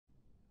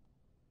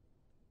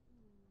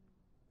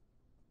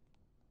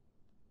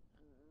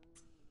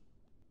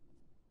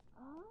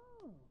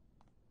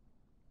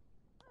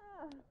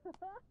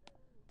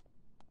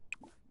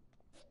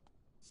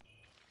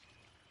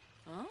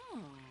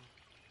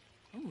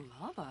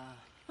lava.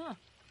 Huh.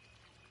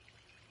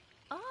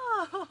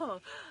 Oh.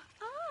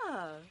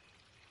 Ah.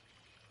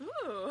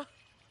 Ooh.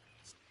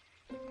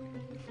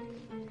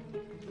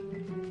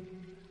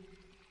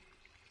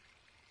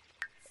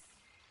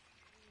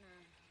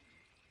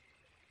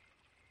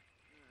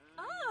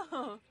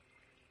 Oh.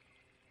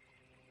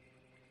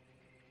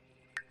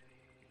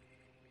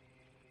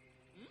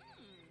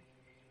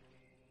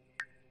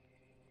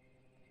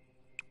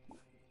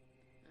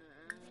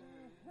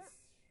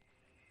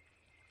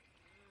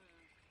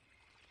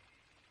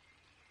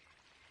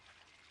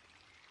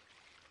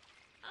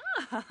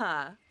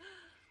 Ah.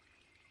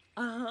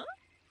 Uh-huh.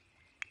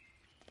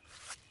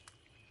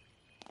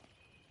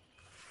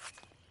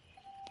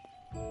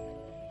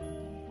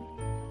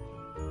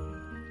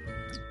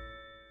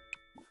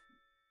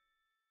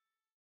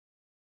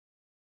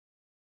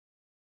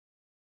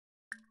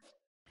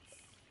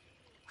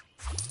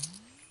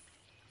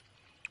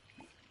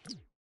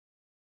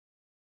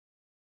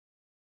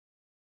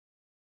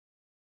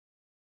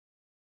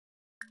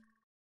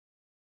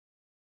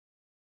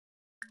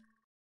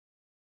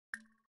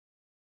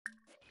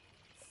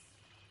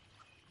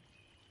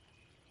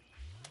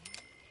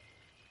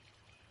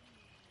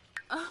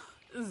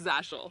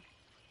 Zashel.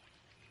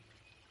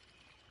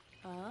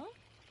 Huh?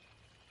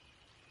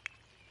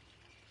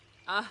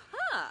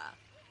 Aha!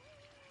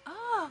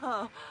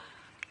 Oh.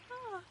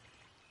 Oh.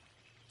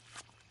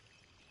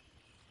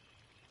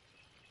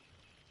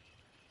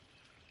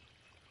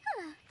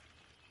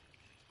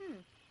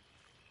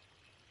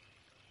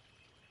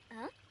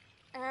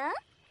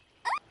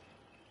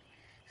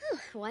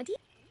 What do you...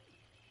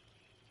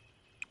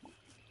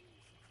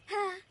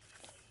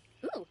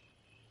 Ooh.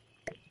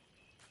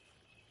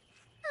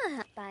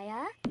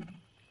 Baya?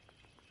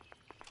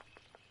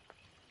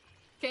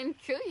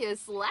 Kenkuya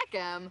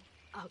Slackum.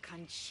 Oh,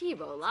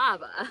 Conchivo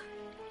Lava.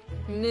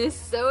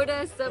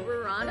 Nisota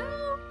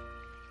Saburano?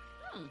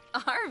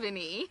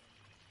 Arvini.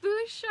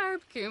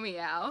 Busharp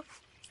Kumiao.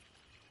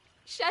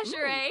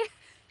 Sheshere.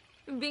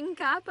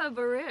 Binkapa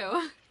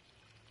Baru.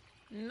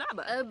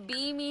 Naba.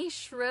 Abimi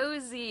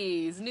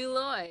Shrozes.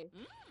 Nuloy.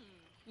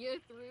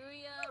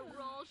 Yathruya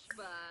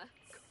Rolshba.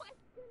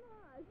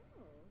 Questionage.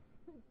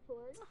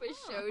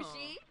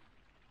 Bashoshi.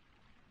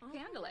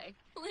 Candele.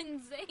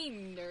 Lindsay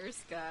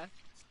Nurska.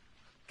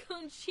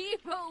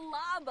 Conchivo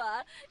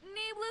Laba.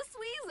 Nibla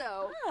Sweezo.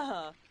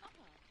 Ah.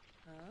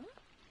 Huh?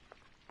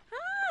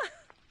 Ah.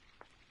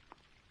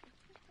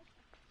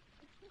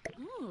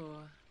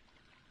 Ooh.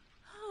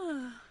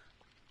 Oh.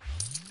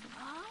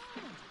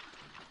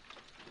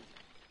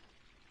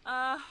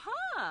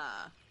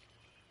 Aha.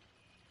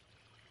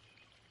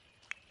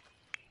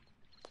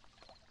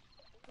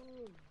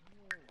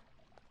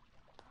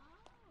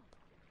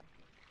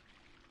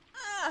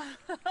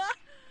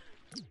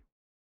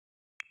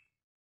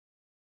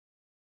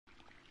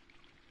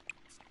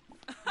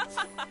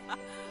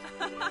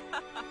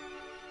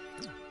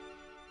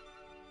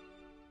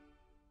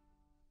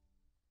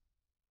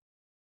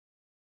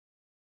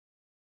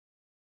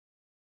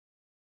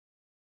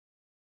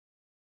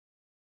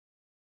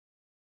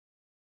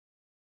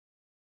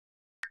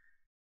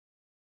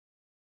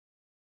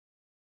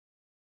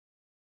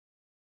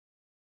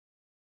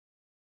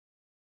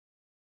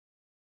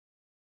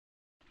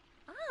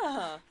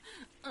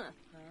 Ah.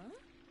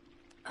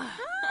 Ah.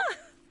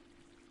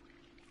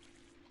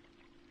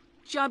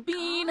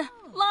 Jabin,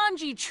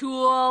 Longi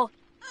Chul.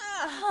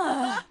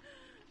 Huh.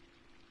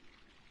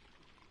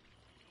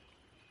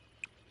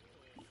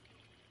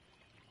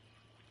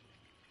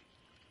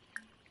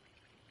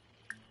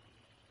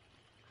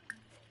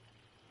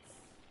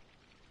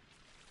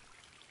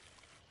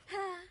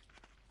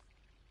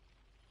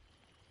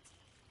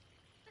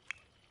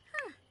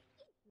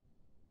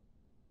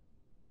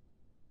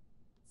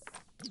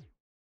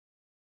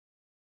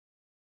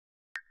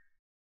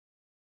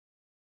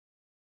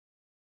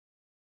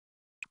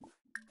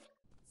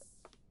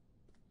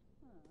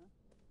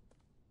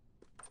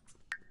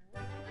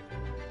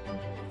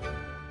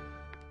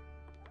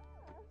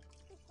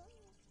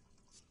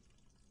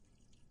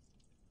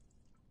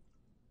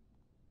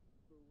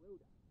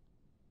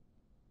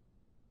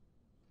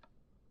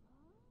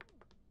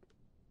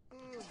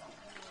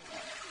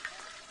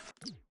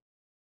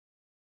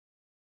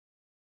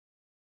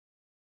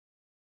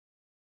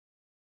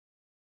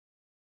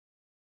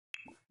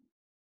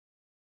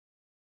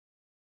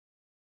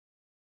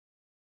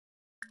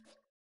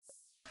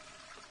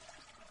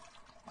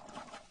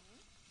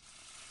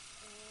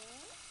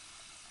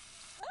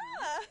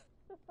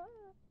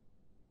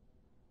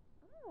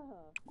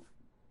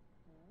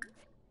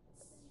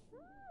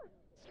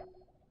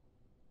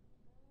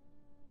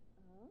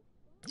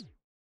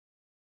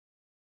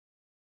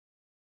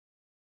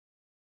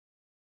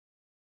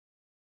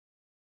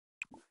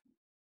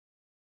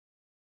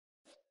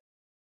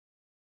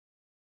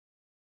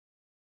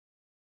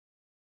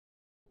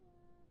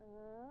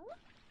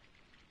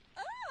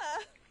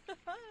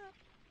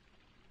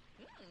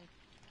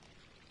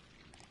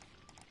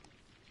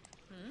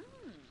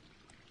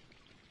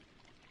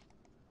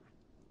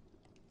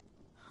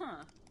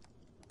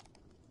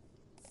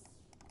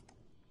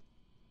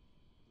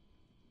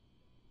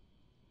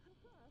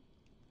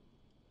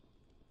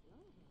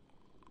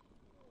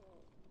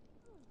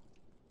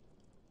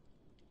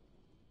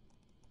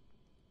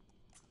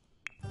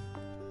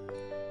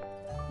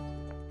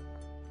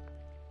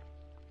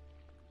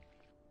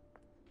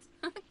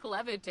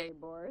 Clevite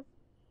board.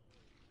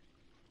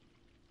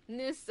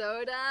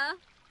 Nisoda.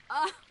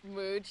 Ah,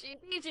 Moochie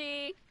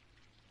Peachy.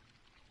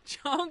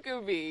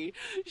 Chonkavi.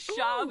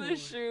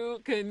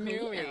 Shabashu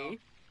Kanui.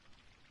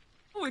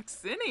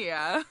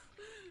 Wixinia.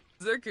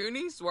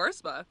 Zirkuni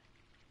Swarspa.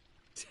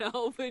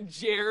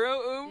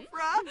 Telvajero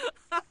Umbra.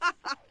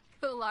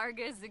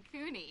 Kolarga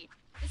Zakuni.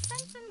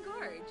 Sensen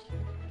Gorge.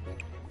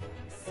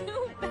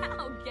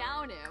 Subao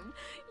Gaunim.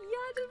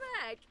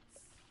 Yadamek.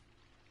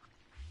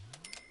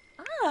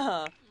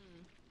 Ah.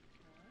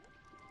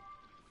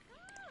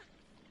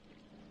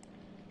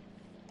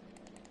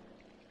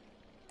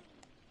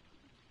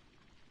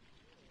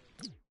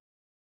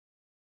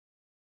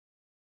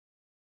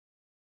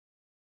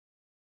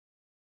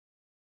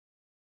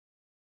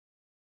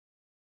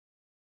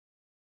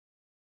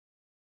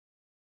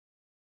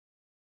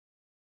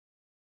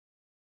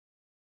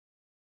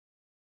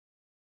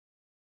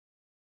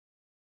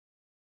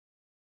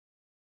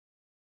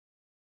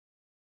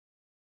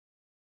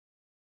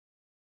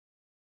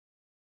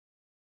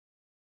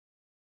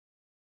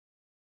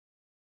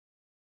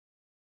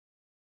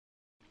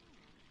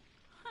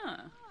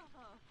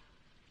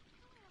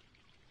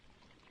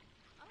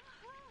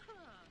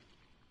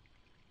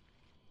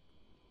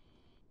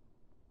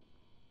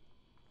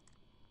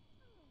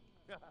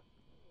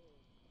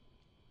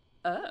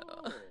 Huh.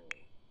 Oh.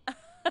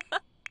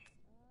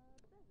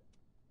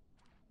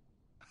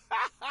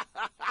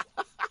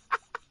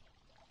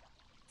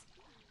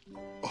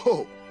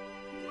 Oh,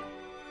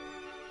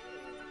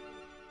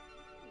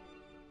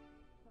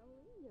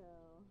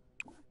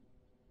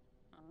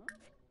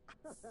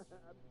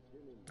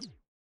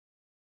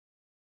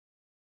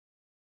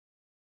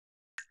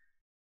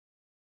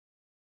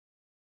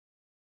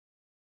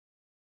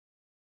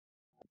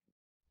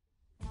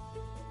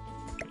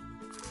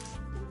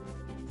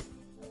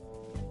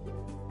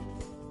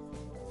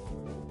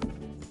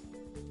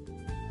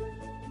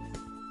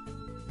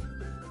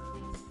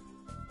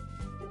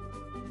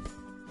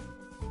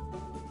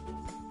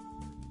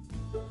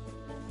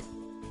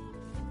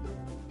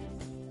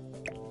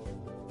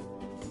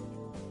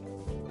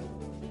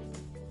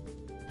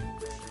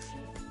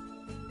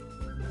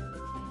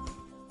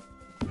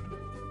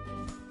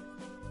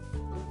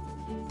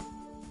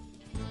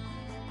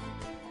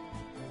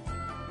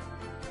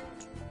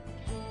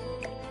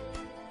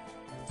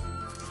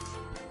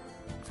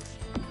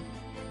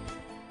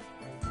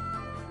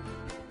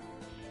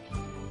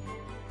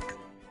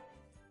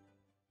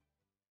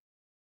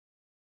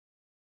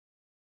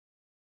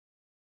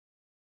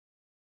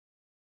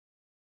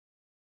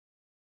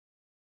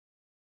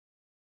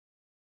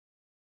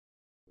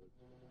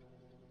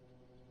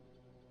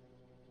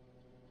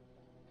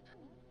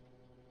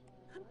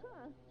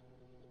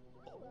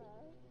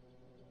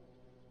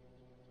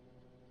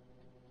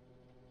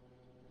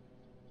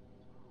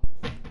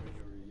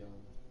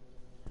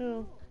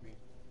 Who?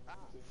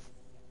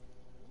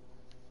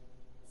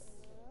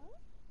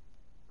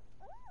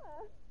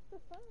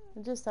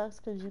 It just sucks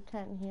because you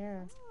can't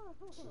hear.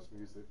 it's just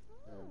music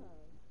and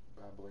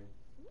babbling.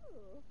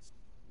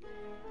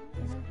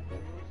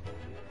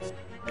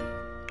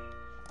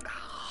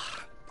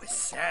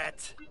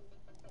 Set.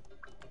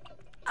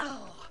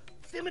 Oh,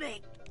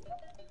 Feminate.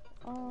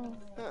 Oh.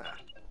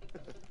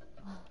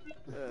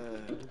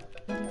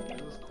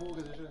 It was cool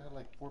because they should have had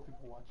like 4 people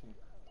watching.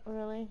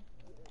 Really?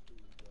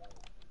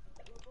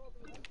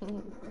 And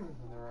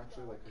they were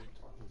actually like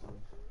talking to me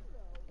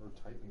or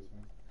typing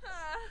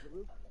to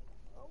me.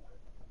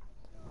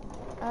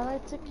 I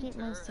like to keep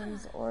my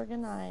Sims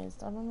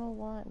organized. I don't know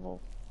why. Well,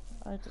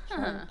 I like to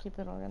try to keep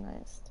it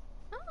organized.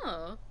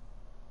 Oh.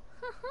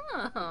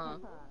 Huh.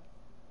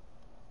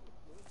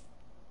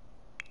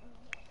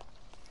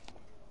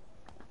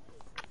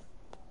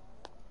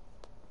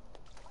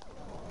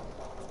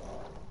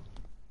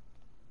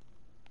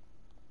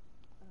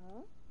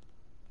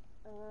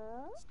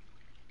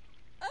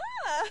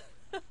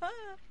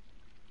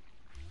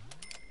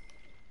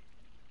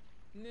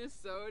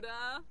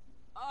 Nisoda.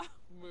 Oh,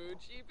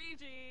 Moochie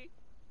Peachy.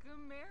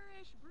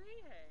 Gamerish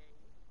Brie.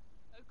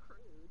 A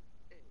cruise.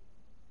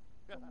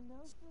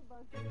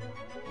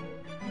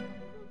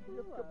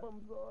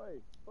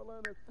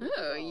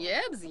 Oh,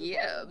 yibs,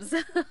 yibs.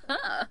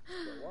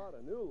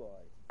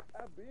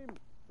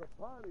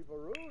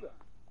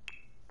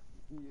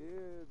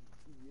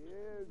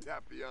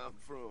 Tapion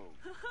from.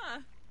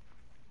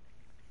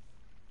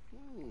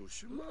 Ooh,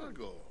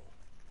 Shimago.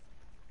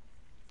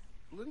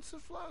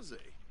 Linsaflaze.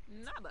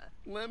 Naba.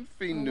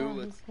 Lemfi I know,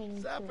 Newlet. he's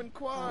painting Zap too. and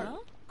Quad. Huh?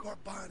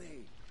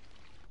 Corbani.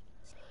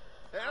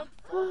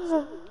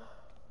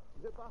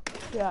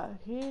 Yeah,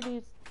 he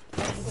needs.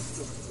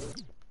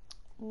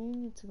 You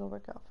need to go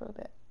work out for a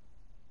bit.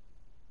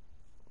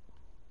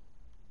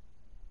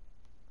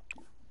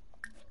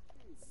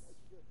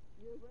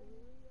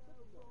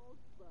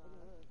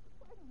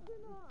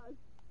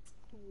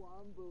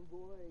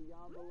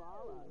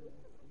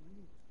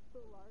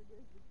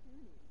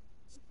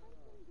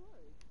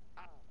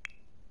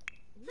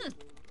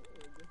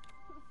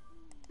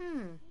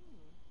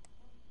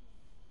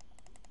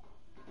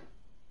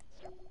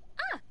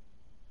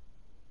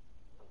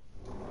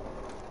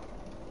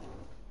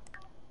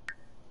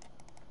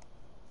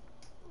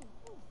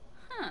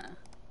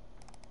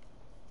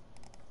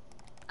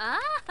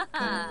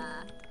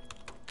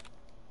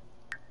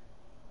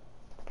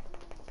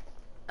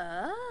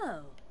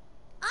 Oh.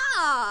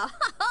 Ah!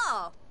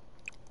 Oh.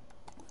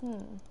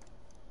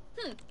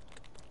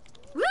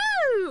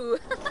 Woo!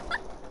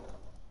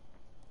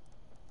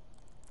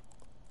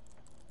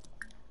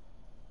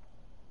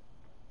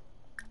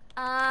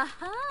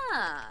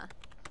 Aha!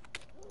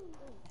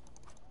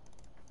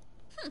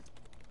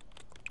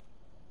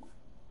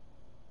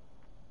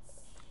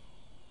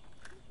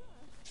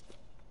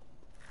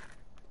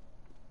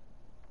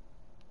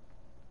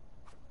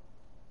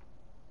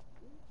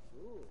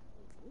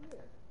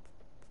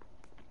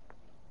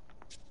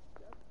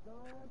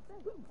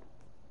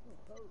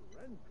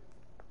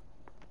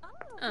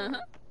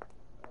 Uh-huh.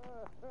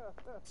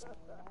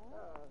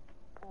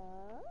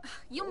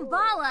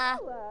 Yumbala,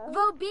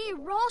 Vobi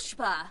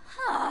Rolshba.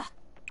 Huh.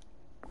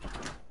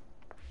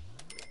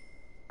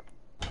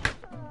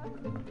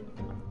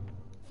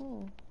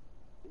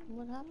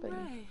 What happened?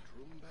 Right.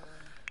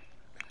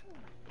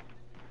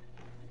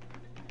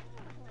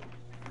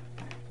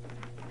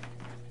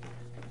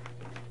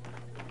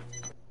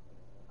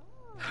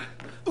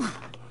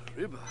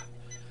 Riba.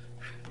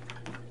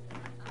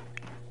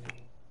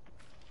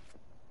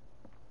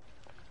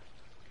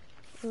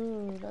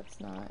 Ooh, that's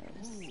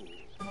nice.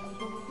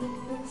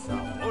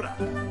 Sabora.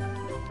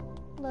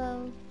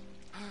 Hello.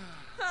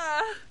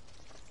 Ah,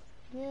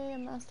 Yay, a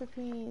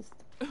masterpiece.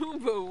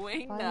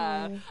 Umbawena.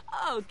 Finally.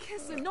 Oh,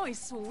 Kissanoi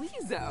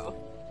Sweezo.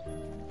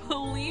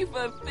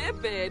 Palifa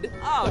Fipid.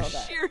 Oh,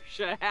 sheer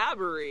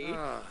shahabbery.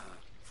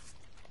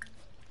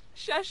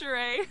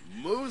 Cheshire.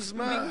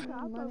 Muzma.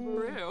 Money.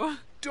 Brew.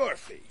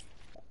 Dorothy.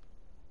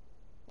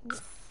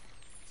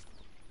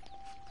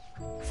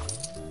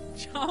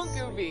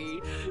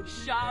 Chonkavi.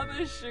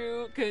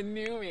 Shabashu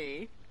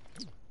Kanumi.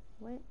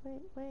 Wait.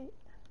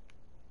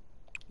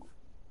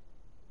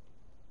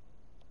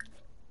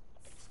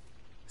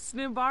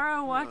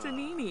 Snibara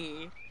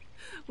Watanini.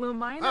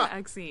 Lamina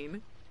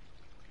Exine.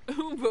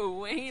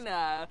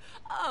 Umbawena.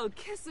 Oh,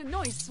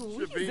 Kissanoi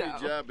Shabini Sweezo.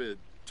 Jabid.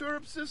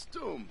 Turp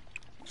System.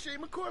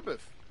 Shema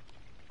Corbeth.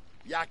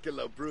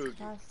 Yakila Brug.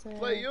 Classic.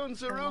 Playun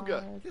Zaruga.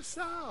 God.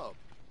 Yasab.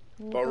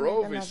 Need to make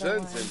Barovi another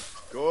Sensen.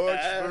 Gorge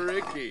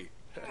Fariki.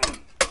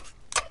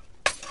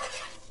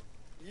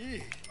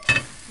 Yee.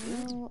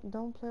 No,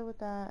 don't play with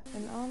that.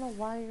 And I don't know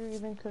why you're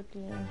even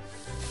cooking.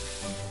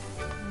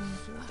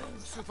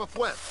 Jesus.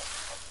 Superfuet.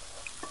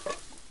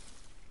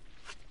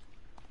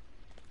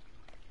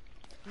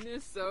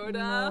 Nisoda.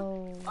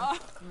 No. Oh,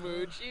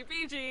 Moochie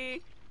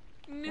Peachy.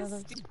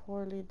 That is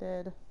poorly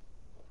did.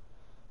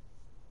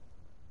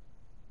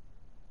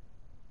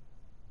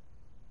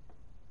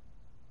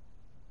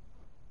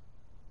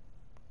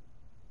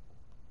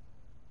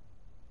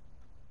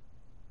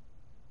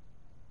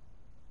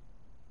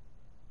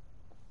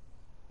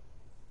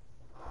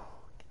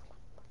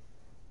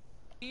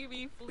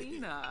 Evie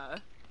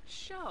Flina.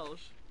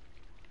 Shelsh.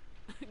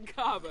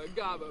 Gaba,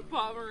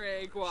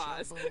 Pomeray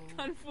Quas.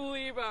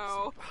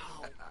 Confuibo.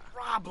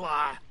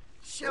 Rabla.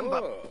 Shemba.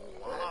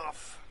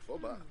 Bluff.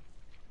 Foba.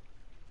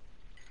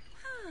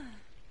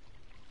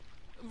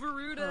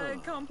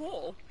 Veruda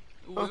Compol.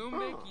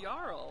 Lumbik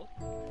Jarl.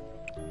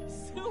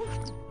 Silk.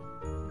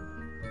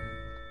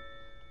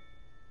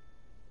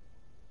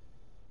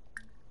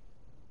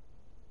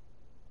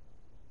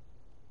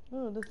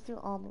 Ooh, let's do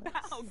omelets.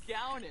 How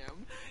gown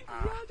him.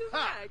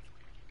 Yadavek.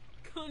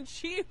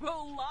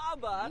 Conchivo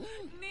Laba.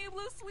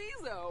 Nibla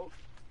Sweezo.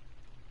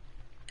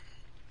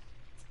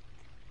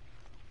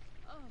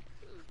 Oh,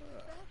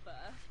 Peppa.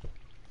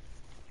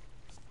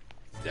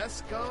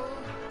 Desco.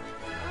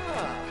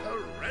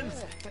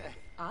 Forensic.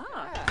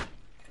 Ah.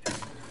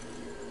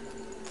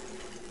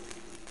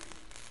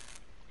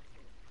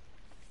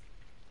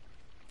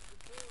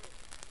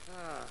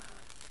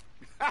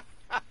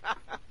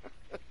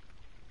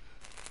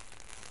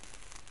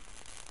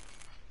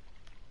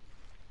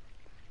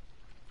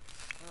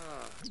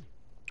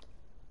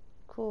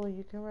 Cool,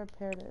 you can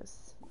repair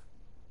this.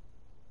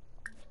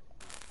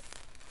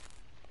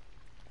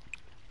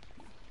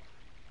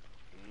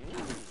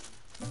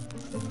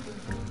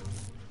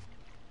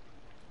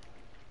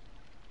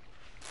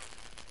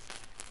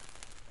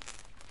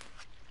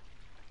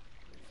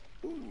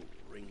 Ooh,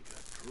 Rinka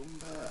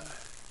Trumba.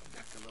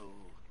 Nakalo.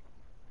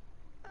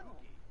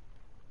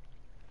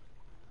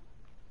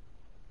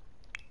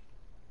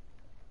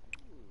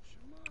 Ooh,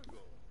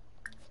 Shimago.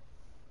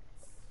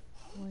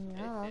 Well,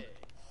 yeah.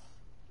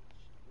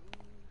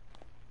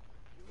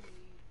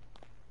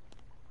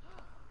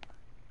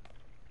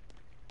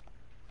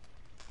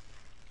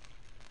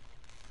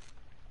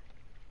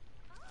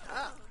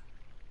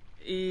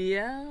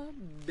 Yeah,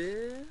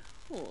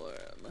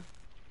 Behorm.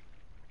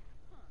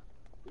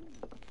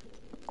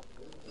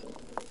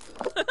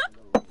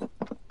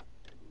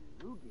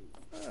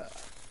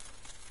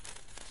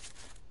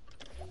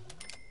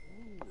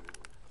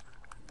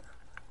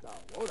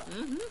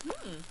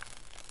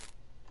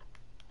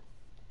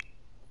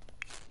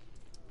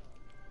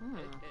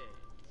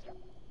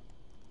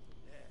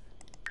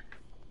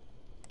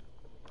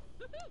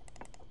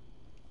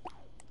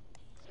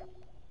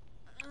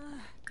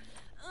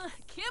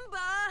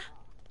 Kimba!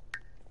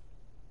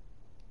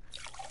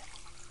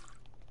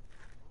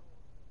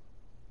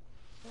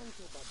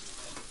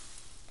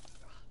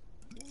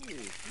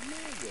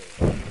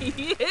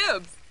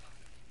 Hibbs.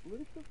 What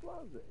is the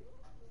flaze?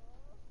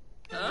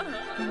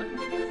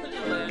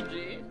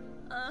 Langy.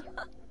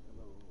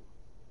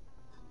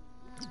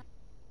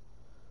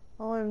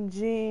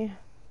 OMG.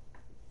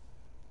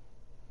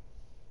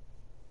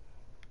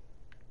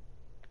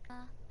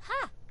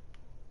 Ha!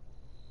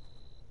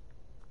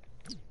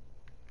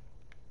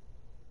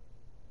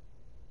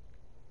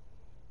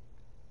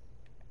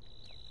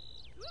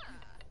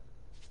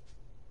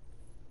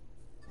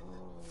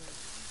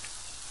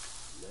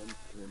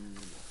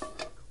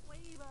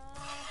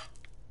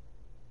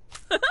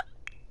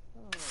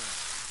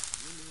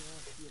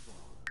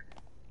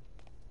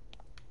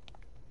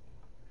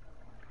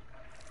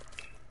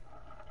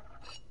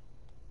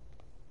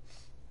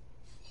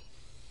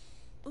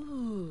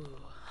 Ooh,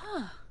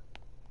 huh.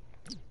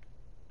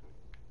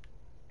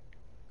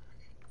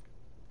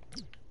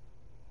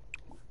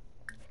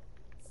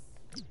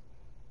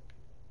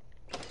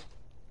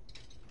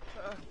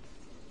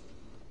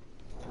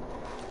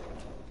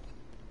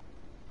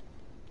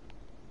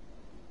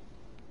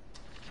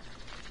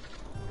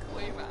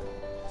 Cueva.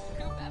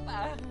 Cupeva.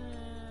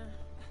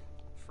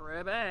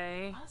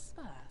 Frebe.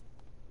 Aspa.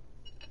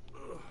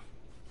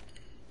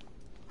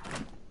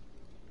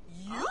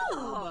 You,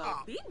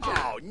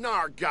 Oh,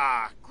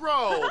 Narga!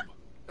 Grobe!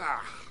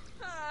 Ah.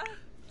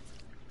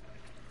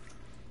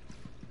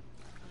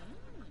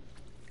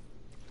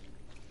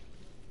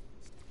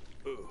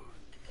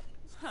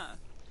 Huh.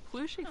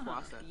 Plushy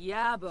Kwasa.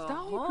 Yabo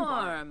Stali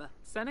Horm. Kubar.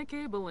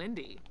 Seneca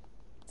Belindi.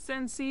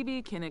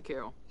 Sensibi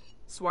Kinaku.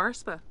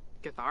 Swarspa.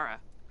 Gathara.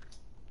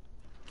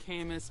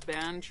 Camus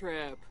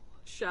Bantrip.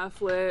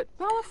 Shufflet.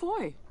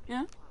 Balafoy.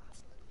 Yeah?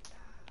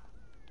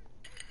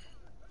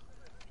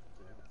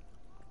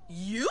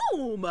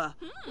 Yum!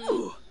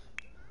 Ooh.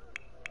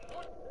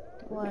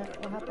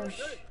 What happened?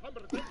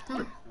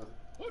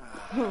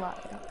 What?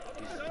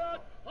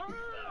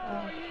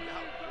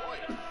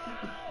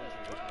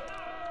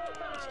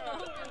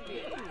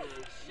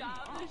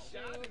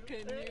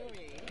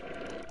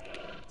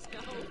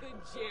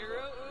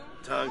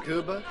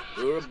 Tankuba,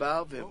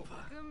 Urabal Vimpa.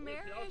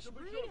 Gamerish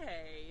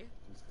Bride.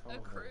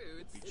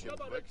 Accruits.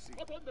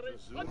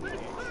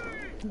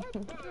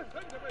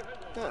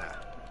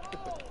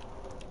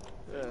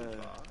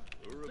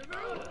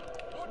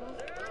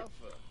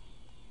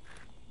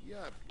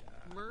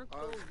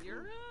 Merkel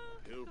Yura?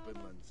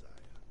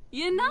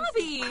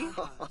 Yanabi!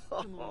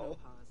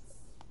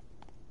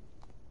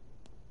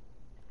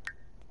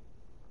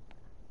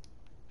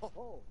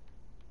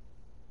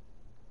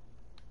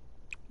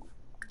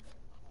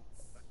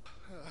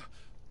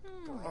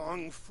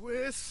 Wrong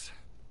Fwiss.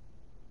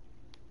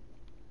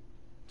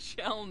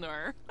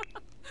 Chelner.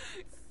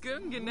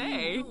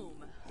 Gungane.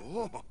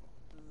 Oh.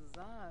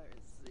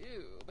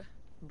 Zarzub.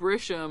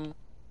 Brisham.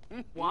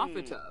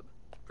 Wafatub.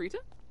 Prita?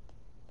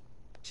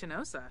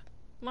 Chinosa.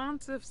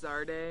 Lansif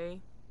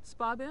Zarde.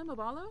 Spabim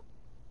Abalo?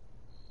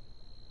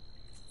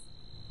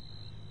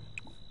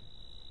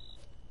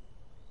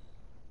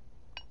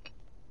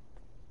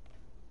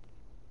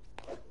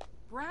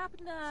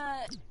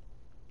 Brapnut.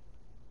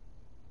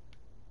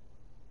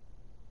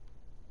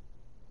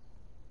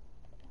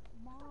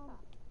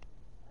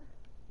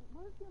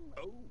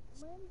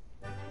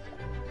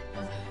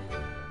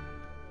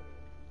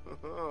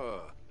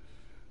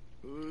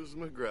 Who's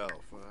McGrath?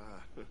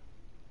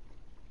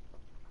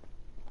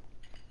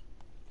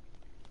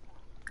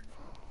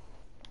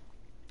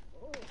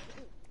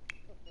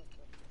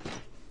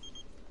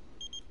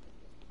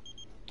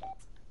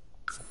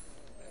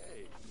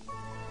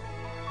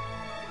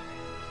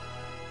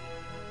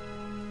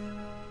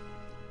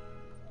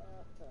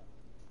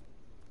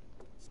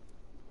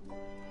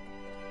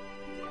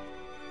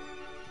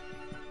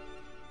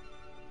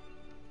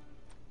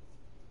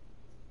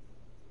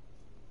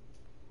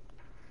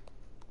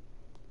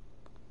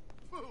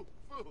 Foo,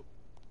 foo.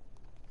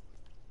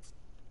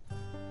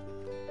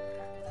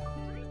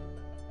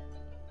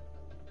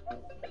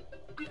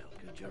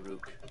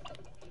 Jaruk.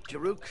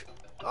 Jaruk.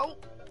 Oh.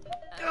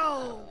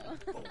 Oh.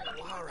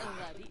 Bawara.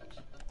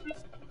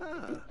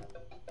 Huh.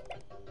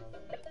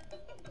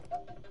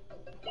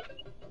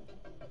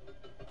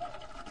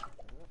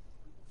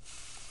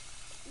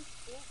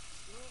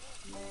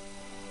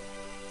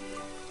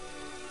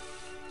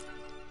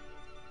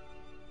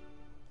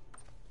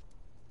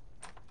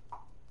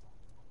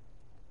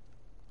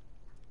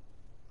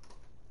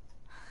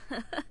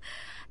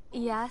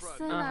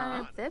 Yasin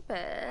Uh-huh.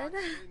 Thipid.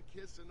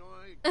 Kiss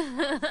annoy.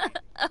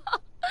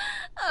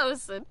 Oh,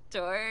 so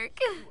dork.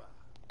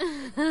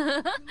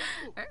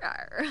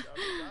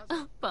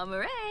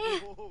 Bummeray.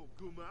 Oh,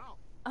 Gumau.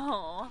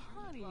 Oh,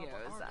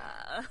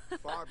 Honeyyosa.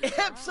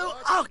 Epso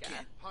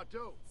Alkin.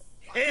 Hado.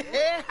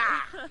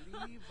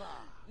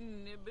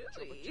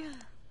 Nibui.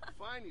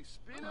 Finey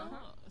Spino.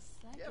 Oh,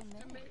 second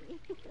name.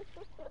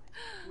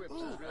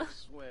 Whips a real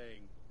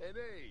swing. And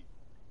hey.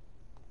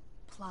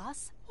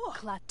 Plus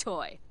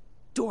Klatoy.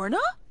 Dorna?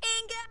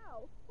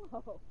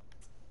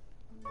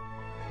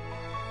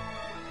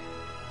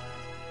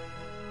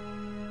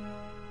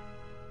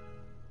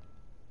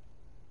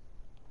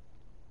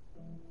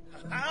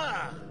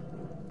 Ah!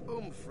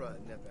 Umfra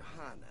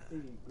Nebehana.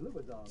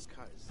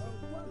 Karza.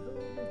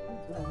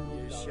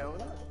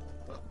 Yeshona.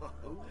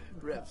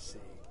 Revsi.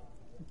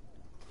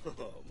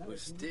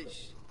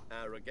 Mustish.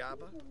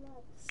 Aragaba.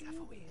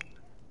 Safawin.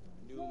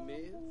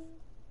 Numiv.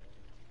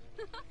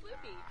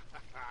 Floopy.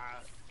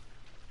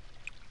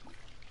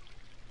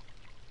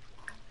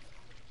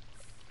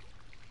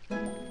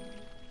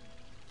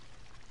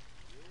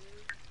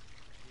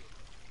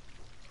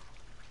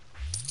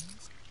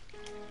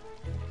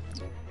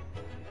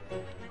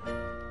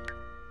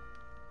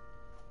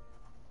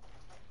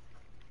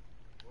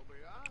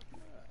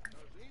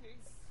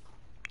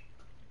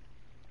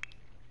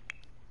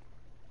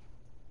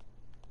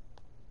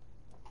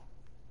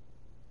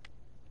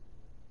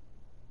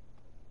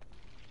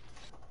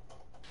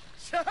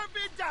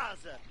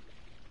 Sharbidaza!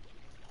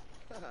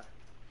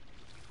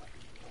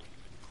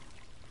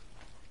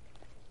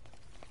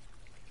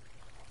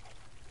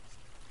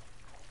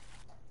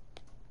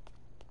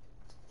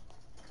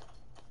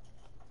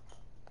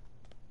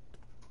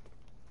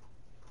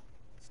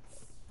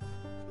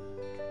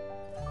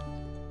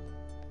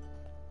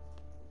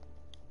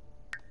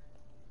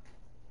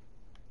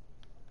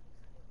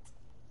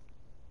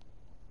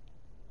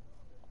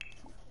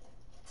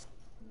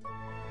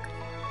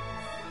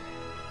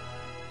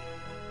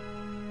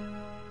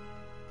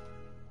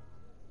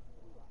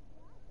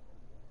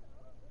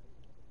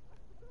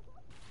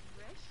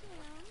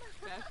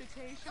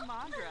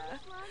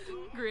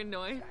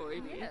 Grinoy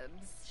Foiby.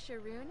 Ribs.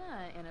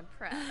 Sharuna in a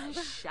press.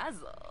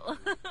 Shazzle.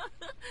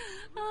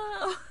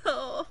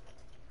 Oh.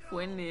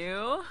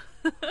 Winu.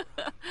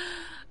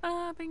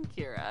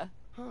 Bankira.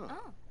 Oh.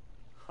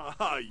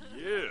 Ah,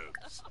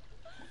 yes.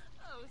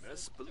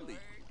 Best believe.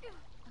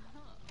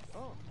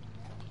 Oh.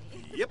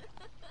 Yep.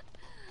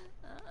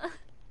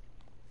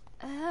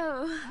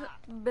 Oh.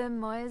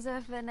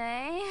 Bemoisa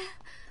Fene.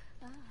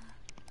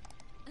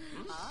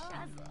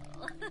 Shazzle.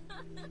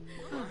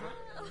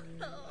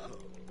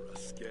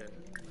 Rusket.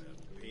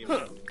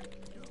 Pina.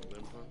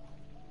 Limpa.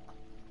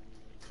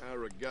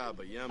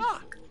 Aragaba Yamfu.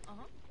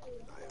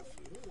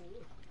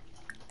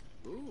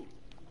 Ooh.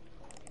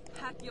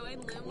 Hakyoin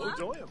Oh, Limla.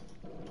 doyam.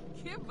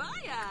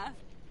 Kibaya.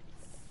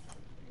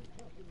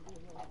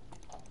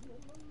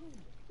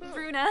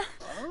 Bruna.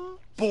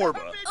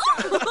 Borba.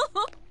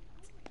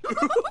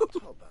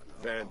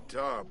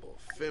 Vantarble,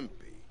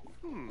 Fimpy,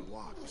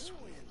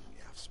 Walkswin,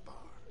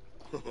 Yafspar,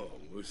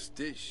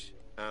 Mustish,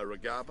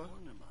 Aragaba,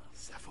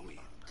 Safawin.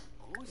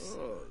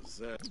 Oh,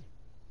 Zan.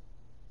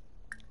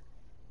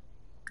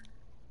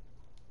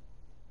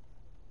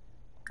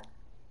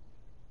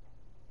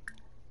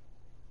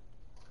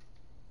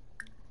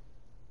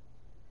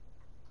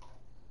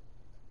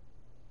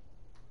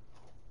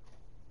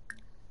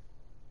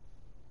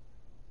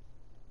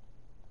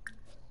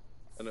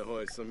 And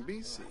ahoy some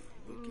BC.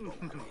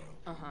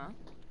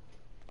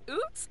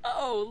 Oops.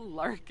 Oh,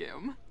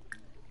 Larkim.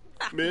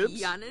 Mibs?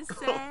 Giannis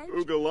said.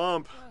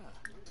 Ugalamp.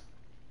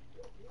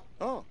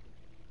 Oh.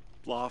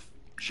 Bloff.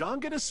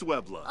 Jangada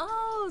Swebla.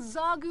 Oh,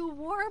 Zagu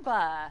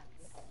Warba.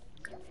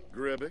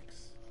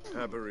 Gribix.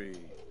 Habari.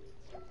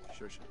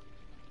 Shursha.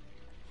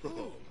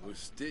 Oh,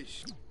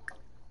 Mustish.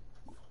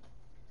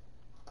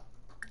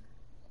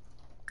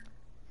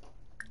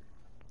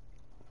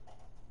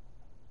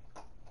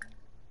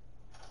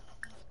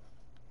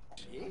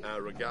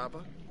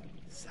 Aragaba.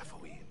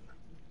 Safawin.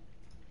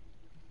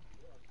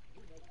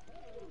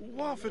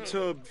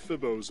 Wafatub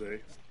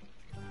Fibose.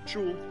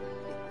 Chul.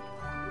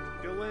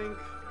 Galink.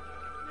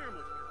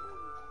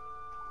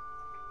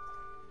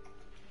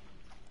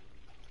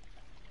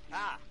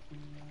 Ah.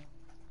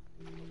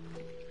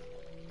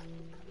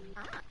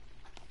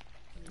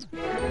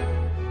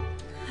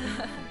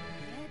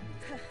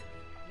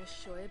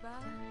 Neshoiba.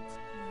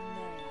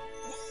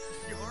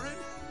 Yorin?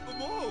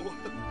 Momo!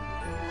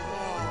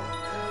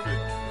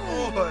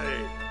 Oh, boy!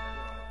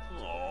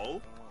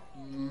 Oh.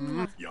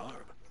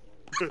 Yarb.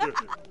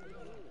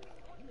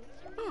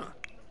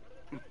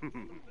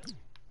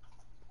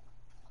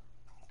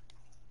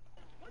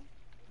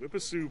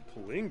 Whippasu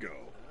Palingo.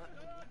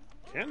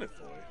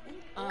 Canathoy.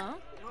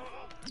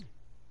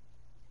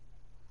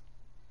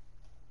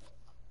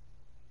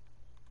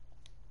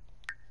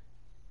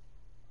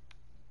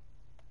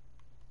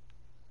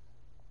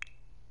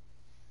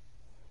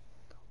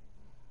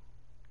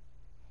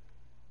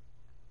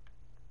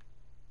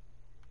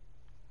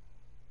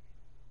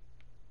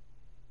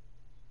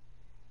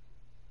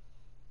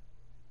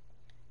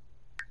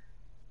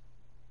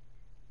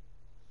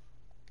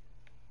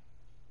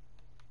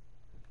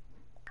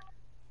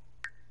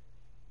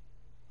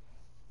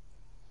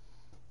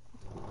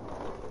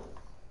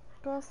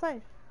 Go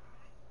outside.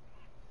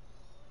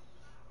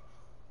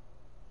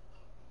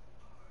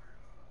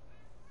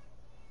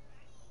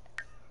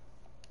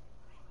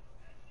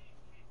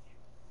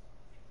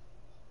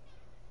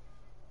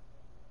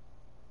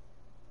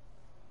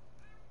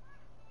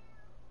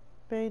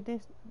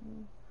 Baby,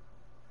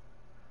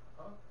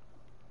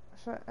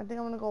 I think I'm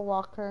gonna go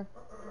walk her.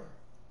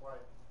 Why?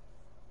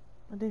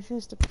 I think she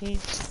needs to pee.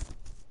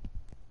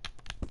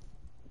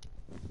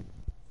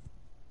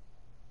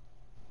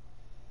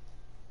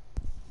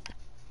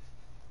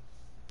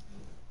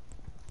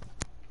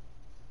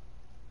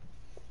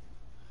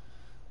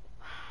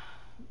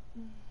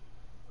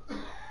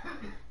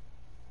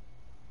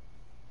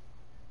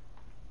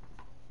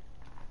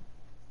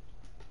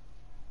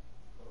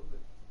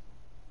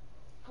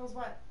 Was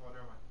what? Oh, never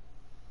mind.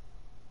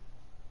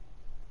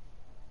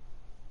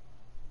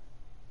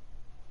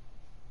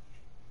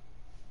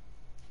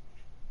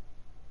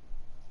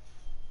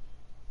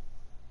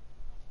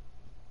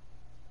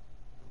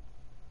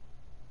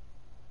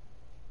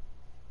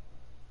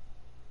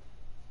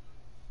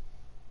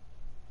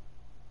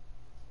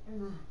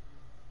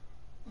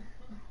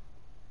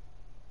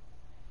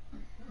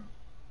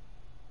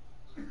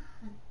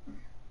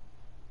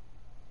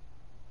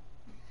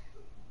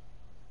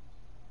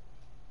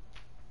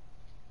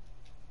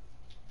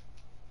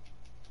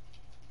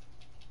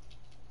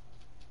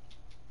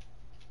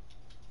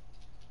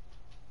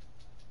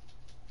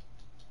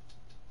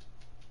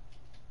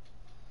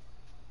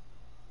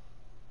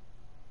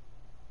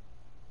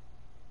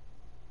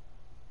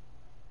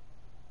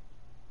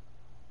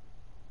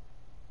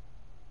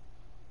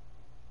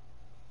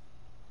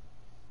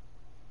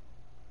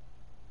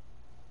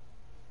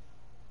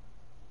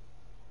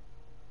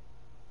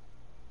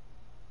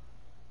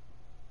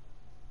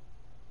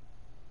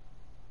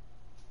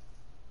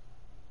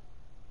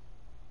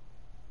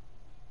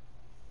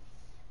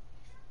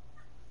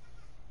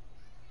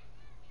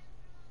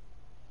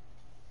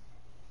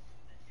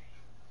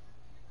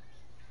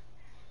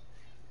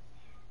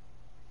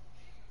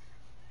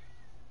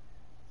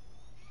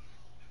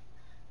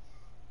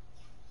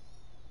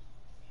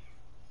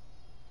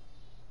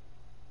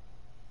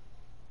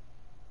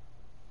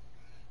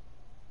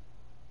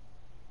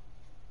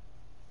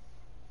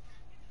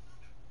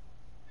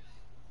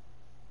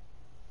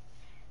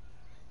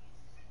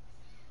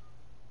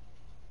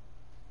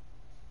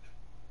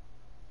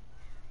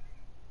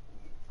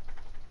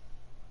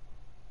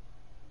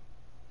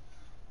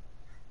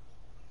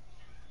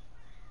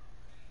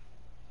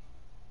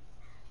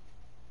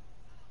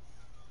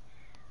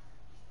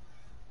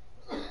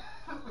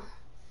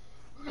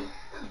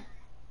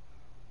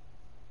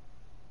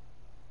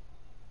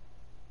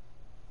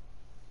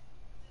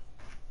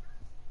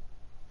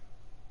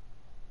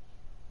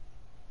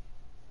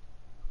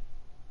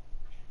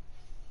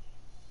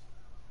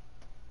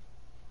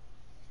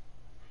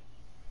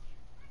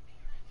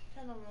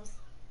 Hello, Rose.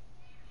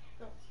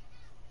 Go.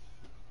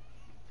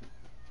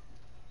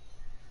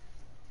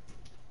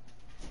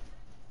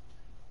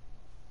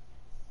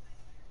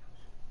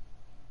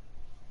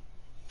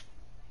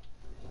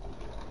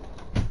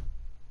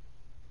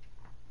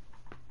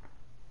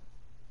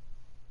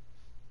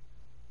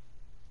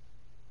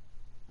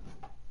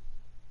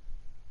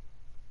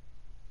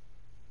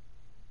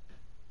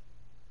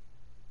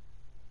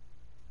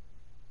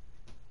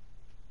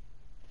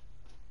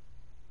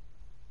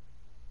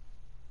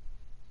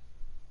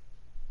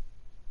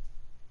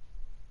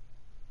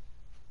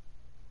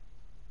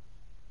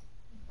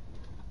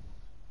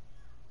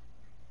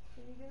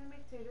 Are you gonna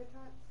make tater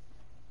tots?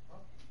 Huh?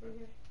 Right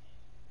here.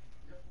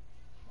 Yep.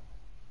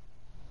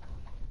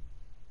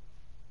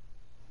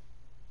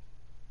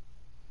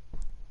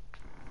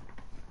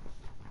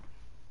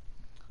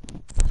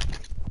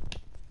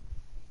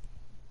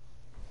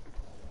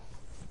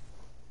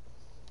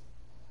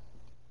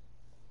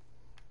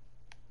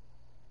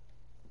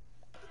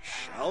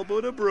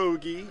 Shalbota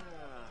Brogi.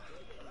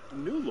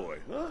 Nuloy,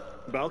 huh?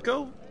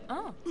 Balco?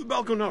 Oh.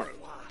 Balconaro.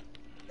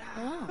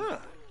 Oh.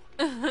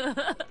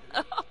 Huh.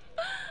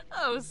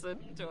 Oh, so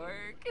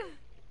dork.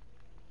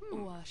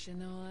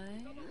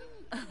 Washinoi.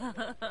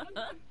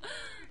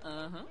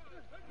 Uh-huh.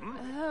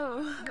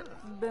 Oh,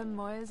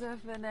 Bemoise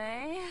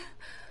Fene.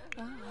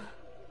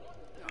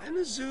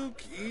 Anazook,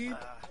 Eep,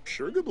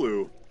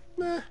 Sugarblue.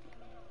 Nah.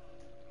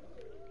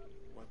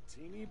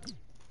 Watini.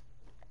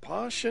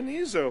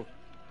 Pashanizo.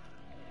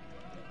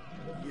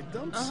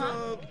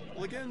 Yedumsa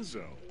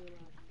Legenzo.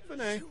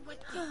 Fene.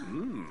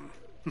 Mmm.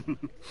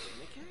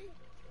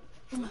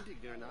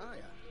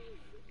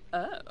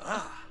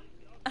 Oh.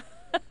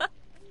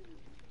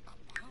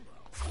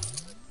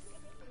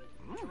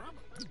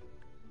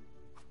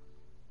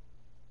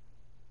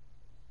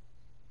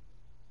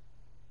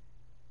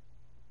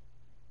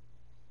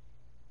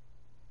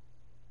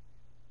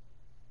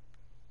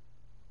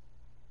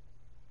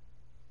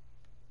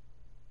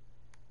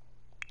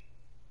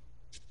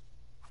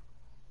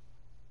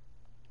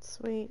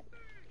 Sweet.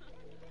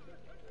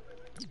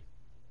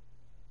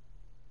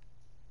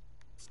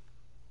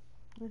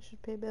 I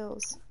should pay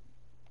bills.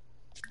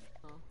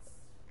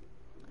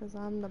 Because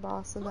I'm the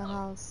boss of the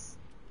house.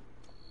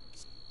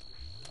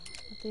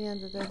 At the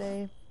end of the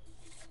day.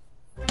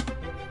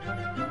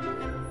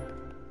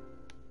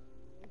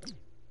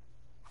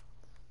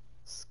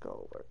 Let's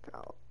go work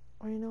out.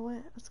 Or you know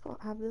what? Let's go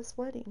have this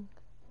wedding.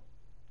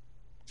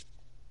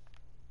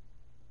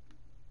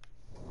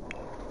 Do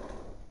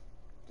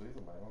you have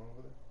the light on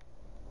over there?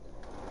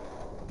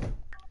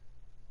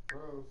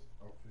 Rose.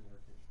 Oh, she's in her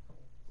cage.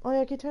 Oh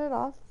yeah, can you turn it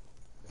off?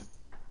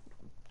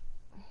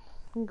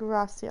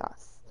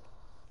 Gracias.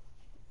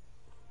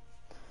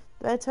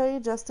 Did I tell you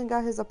Justin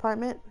got his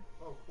apartment?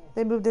 Oh, cool.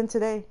 They moved in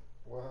today.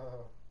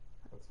 Wow.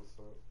 That's what's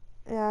up.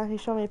 Yeah, he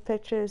showed me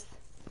pictures.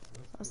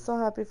 That's I was cool.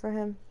 so happy for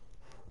him.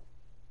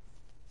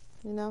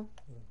 You know?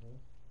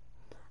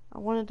 Mm-hmm. I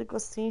wanted to go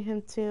see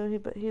him too,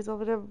 but he's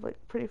over there like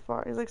pretty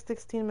far. He's like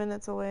 16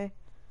 minutes away.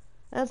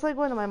 And it's like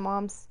going to my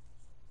mom's.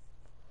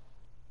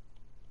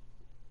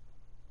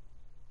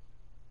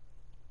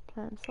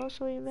 Planned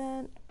social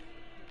event.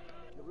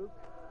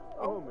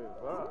 Oh, my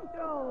God.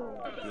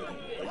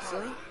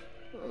 Lisa?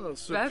 Oh,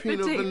 Repete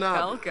Supino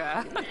Venati. Pelka.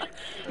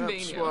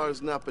 Benio.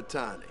 Apsuars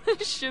Napatani.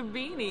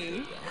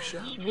 Shabini.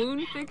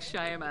 Woon Fix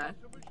Shayama.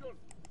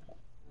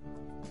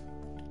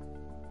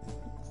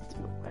 Let's do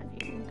a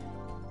wedding.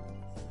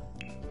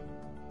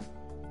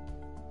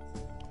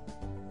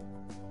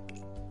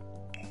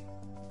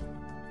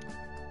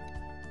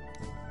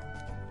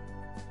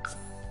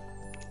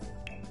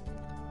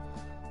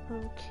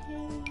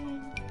 Okay.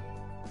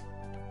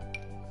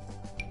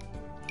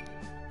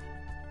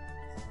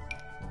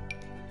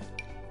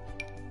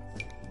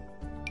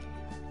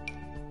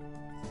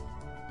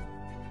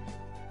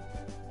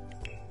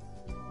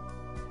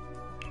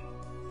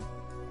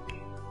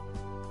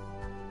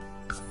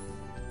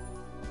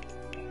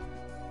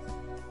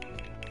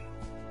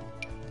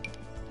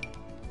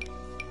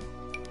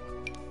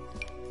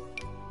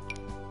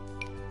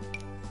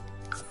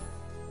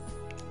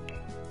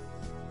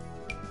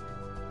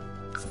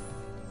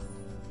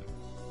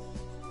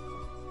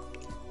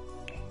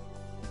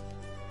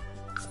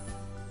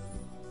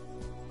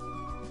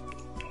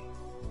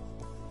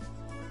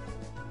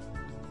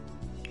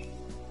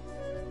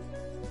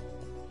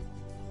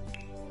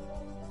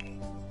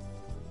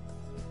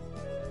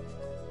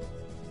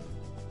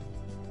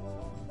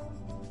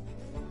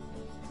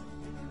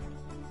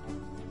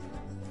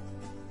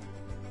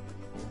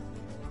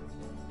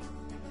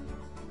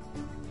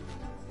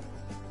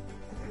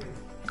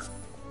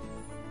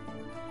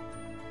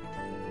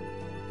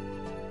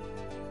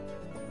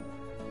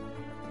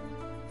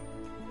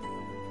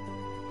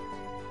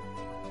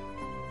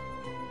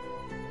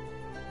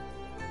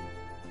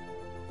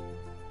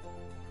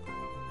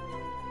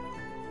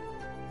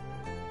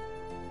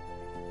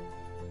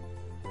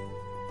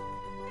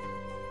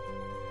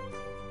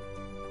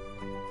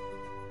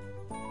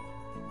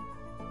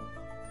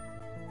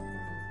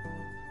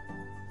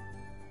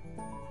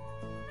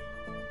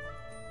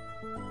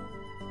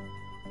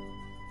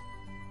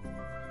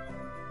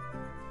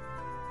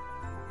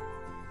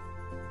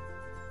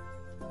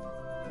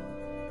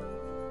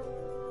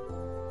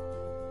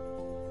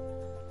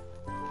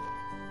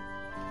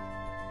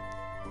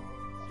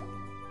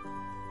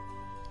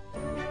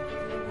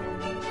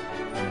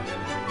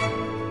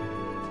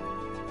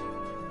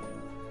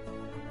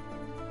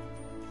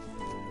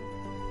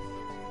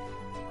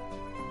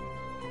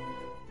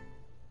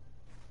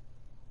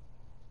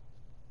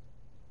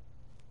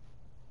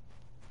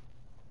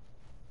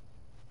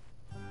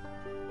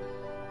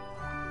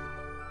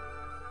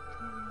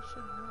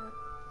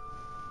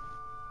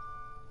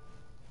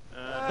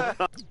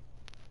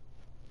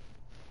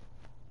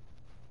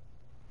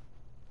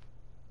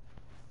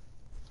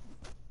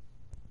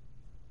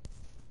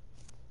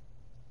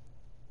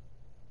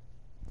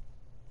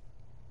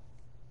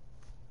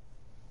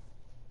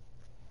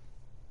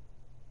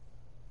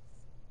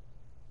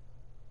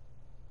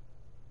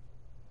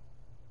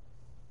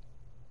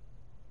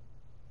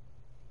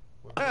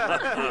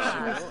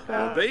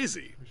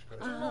 Daisy.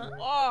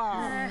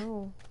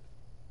 Oh.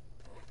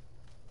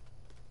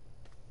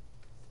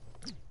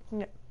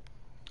 Yeah.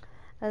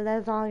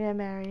 Let's all get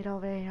married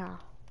over here. Am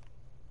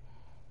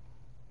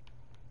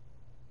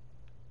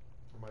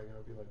I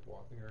gonna be like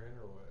walking her in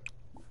or what?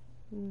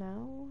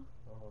 No.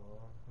 Oh,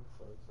 that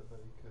sucks. I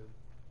thought you could.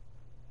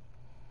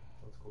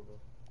 That's cool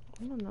though.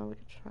 I don't know. We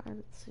could try.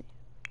 Let's see.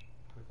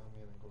 Click on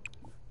me and then go to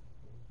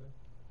anything.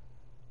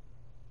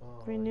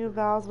 Oh, Renew okay.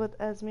 vows with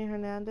Esme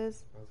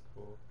Hernandez. That's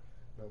cool.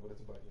 No, but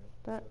it's about you.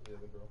 That. It's not the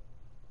other girl.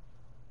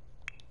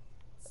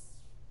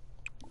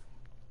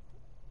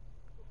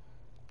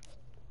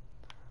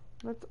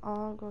 Let's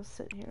all go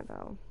sit here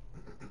though.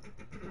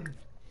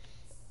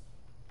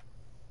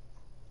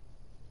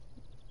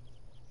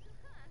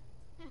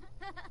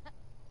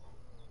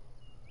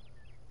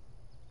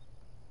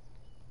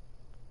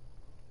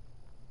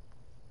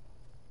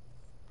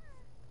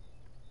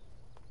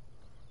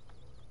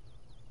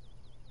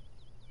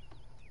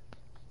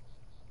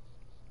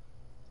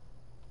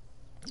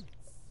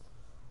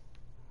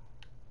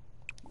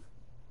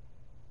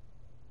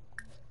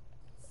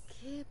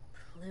 Keep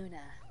Luna.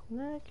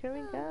 Look, here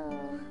we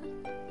go.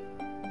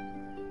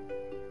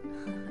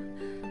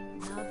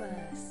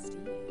 Naba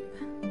Steve.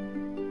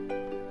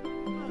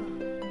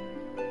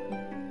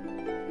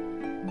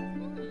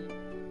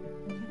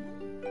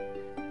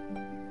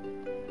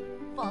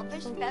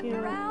 Ballfish So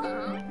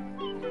Pepperell?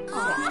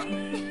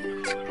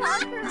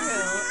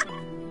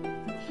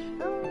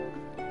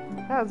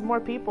 That has more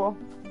people.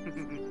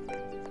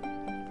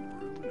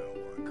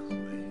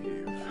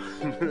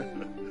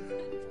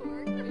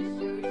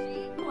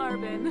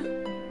 Larbin.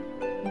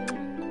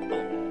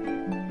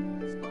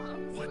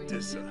 What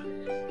does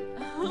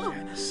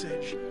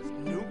Janisage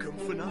Nukum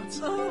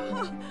Finanza?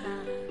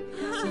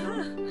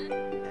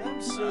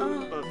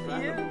 Absol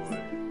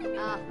Bafanaboy.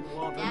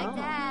 Dag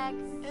Dag.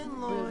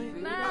 Enloy.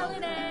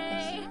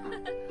 Malinae.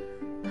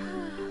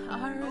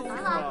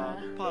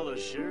 Palo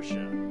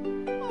Shirsha.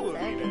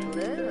 Second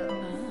blue.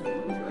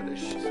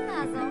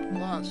 Schmazel.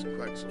 Lost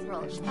quite so much.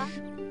 Roshpa.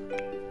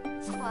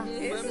 Squash.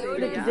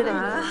 Look, you did it.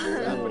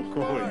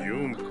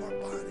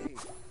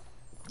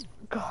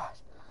 God.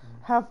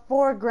 Have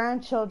 4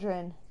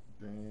 grandchildren.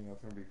 Dang,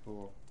 that's gonna be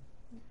cool.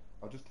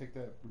 I'll just take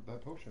that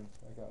potion.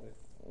 I got it.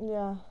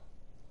 Yeah.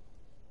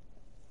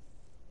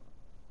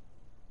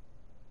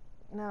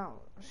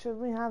 Now, should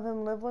we have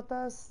him live with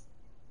us?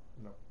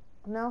 No.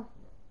 No?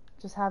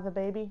 Just have the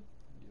baby?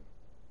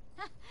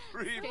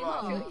 Reba.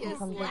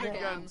 Come visit.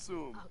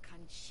 Oh,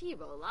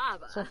 Conchivo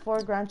lava. So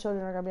 4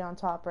 grandchildren are gonna be on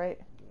top,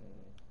 right?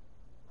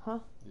 Huh?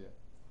 Yeah.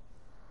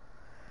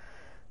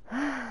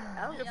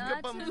 Oh,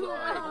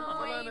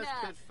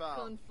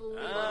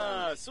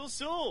 Ah,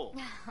 so.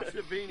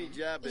 Shabini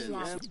Jabin.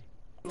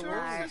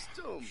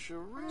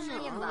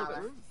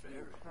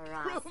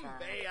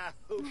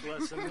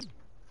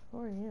 Who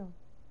are you?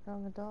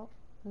 Young adult?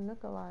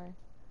 Nikolai.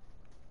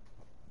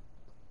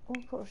 Oh,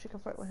 cool. She can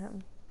fight with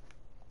him.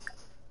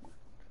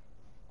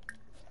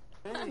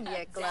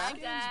 Anaya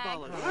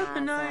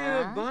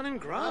Banin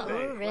Grabe.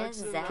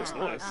 Just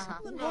nice.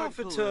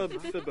 Marfata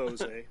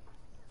Fibose.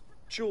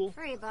 Jewel.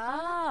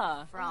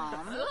 Reba. From.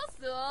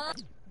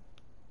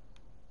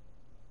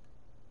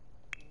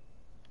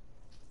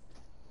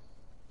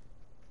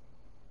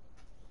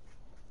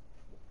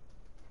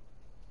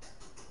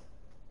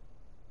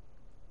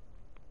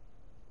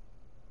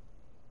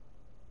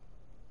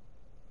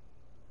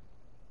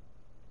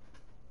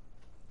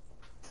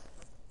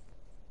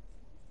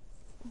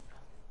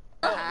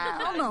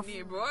 Oh,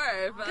 ni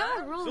boy.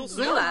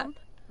 Zula.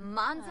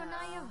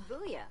 Manzanaya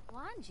Vuya.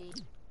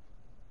 Wanji.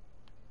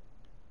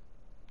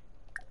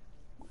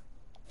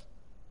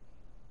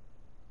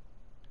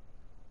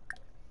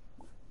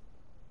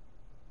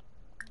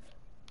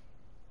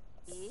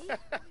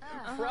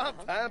 From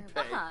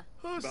Pampe.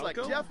 Who's like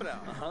Jeff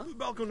now?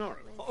 Balconaro.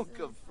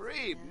 Oka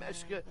Free.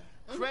 Meshka.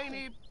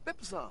 Craney.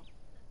 Pipsam.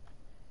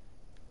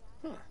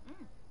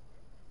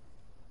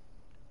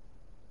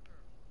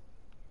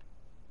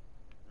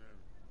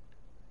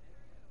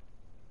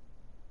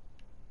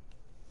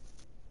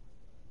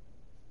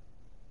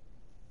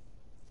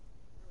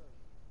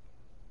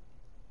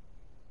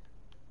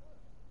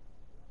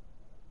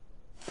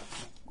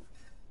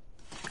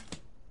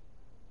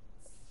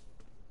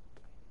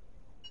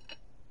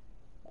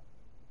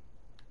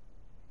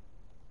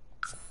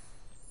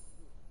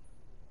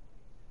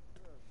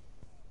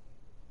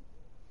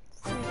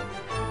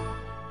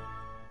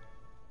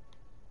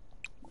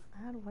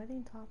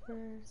 Wedding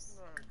toppers.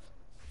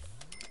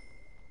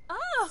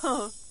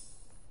 Oh.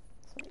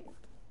 Sweet.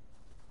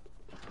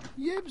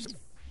 Yibs.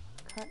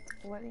 Cut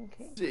wedding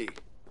cake. Z.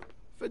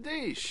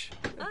 Fadish.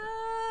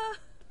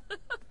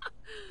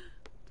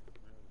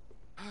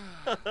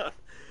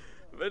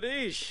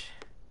 Vadish.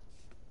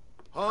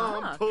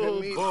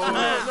 Ready for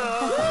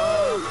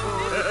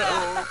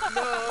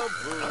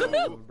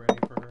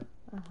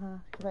her?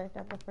 Cause I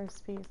got the first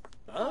piece.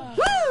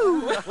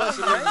 Woo!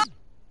 Pleasant, right?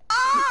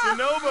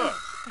 Genova.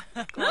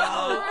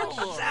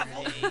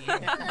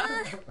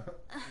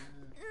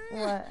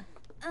 What?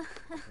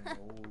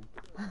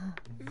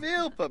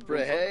 Vilpa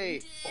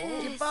Brehe.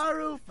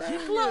 Kibaru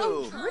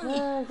Fenu.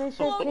 Look, they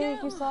share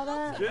cake. You saw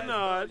that?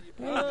 Ginard.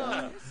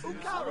 Now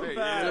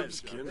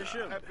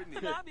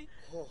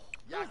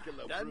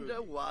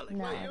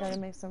I gotta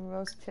make some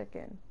roast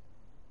chicken.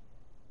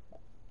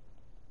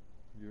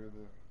 You're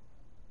the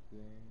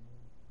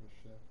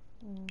chef.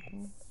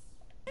 Mm-hmm.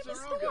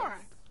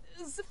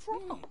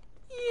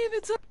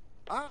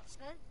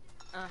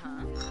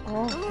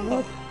 Oh,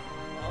 look.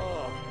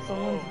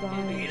 Someone's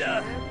dying.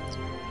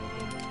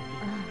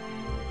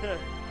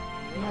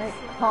 Mike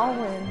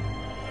Colin.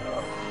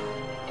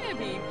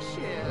 Be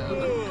chill.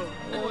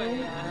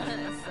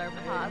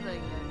 Sarpada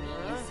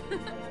Yunis.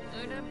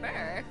 Una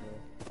Burr.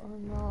 Oh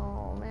no,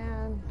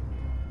 man.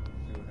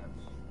 See what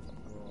happens.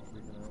 We're all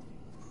freaking out.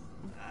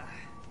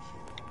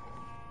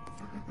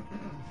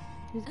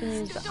 He's gonna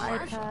use the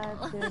iPad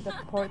to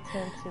deport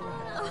him to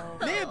hell.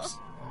 Nibs.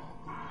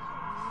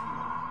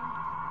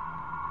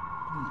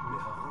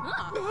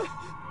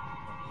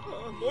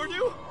 More do?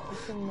 You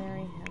should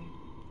marry him.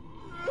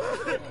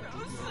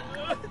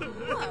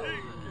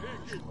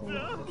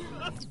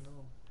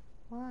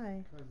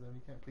 Why? Because then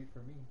you can't plead for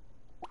me.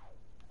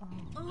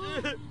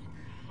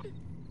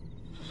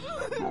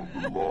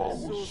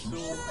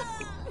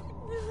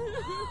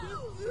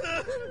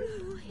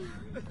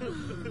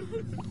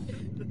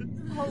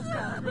 Oh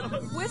God.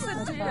 Where's the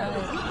deal?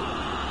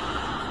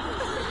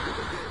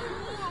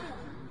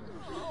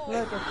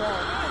 Look at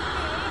that.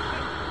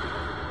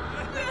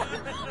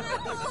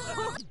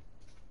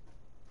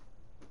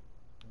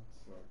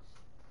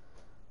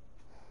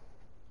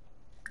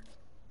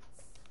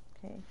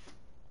 Okay.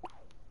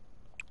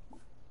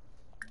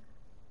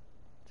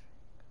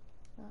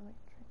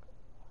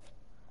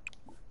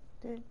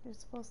 Dude, you're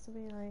supposed to be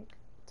like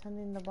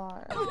tending the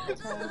bar.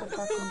 Tending the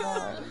fucking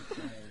bar.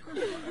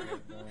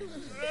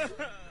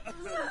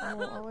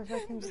 Oh, I wish I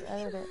can just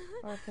edit it.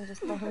 Or I can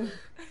just throw him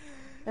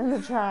in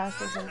the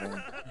trash or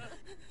something.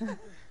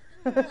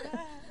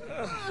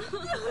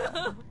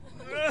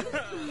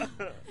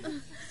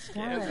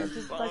 Yeah, it's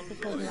just like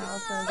because now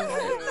it's gonna be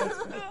like this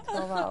for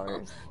 12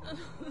 hours.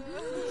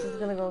 She's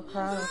gonna go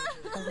cry.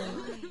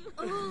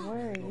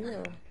 Where are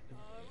you?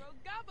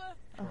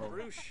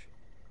 Roosh,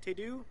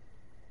 Tedu,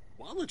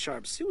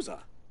 Wallacharb Souza.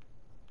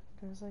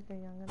 There's like a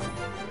young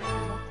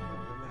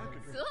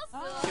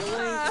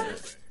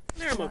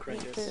Nermo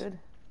Credits. food.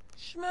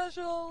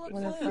 Schmezzle.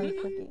 When it's done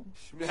cooking.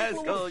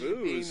 Schmezzo, you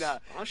mean,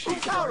 Ashi.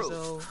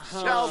 Shalbo.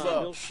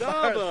 Shaba.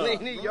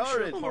 Marlene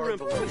Yorin.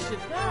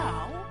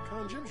 Now.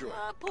 Con Jim Joy.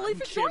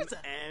 Police Kim Georgia.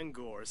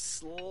 Angor.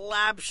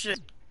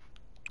 Slapshit.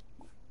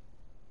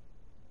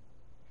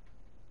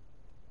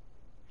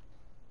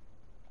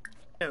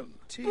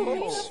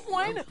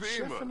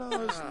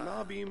 Shefanaz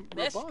Nabim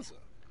Rabaza.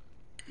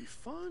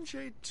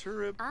 Bifanje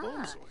Turib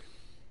Bomzoy.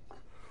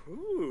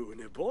 Ooh,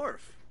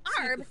 Neborf.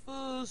 Arb.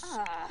 Fus.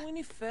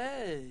 Winnie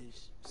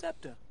Fez.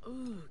 Septa.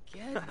 Ooh,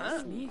 get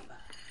sneaker.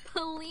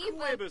 Poliva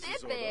Huevos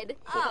is Thipid.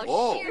 Oh,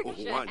 Oh, sheer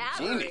one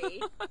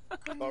shahabbery.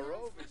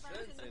 Baro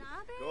Vicentin.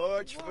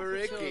 Gorge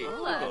Fariki.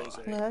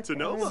 Look,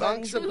 Sonoma. everybody.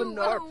 Sanks of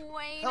Benarp.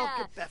 Buena.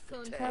 Helka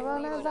Befete.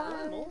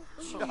 Coronavirus.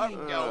 Sharp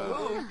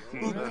Galhu.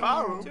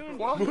 Ukaru.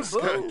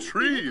 Muska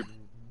Tree.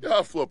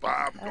 Yafla Oh,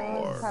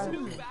 Babgor.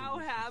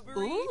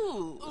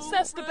 Ooh.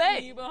 Sesta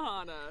Bay.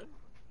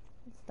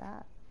 What's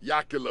that?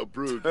 Yakila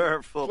Brug.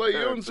 Purple.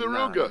 Playun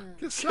Zaruga.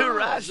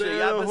 Kirasha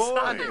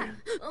Yabasani.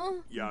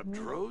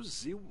 Yabdro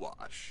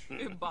Ziwash.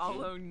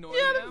 Ibalo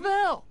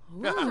Noya.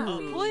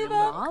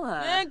 Poliva.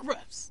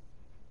 Mangroves.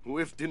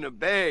 Wiftin a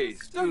Bay.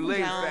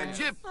 Stulay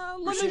Fanjip.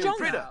 Rushin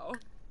Prida.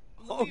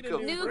 Hoka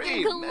Nuka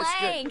Free.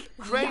 Kalang.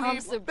 Craney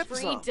Yamsa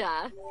Bipsa. Brita.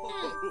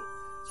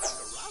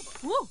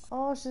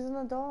 Oh, she's an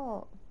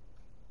adult.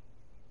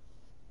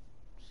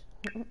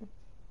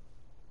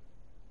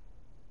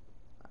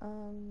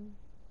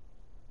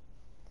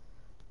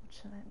 What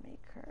should I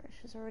make her?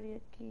 She's already a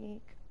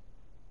geek.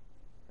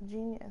 A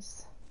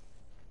genius.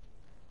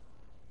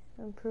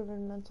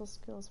 Improving mental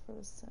skills for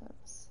the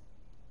Sims.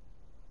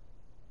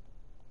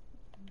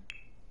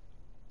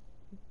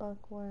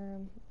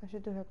 Buckworm. I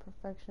should do her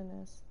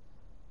perfectionist.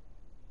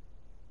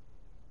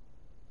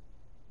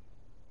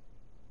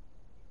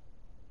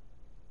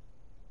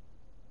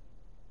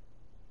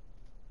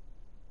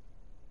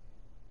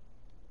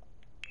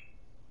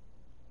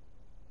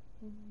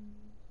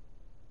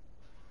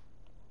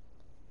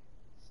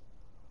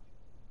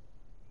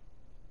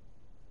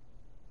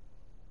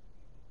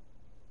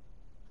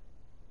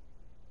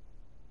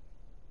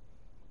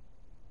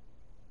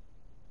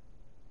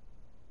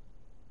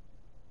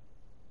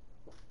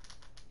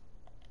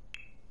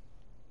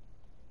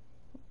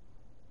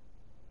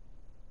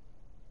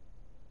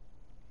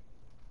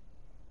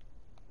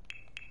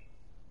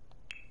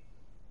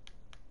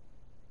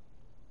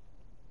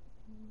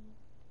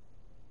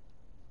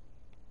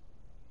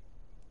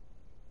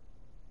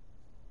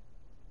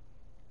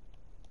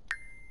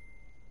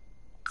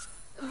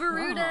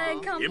 Veruda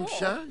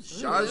Imsha.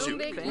 Shazu.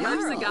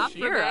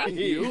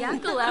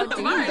 Yakalao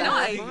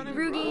Dinai.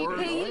 Rugi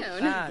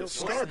Payun.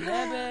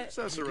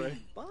 Cesare.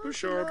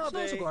 Bouchard.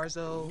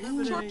 Garzo.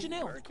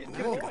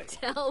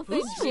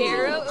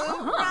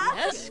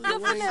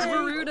 Telvajero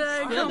Veruda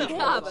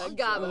Gaba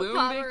Gaba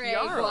Pomeray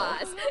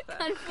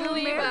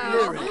Confulivo.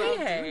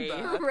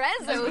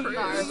 Rezo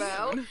Garbo.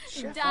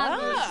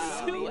 Dabu.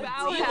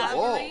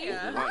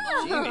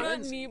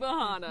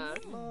 Nibahana.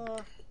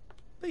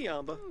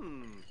 Biamba.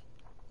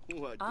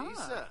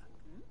 Wadisa.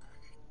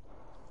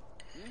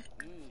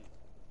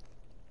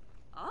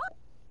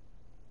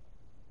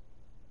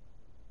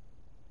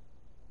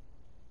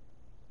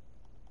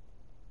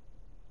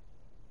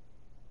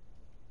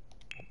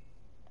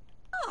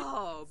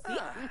 Oh,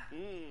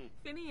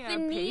 Finia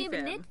Finib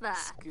Payfim. Nitva.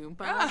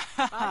 Goomba.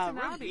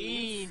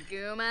 Batanabi.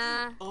 Guma.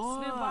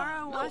 Snibara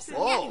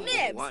Oh,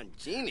 Nibs. one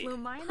genie.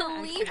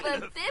 Khalifa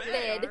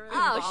Thipid.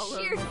 Oh,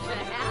 sheer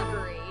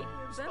shahabbery.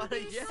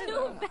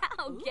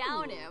 Subao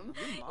Gaunim.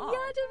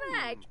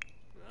 Yadamek.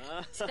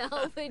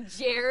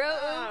 Telvajero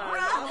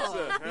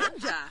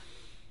Ninja.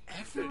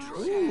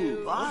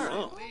 Ooh, Lara.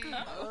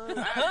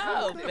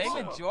 Oh,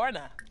 baby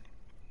Jorna.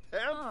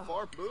 Hem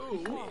Farbu.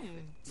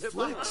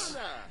 Flex.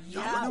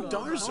 Yamanu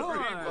Darza.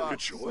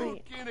 Kachoy.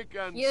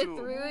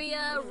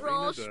 Yatruya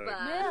Roshba.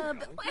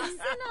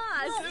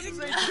 Wesanas.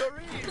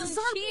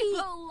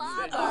 Chivo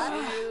Lava.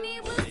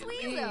 Nibus I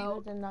Lizo.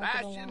 did not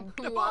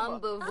get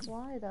along. Lamba.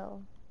 Why though?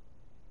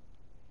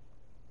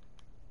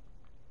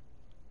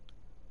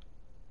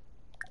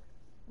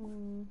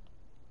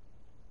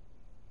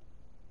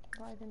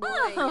 Why didn't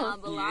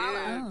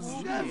Yambalala.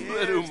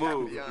 Little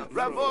move.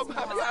 Ravob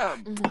Habiam.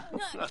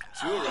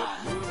 Jura.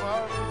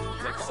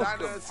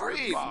 Lexana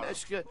 3.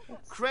 Meshka.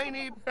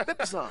 Craney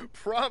Bipsa.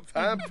 Prop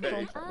Pampe.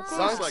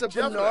 Sanks of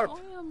Benarp.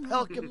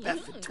 Helka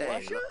Befete.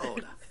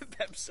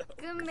 Pepso.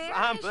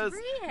 Ambas.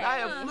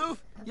 Naya Floof.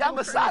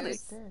 Yamasani.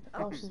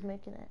 Oh, she's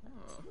making it.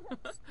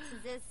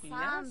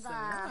 Zisamba.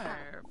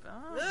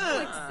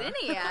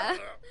 Xinia.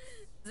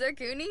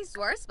 Zerkuni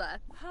Swarspa.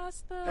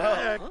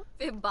 Hasta.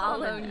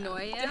 Fibalo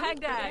Noya.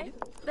 Dag.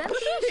 That's the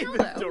show.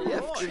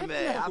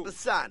 Yefkime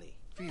Abasani.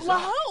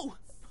 Whoa!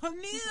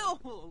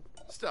 Neil!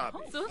 Stop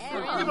it.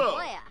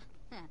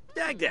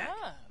 Dag Dag.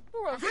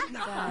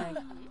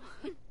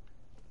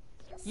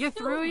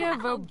 Ythruya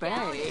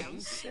Vobay.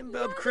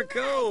 Simbab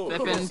Kriko.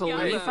 Pippin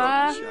Belifa.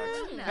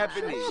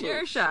 Happy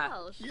Shersha.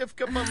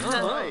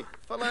 Yefkamamai.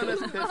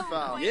 Falanas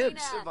Pitfall. Yep.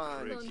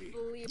 Savan.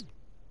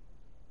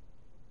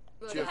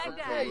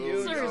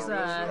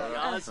 Surza.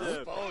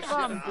 Gossip.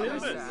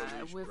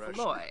 Bambusa. With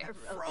Loy.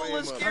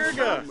 Frolas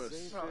Kirga.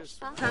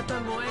 Peppa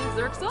Moy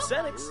Zerxel.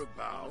 Senix.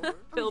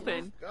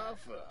 Philpin.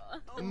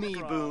 Me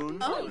Boone.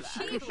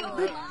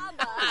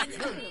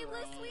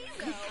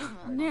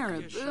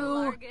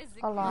 Narabu.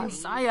 A lot.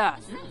 Saya.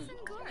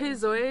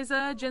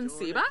 Hizoiza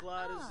Jensiba.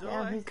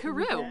 Yeah, he's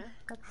Karu.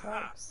 That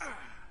sucks.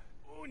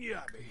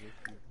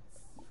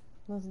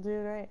 Let's do it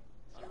right.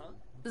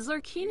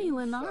 Zarkini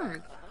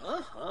Lenard.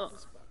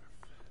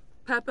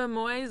 Peppa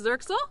Moy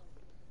Zerxel.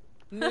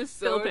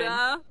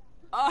 Nisota.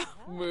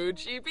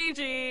 Moochie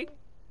Peachy.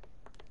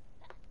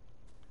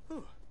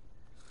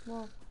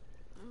 Well,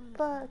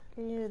 fuck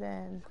you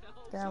then.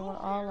 Damn, we're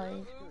all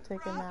like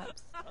taking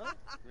naps.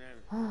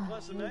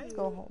 Let's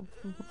go home.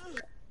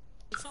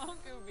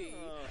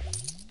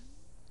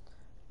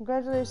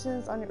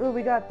 Congratulations on your. Ooh,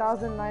 we got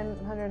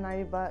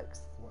 $1,990.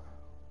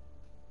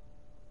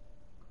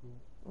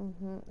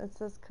 It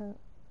says. Would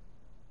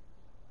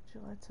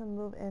you like to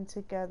move in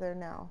together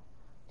now?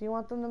 Do you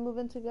want them to move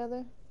in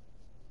together?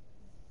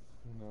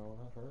 No,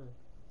 not her.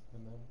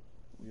 And then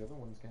the other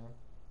ones can.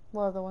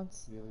 What other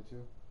ones? The other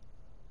two.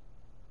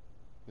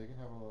 They can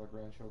have a lot of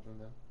grandchildren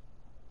then.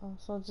 Oh,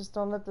 so just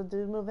don't let the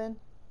dude move in?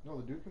 No,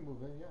 the dude can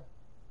move in, yeah.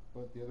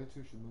 But the other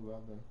two should move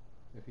out then.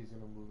 If he's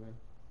gonna move in.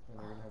 And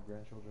they're gonna have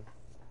grandchildren.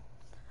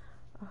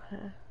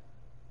 Okay.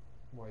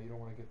 Why, you don't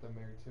want to get them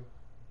married too?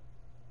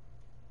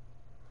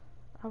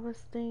 I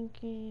was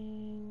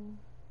thinking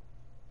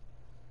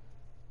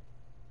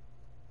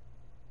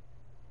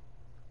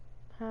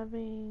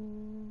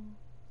having,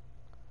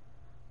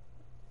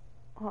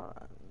 hold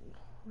on,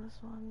 this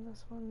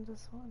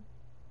one.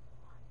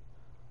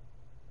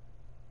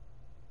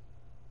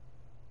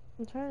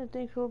 I'm trying to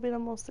think who will be the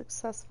most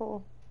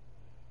successful.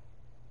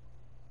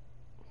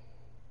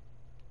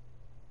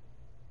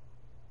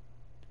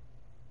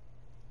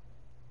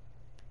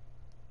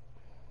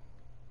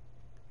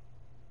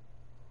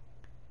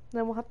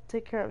 Then we'll have to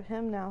take care of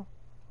him now.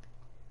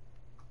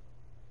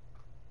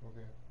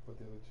 Okay, but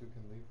the other two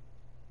can leave.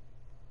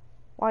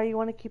 Why, you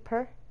want to keep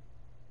her?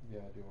 Yeah,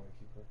 I do want to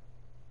keep her.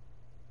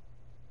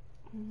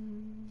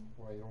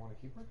 Why, you don't want to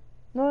keep her?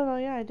 No,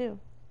 yeah, I do.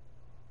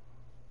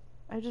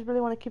 I just really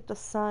want to keep the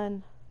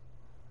son.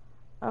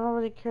 I don't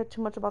really care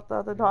too much about the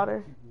other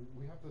daughter.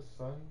 We have the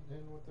son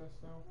in with us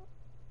now?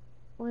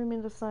 What do you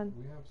mean the son?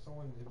 We have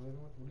someone in with.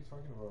 What are you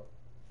talking about?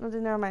 No,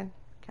 then never mind.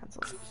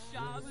 Cancel.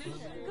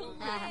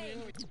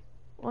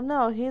 Well,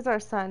 no, he's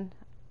our son.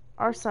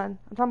 Our son.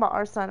 I'm talking about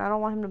our son. I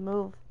don't want him to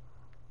move.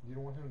 You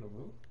don't want him to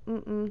move?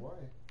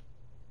 Why?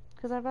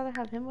 Because I'd rather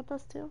have him with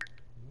us too. No,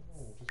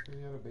 just because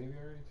he had a baby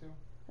already too?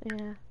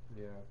 Yeah.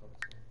 Yeah, I thought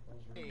so. That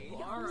was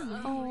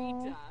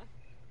really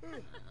Oh.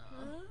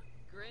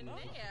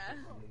 Grenea.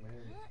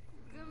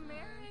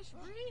 Gamarish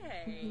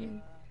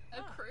Rihe.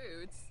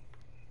 Accruits.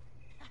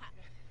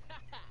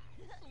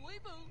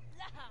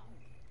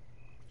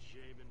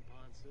 Jabin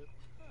Ponset.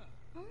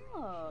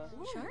 Oh,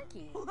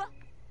 Sharky.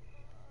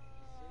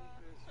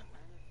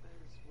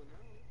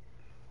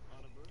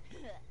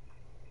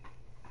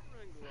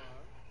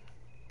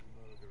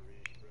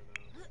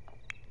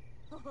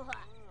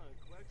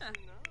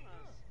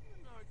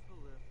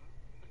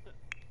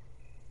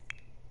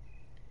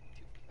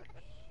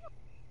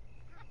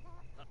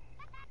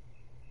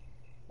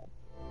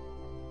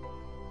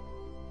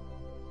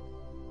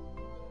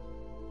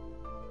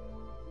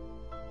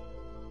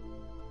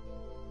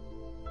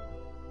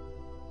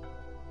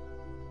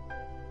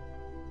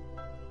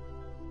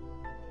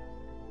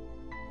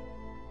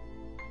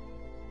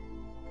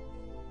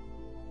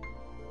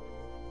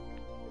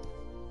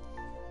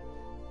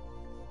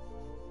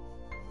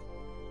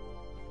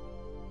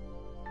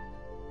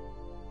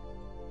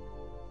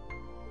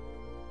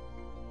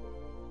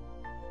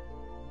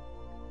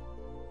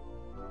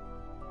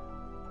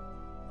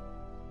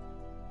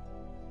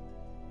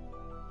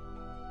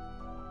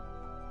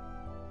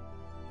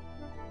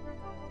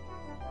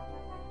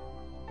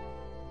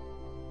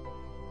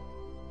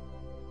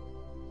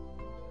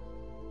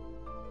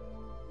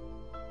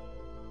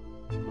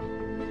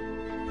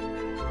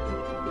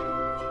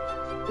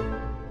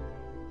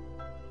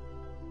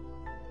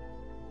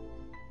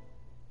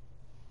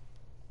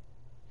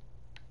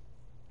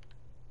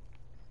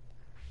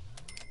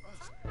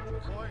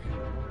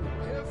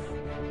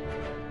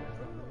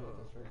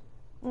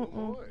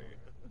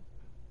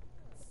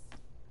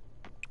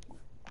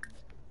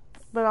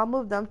 But I'll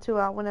move them two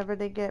out whenever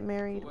they get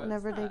married.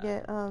 Whenever they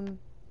get, They're gonna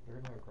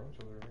have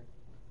grandchildren, right?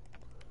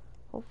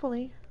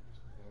 hopefully.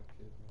 Just gonna have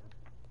kids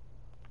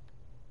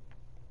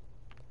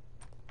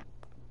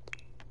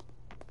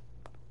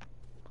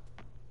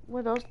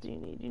What else do you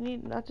need? You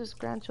need not just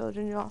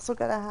grandchildren, you also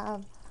gotta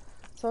have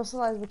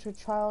socialize with your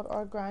child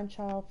or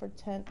grandchild for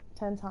 10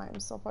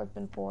 times. So far it's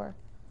been 4.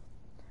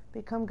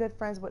 Become good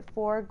friends with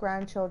 4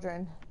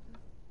 grandchildren.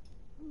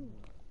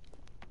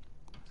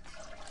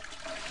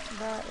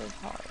 That is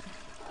hard.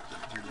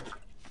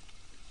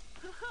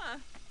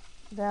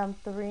 Damn,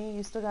 3.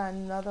 You still got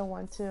another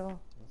one too.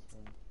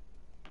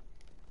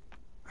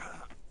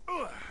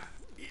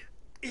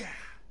 Yeah.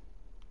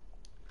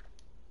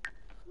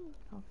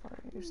 How far?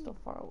 You're still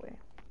far away.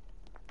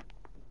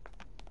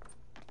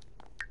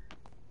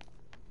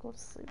 Go to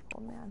sleep,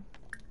 old man.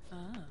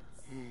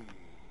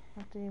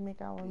 After you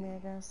make out with me, I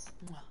guess.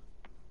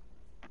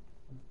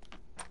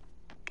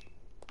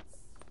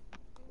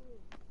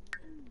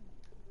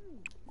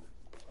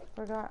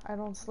 Forgot I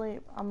don't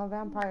sleep. I'm a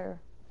vampire.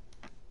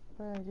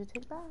 But I do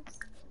take baths.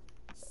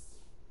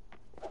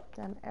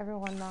 Damn,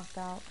 everyone knocked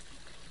out.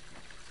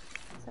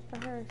 Except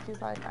for her.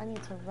 She's like, I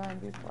need to run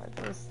before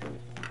I go to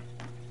sleep.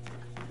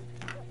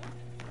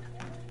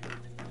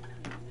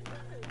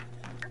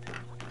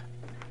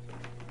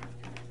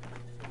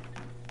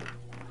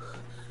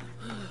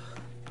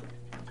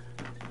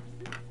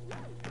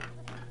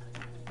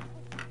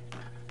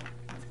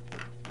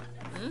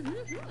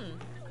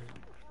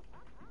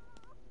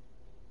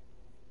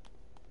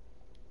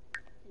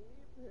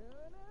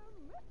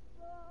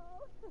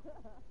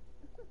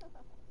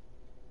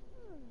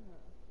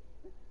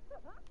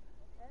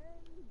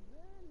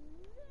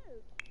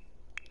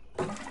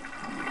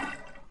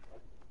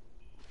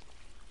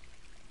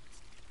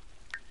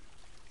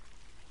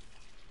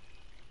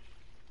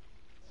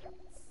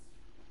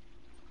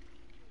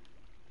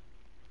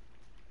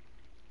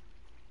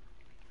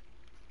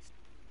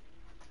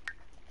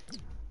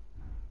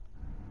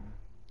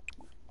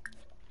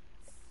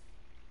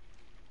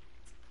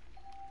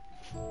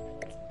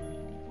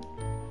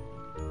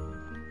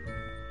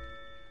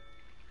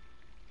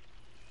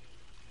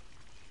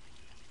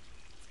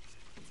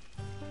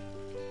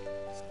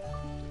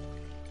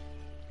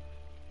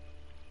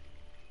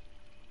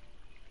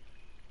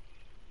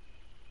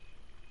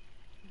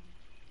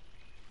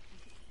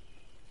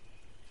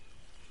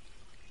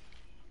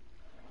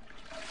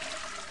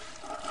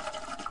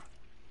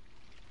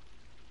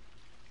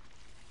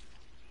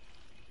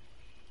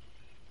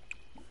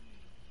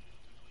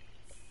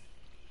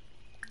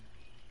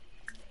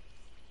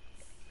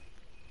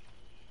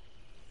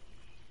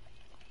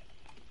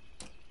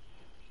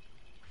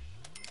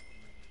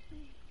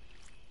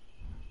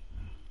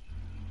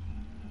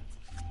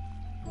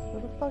 Who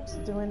the fuck's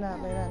doing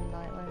that late at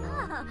night right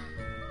now?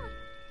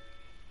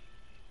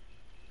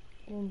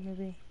 Well,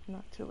 maybe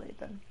not too late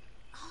then.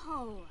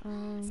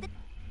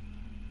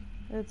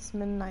 It's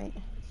midnight.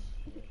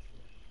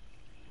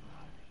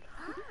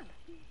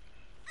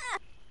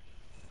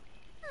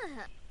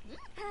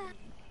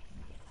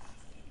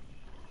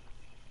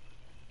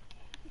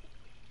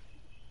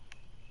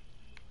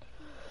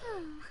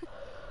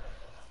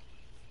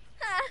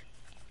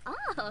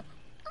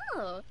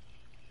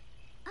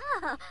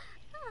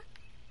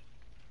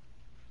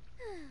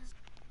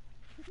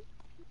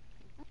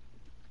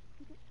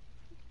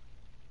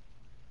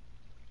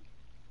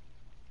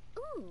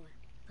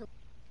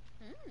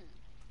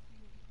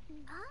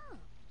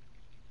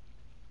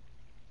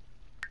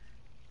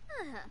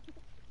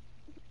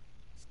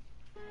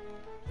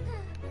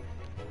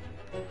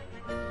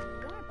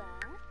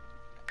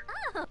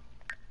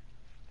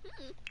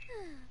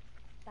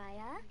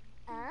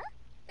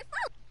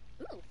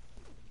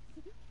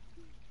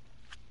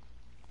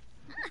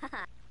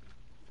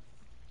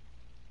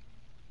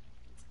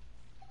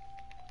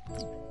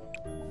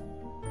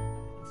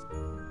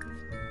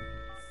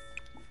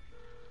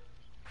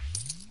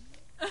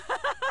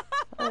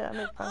 Oh yeah, I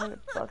made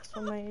 $500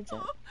 from my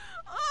agent.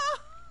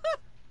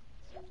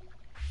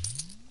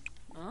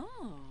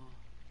 Oh.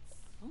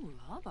 Oh,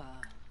 lava.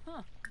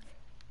 Huh.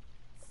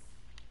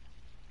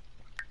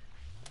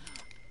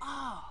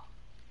 Oh.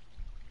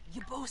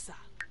 Yabosa.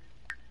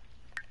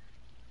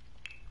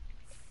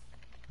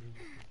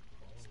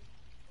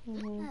 You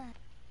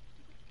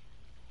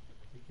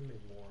can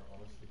make more,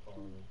 honestly,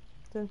 calling them.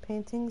 Doing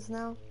paintings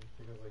now.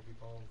 Because, like, you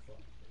call them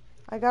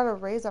I got a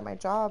raise at my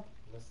job.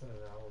 less than an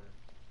hour.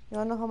 You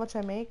wanna know how much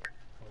I make?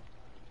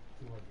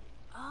 200.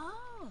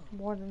 Oh.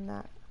 More than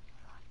that.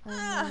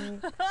 I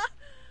make...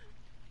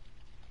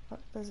 What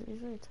does it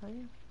usually tell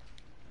you?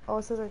 Oh,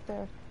 it says right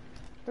there.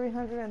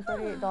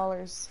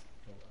 $338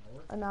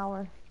 an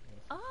hour.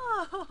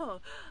 Oh.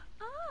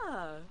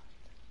 Ah.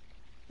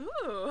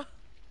 Ooh.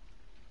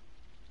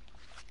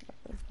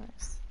 That is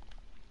nice.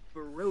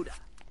 Baroda.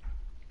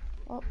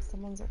 Oh,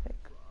 someone's awake.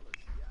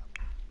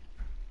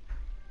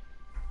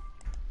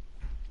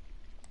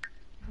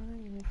 What are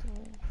you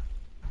doing?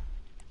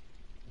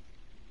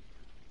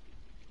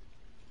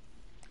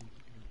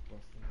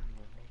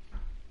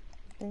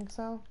 Think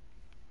so?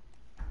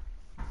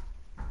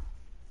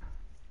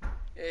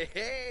 Hey,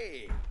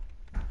 hey!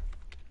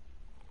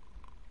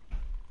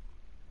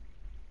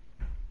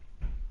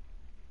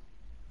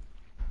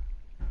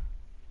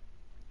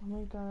 Oh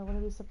my god, I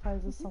wouldn't be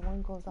surprised if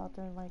someone goes out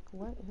there and like,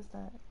 what is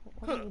that?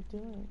 What are you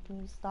doing?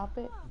 Can you stop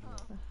it?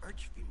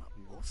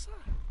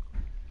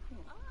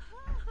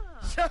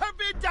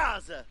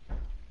 Sharbidaza!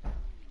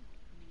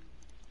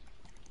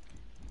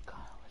 God,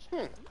 I wish I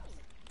could.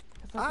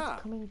 It's like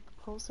it's coming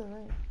closer,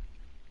 right?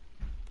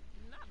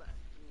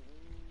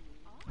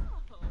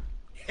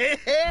 Hey,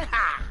 hey,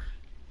 ha!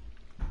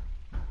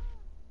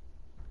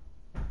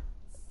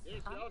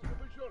 You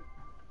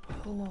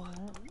know what?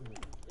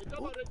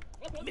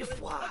 Me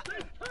foi.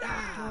 You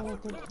know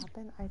what did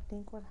happen? I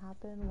think what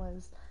happened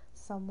was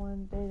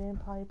they didn't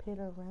probably pay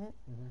their rent.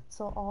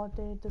 So all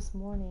day this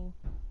morning,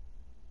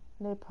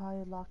 they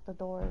probably locked the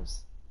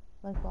doors.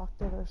 Like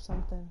locked it or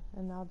something.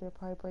 And now they're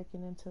probably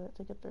breaking into it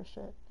to get their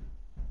shit.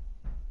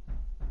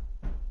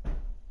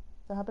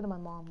 That happened to my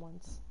mom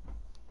once.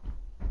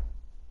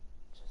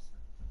 Just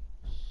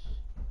shh.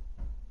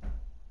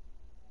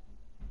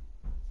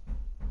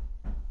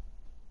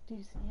 Do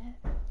you see it?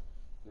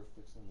 They're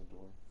fixing the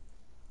door.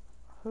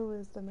 Who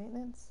is the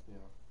maintenance?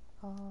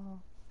 Yeah.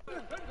 Oh.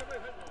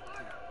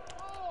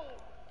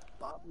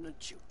 Bob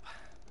Nachup.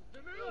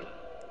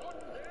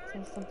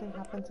 So something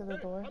happened to the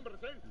door?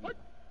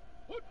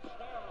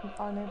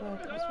 Our neighbor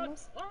across from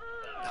us?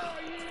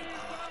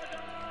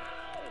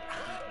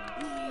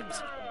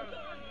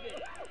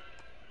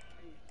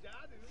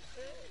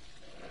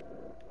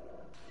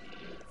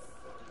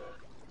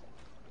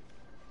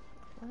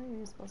 What are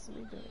you supposed to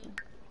be doing?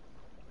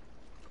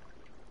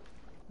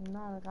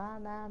 Not a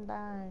goddamn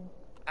thing.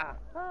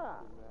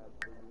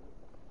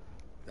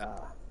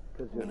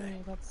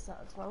 Kazune. That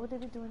sucks. Why would they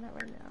be doing that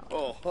right now?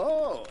 Oh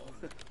ho!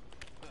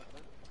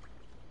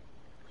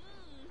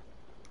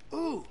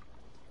 Ooh!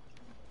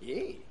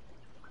 Yeah.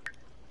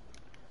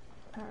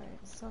 Alright,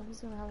 so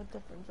he's gonna have a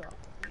different job.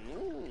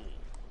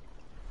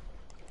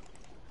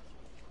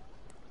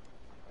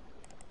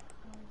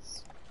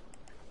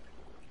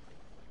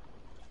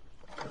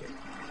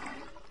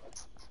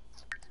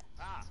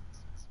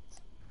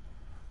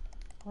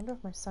 I wonder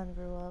if my son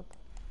grew up.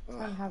 I'm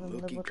trying to have him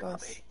live with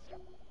us.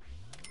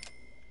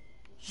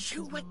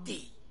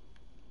 Shuwati.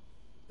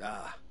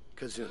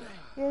 Kazune.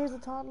 Yeah, he's a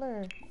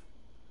toddler.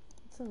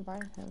 Let's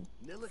invite him.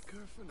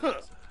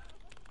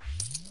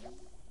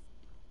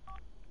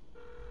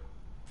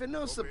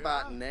 Finosa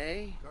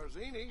Botane.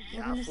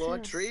 Yeah, Floor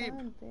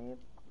Treeb.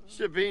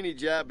 Shabini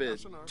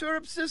Jabez.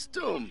 Turp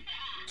System.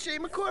 Shay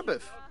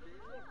McCorbiff.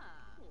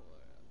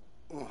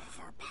 Oh,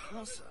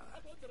 Varpasa.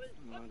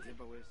 Where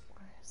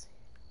is he?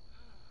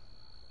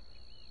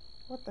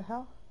 What the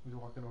hell? He's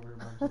walking over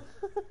to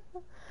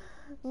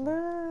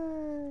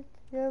Look,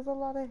 he has a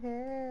lot of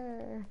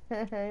hair. He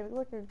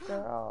looks like a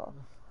girl.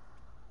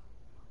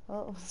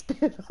 Oh,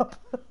 speed up.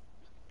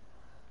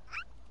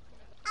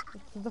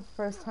 This is the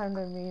first time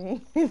they're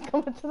meeting. He's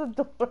coming to the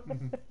door.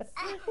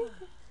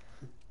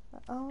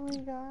 Oh my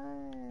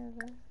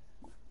god.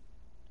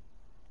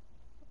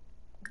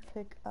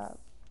 Pick up.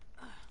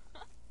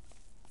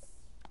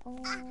 Oh.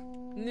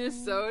 New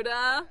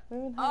soda.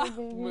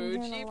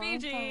 Moochie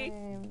Peachy.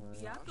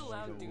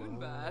 Yakalao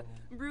Dunba.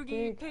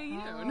 Broogie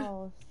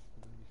Payun.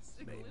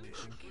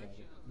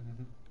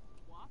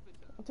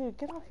 Dude,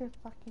 get off your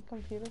fucking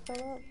computer,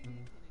 Philip.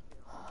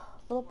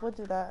 Philip would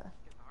do that.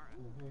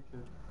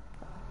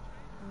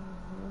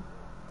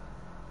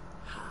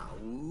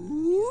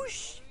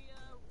 Whoosh!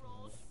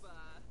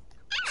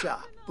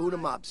 Cha,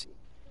 Budamopsi.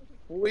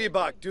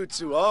 Weebak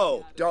Dutsu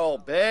O, Dol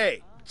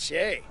Bay,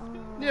 Che.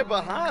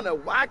 Nibahana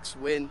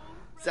Waxwin,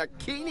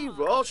 Zakini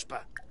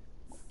Roshpa.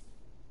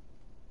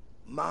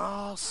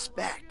 Mal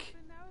Spec.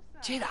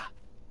 Chita.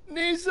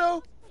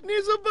 Nizo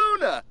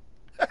Buna.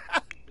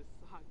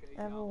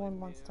 Everyone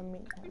wants to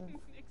meet him.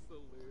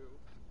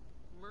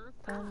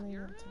 Friendly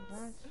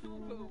interaction.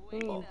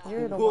 Ooh,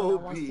 you're the one that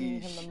wants to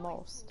meet him the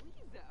most.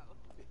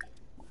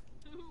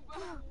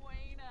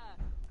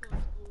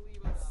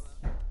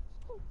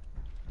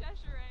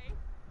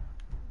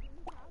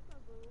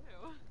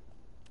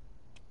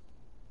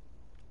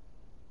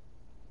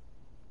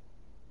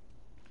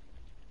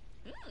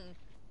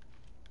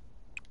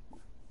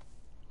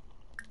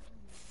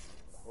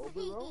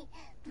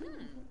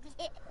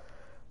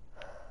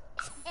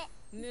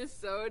 New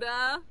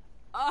soda.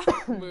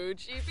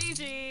 Moochie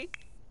Peachy.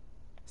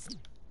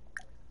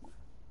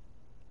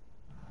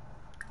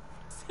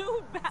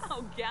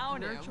 Subao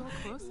Gauno.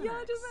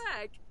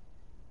 Yadamek.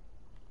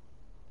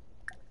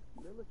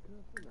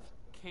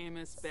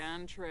 Camus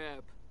Band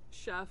Trip.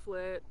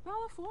 Cheflet.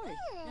 Balafoy.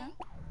 Yeah.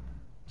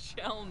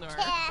 Chelner.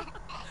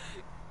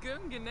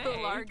 Gungane.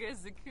 Larga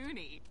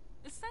Zakuni.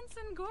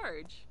 Sensen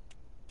Gorge.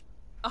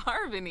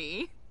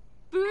 Arvany.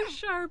 Boo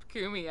Sharp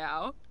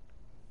Kumiao.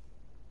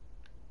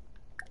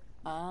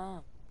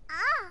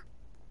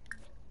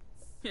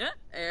 Yeah,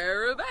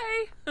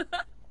 Arabay.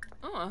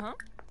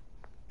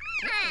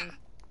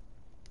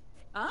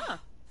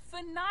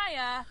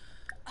 Fanaya.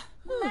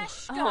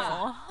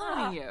 Meshka.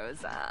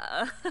 Honyoza.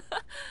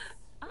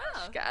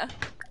 Meshka.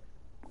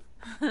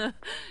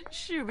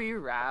 Shubi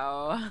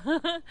Rao.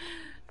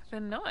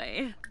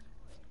 Fenoy.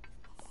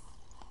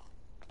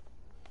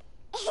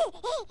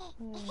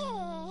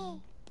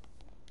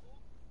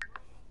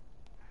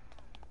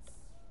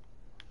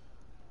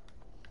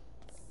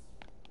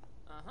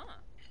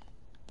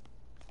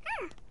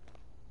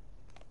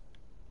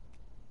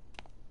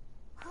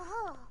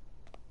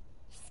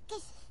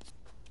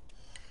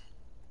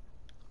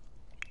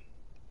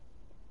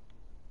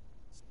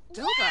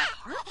 Doba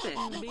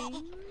Harpin.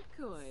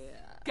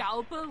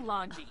 Galpa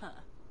Lanji.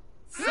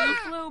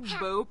 Suflo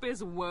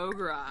Bopis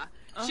Wogra.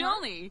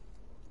 Jolny.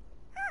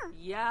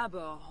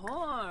 Yaba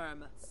Horm.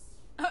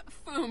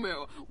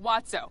 Fumu.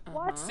 Watso.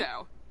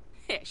 Watso.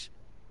 Hish.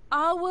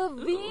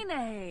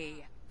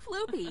 Awavine.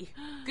 Floopy.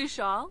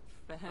 Gushal.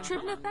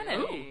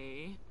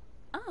 Tribnathene.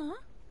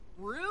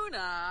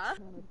 Runa.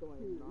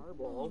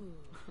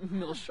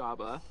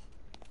 Milshaba.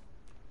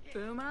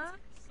 Fuma.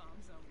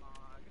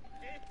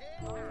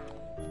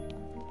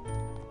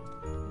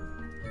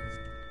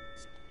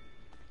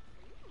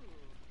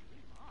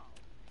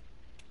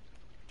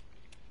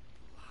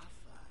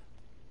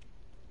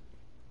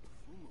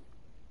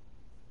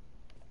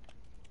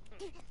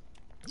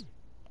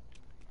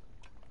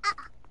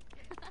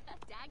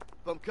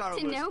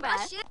 To know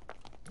about you.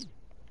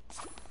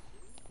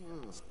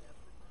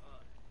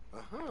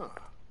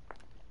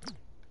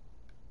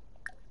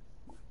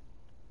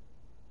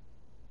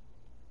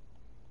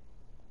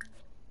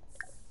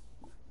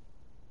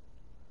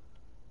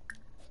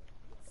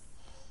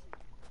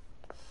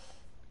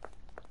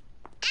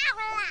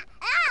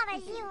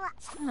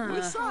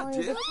 What's up,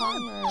 dude?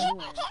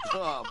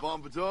 Ah,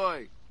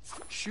 Bombadoy.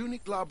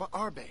 Shunik Larba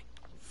Arbe.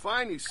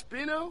 Finey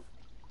Spino.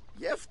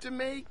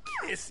 Yeftame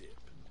Kissip.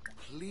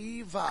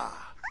 Cleava.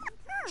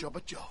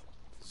 Jobajo.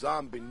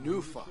 Zombie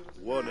Nufa.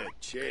 Wanna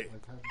che.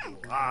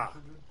 Ah.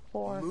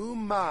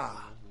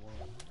 Muma.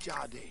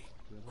 Jade.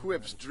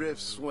 Quips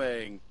Drift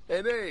Swing.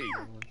 And hey.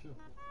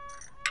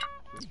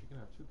 She can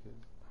have 2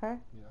 kids. Her?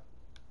 Yeah.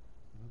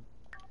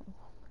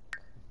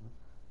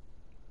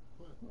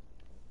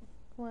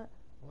 What?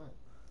 What?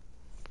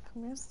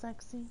 Come here,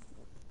 sexy.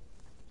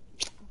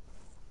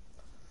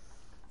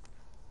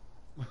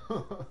 You're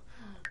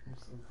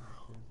so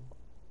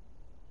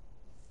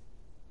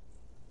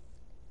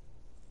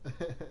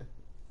crazy.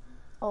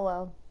 Oh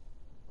well.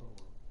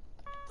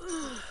 Oh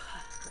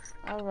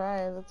well.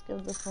 Alright, let's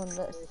give this one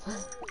this.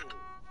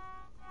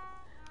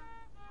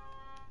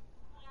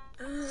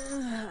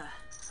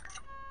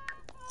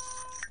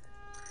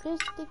 Fish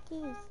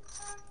stickies.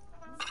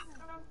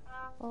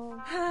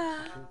 Oh.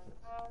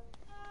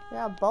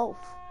 Yeah, both.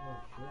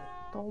 Oh shit.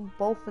 Throw 'em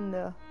both in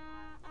there.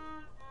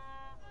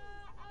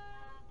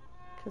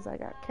 Because I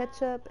got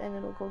ketchup and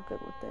it'll go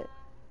good with it.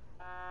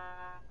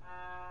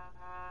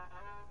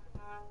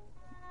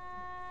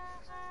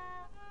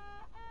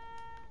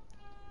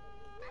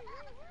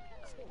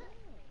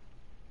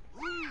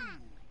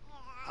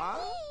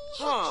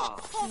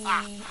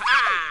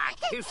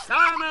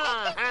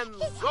 Kisana and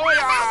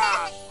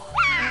Zoya!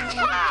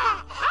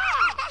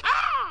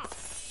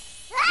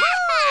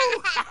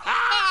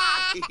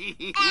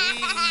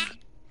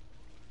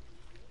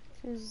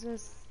 She's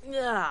just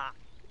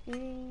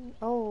eating.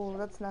 Oh,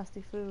 that's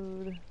nasty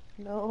food.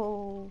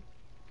 No.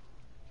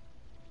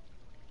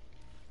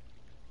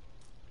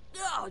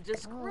 Oh,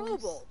 just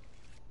grumble.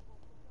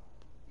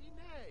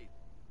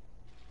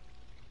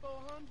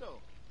 Bohondo.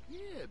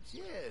 Yibs,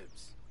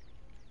 yibs.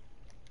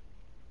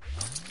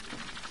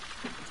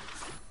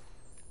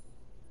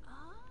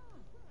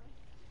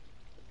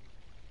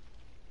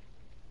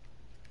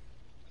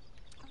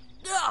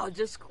 Oh,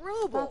 just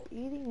grumble. Stop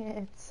eating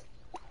it.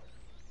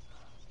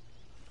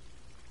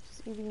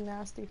 Just eating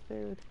nasty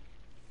food.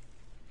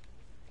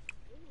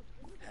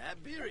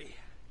 Habiri.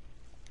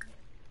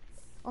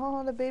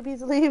 Oh, the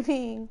baby's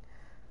leaving.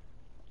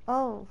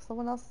 Oh,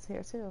 someone else is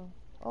here too.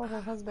 Oh,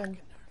 her husband.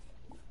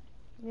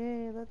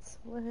 Yay, let's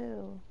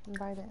woohoo.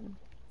 Invite in.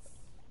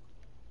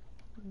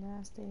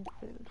 Nasty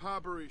food.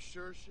 Habiri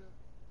Shersha.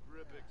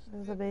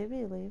 Is the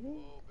baby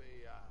leaving?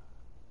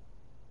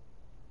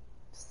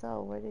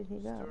 So, where did he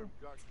go?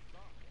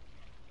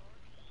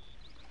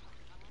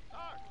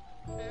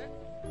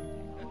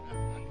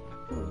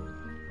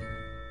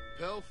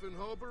 Pelfin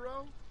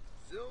Hobero.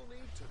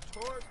 Zilni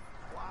Tatort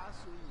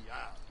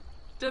Wasuya.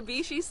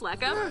 Dabishi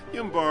Sleka.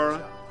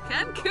 Yumbara.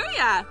 Ken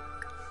Kuya.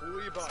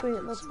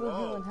 Sweet, let's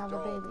woohoo and have a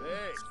baby.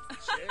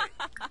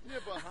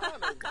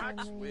 And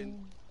then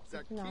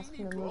you can ask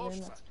him to move in,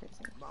 that's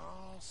crazy.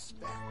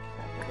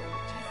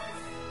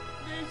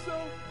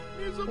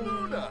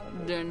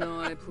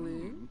 Denoy,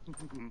 please.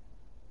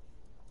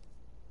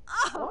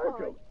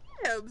 Oh,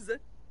 Gibbs.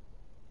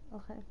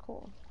 Okay,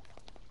 cool.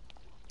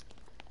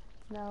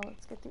 Now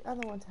let's get the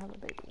other one to have a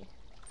baby.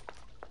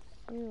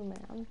 You,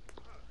 ma'am.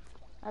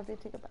 After you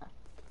take a bath.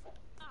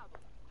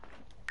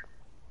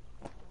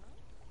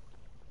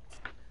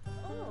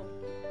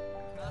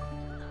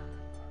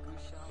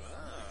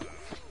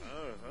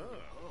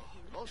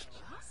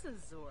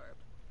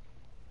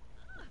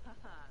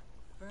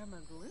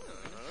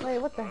 Wait,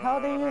 what the hell?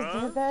 They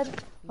used the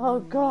bed? Oh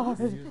god.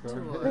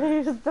 They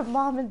used the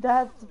mom and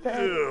dad's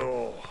bed.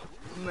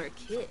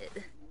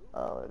 Merkid.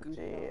 Oh,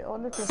 gee. I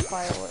wonder if there's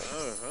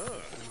fireworks.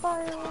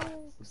 Fireworks!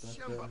 Is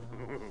that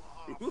good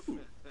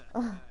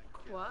now?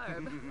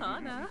 Quarb,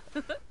 Hana.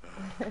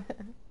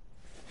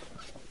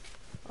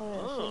 Oh,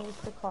 yeah, she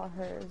needs to call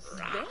hers.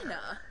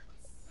 Dana.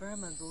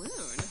 Vermagloon.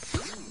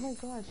 Oh my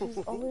god, she's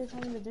always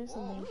having to do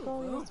something.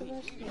 Go use the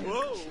restroom.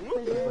 Whoa.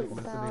 Please Like make listening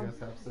the sound. us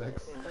have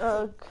sex.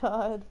 Oh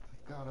god.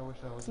 God, I wish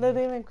I was. They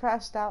even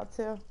crashed out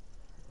too.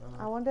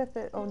 I wonder if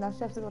it. Oh, now she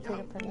has to go take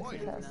a pregnancy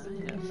test.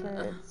 Make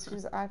sure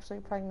she's actually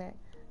pregnant.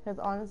 Because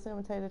honestly, I'm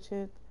gonna tell you the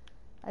truth.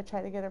 I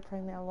tried to get her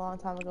pregnant a long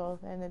time ago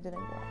and it didn't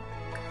work.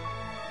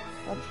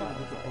 That's why.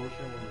 Get the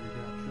potion when we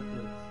got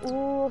triplets.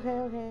 Ooh,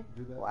 okay.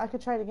 Do that. Well, I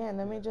could try it again.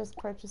 Let me just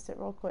purchase it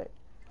real quick.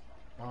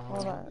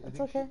 Hold on. I It's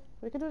think okay.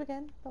 We can do it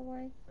again. Don't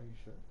worry. Are you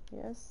sure?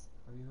 Yes.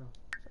 How do you know?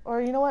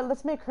 Or you know what?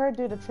 Let's make her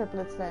do the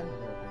triplets then.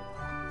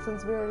 Okay.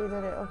 Since we already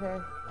did it. Okay.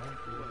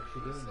 She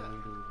didn't know we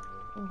did it.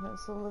 Okay,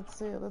 so let's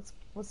see.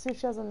 Let's see if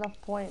she has enough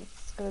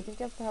points. Because I think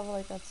you have to have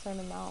like a certain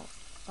amount.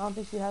 I don't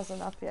think she has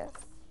enough yet.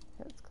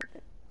 Okay, let's click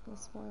it.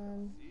 This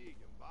one.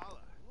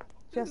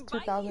 She has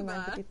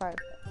 2,955.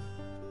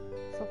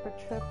 So for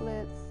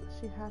triplets,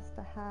 she has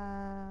to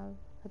have.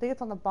 I think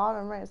it's on the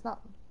bottom, right? It's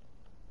not.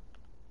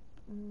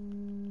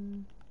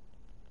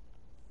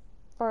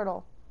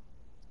 Fertile.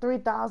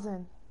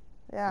 3,000.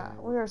 Yeah,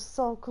 Same. we are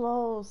so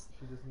close.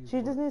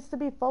 She just needs to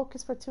be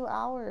focused for 2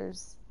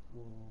 hours.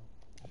 Well,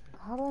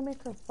 How do I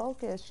make her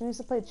focus? She needs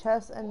to play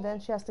chess and then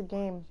she has to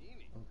game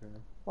okay.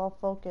 while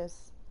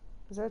focus.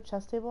 Is there a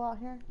chess table out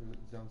here?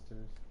 It's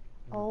downstairs.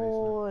 In the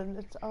Oh, and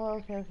it's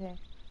okay.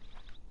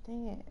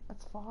 Dang it,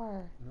 that's far.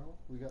 basement. No,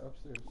 we got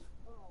upstairs.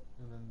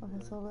 And then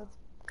Okay, so let's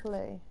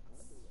play.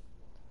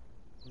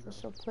 So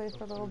she'll play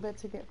for a little bit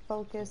to get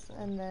focused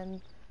and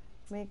then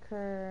make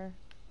her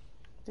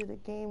do the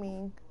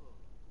gaming.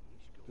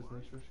 just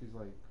make sure she's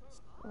like,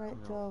 Right,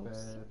 fed Jobs?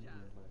 and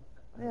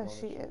like. Yeah, all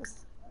she that shit.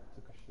 is.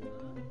 Took a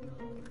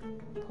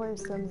shit. Play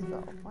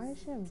Simsville. Why is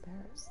she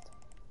embarrassed?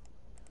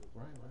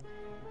 Right.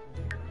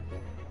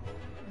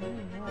 I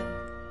don't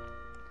know.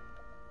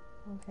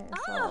 Okay,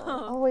 so.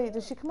 Oh, wait,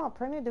 did she come out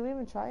pregnant? Did we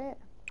even try it?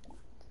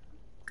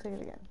 Take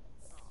it again.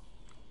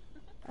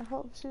 I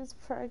hope she's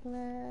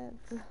pregnant.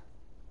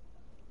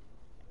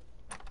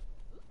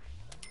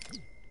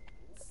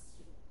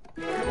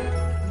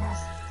 Yes,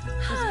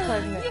 she's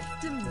pregnant.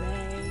 Gift of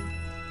May.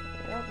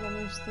 Yep, that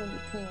means she's gonna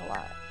be peeing a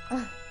lot.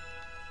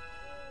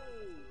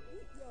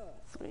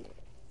 Sweet.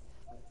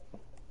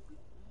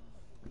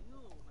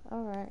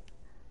 Alright.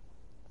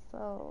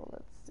 So,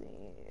 let's see.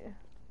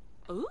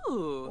 Ooh,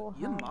 We'll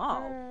you have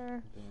mall.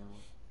 her.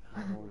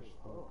 Damn. I'm always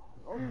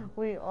fucked.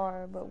 We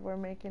are, but we're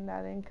making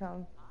that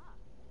income.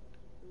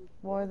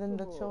 More than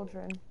the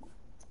children.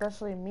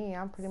 Especially me.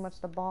 I'm pretty much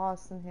the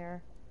boss in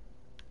here.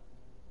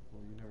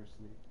 Well, you never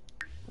sleep.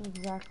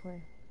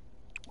 Exactly.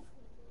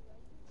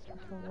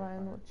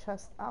 Run with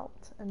chest out.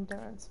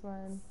 Endurance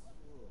run.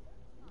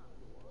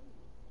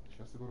 She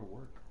has to go to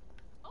work.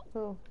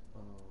 Who?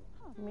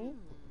 Me?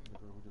 The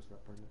girl who just got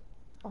pregnant.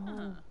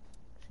 Oh,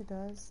 she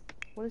does.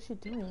 What is she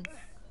doing?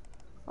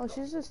 Oh,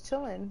 she's just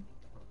chilling.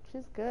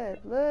 She's good.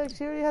 Look,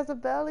 she already has a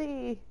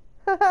belly.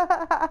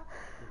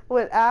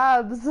 With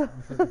abs.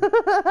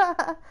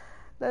 That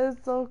is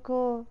so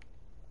cool.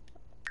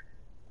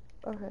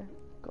 Okay,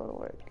 go to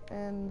work.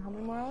 And how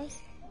many more hours?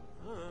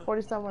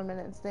 47 more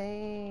minutes.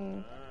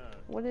 Dang.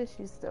 What is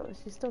she still? Is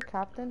she still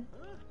captain?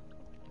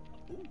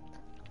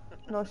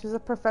 No, she's a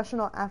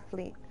professional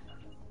athlete.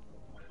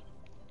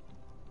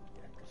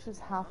 She's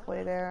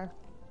halfway there.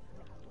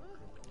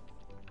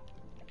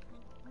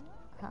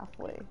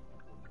 Halfway.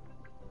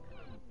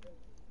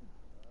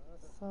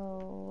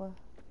 So,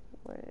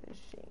 where is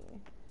she?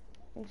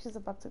 I think she's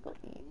about to go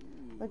eat.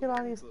 Look at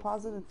all these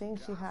positive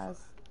things she has.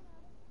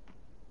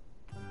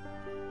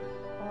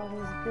 All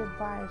these good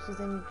vibes. She's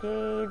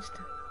engaged.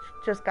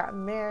 She just got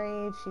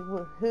married. She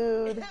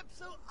woohooed.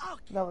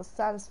 That was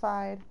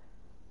satisfied.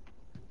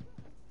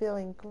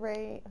 Feeling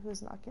great.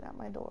 Who's knocking at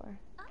my door?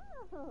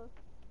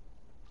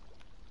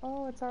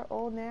 Oh, it's our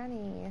old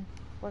nanny.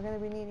 We're gonna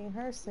be needing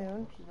her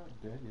soon. She's not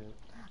dead yet.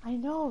 I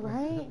know,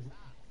 right?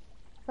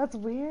 That's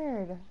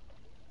weird.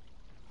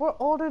 We're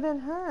older than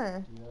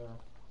her. Yeah.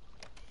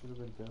 Should have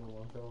been dead a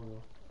long time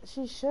ago.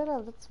 She should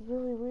have. That's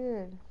really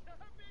weird.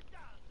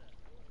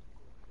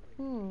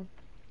 I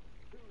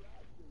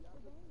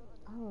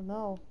don't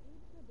know.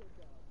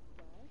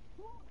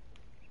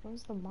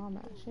 Where's the mom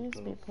at? She needs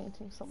to be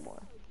painting some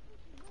more.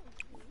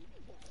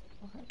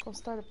 Okay, go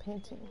start a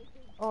painting.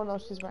 Oh no,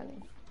 she's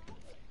running.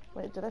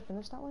 Wait, did I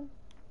finish that one?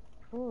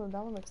 Ooh,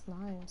 that one looks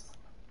nice.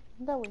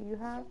 Isn't that what you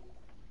have?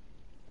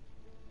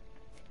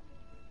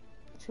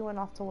 She went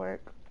off to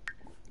work.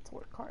 To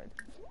work hard.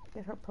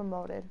 Get her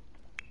promoted.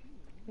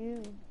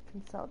 You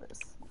can sell this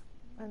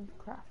and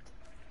craft.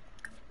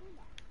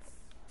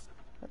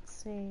 Let's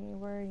see,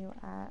 where are you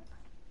at?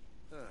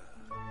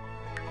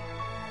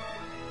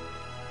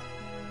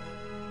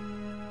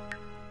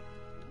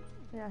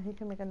 Yeah, he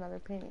can make another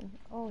painting.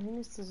 Oh, he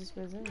needs to just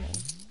resume then.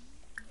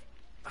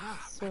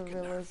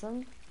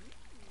 Surrealism.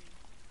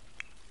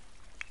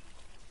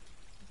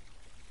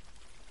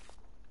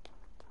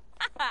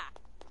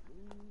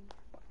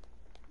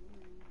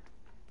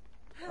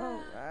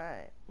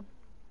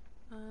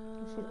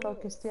 she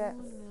focused yet?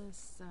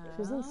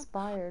 She's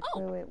inspired.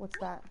 Wait, what's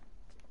that?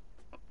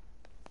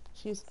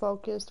 She's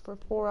focused for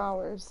 4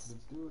 hours.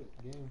 Let's do it.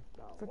 Game.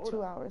 For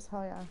 2 hours.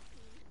 Hell yeah.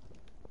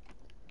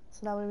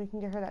 So that way we can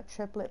get her that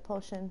triplet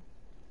potion.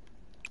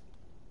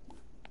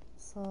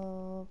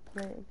 So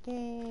play a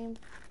game.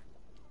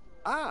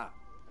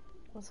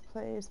 Let's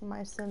play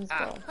My Sims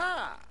Go.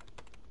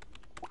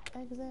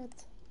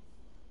 Exit.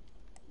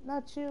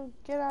 Not you.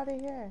 Get out of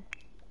here.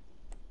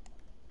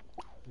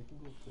 They can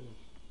go fish.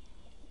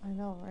 I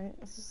know, right?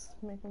 Let's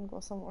just make them go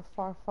somewhere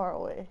far, far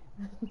away.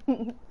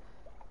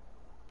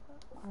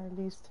 Our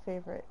least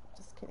favorite.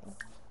 Just kidding.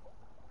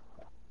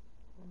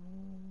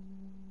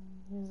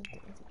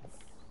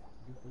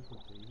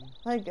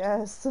 I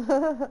guess.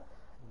 I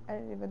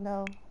didn't even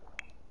know.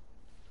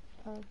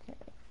 Okay.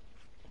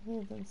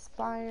 He's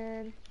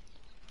inspired.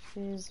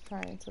 She's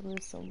trying to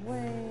lose some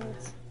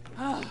weight.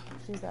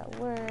 She's at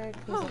work.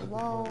 He's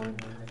alone.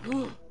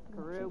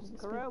 Karu.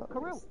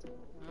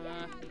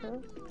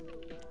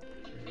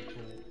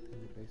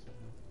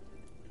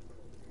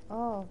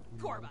 Oh.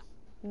 Corba.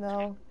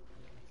 No.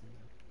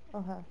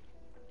 Okay.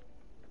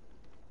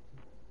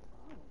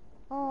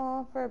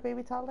 Oh, for a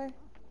baby toddler?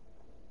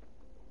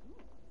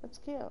 That's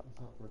cute.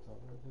 It's not for a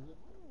toddler, is it?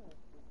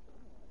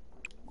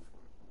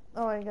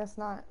 Oh, I guess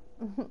not.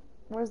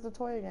 Where's the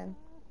toy again?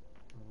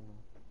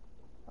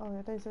 I don't know. Oh,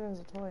 I thought you said it was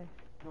a toy.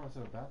 No, it's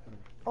in a bathroom.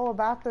 Oh, a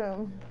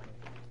bathroom. Yeah.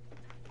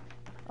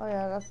 Oh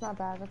yeah, that's not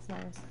bad. That's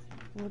nice.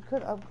 We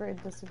could upgrade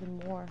this even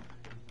more.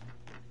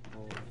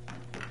 Oh.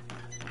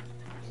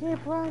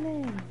 Keep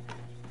running.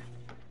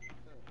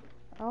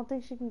 I don't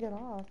think she can get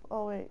off.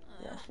 Oh wait,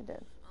 yeah, she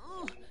did.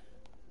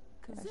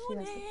 Yeah, she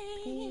has to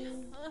pee.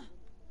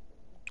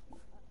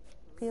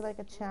 Pee like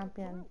a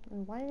champion.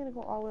 And why are you gonna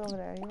go all the way over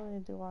there? You don't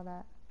need to do all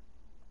that.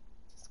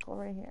 Just go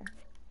right here.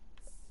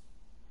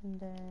 And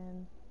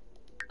then...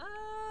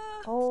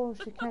 Oh,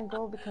 she can't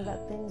go because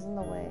that thing's in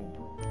the way.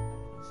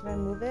 Should I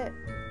move it?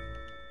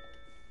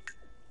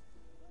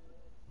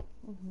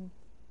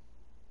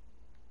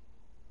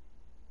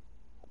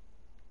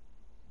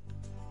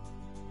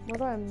 Where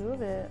do I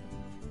move it?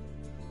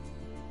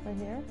 Right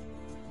here?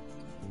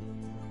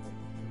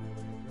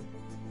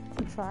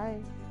 I'll try.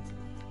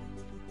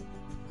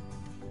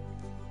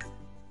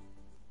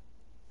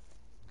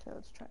 Okay,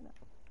 let's try now.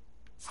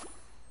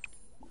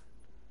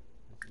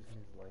 It just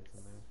needs lights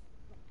in there.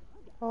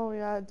 Oh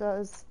yeah, it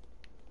does.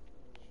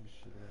 She's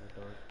shitting in the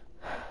dark.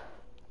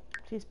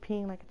 She's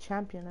peeing like a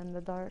champion in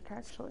the dark,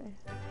 actually.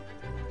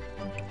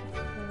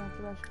 And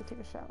after that, she could take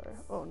a shower.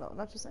 Oh no,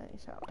 not just any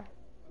shower.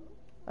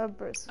 A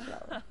brisk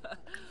shower.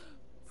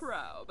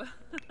 Probe.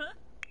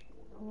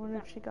 I wonder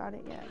if she got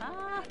it yet.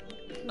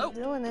 She's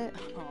doing it.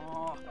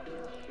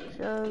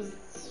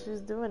 She's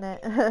doing it.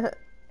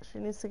 She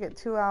needs to get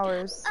 2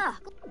 hours.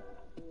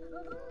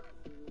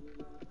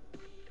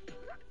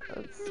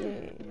 Let's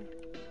see.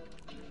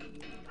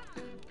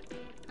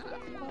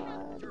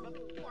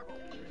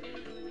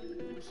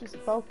 She's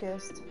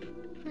focused.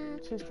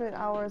 2 straight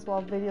hours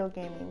while video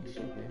gaming.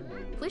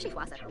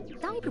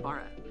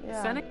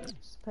 Yeah,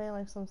 she's playing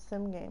like some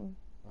sim game.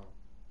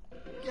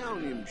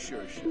 Gallium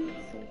Shershon.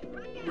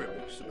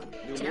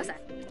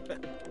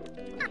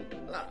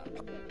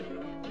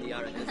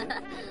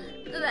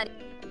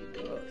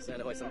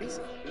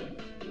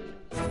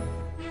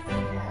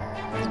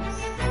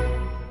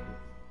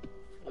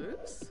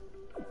 Oops.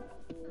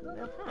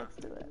 Yep, let's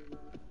do it.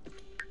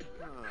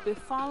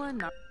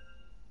 Befallen.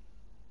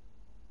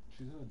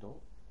 She's an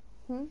adult?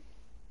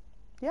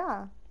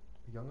 Yeah.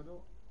 A young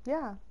adult?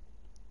 Yeah.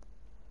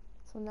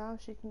 So now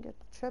she can get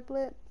the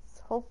triplets.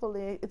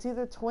 Hopefully, it's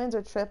either twins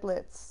or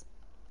triplets.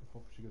 I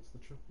hope she gets the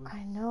triplets.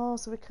 I know,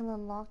 so we can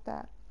unlock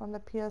that on the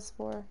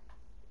PS4.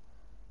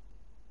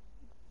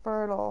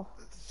 Fertile.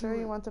 Sure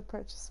you want to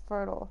purchase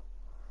Fertile.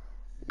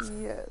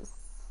 Yes.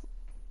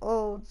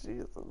 Oh,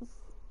 Jesus.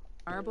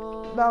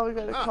 Marble. Now we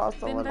gotta call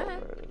someone Been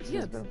over.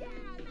 Yeah.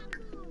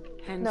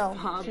 No,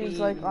 she's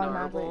like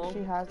automatically,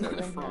 she has it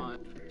in here.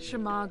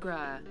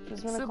 Shamagra.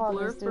 She's gonna call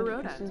this dude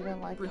because she's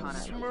been like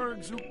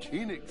Smurg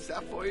Zucchini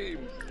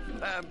Safoim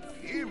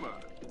Lampima.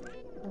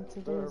 and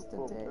today's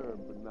the day.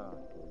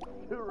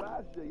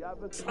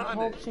 I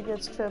hope she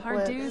gets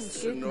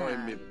triplets.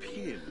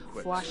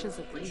 Flashes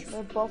of breeze.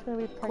 They're both gonna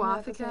be pregnant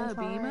at the same time.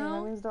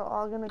 Abimo? That means they're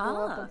all gonna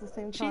grow up at the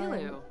same time. Chilu.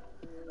 Dang,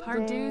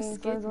 Pardus so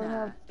we only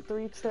have Gidna.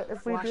 3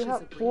 If we do Flashes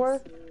have of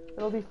 4,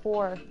 it'll be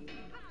 4.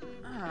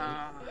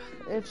 Ah.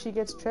 If she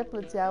gets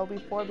triplets, yeah, it'll be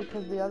 4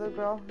 because the other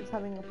girl is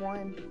having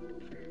 1.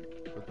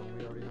 But don't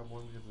we already have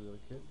one because of the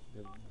kid?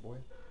 The boy?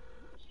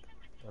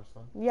 Our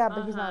son? Yeah,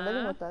 but he's not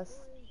living with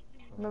us.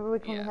 Remember we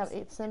can only have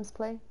Yes. 8 Sims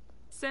play?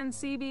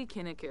 Sensibi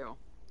Kiniku.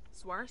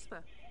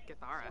 Swarspa.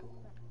 Githara.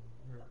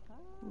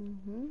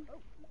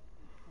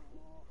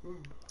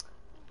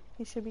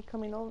 He should be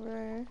coming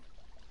over.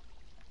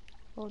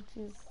 Oh,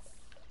 jeez.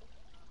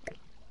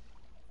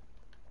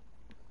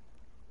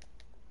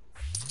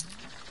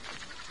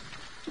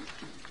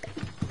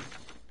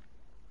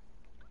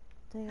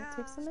 Dang, it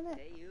takes a minute.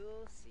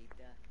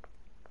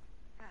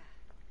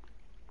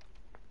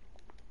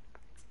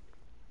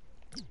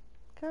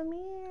 Come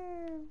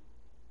here.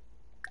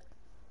 Gosh,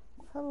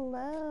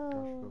 Hello.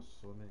 go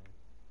swimming.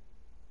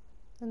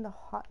 In the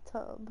hot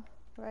tub,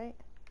 right?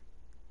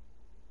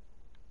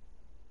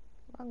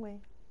 Wrong way.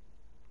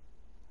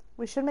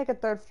 We should make a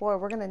third floor.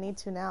 We're gonna need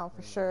to now,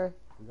 for sure.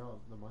 We got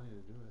the money to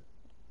do it.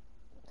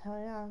 Hell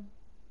yeah.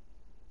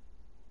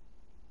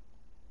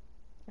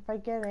 If I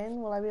get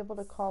in, will I be able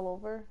to call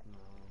over? No, I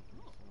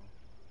don't think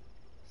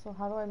so. So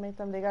how do I make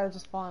them? They gotta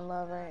just fall in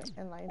love, right?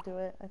 And like do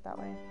it like that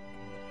way.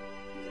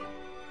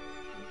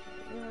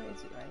 We don't need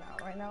to right now.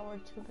 Right now we're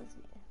too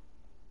busy.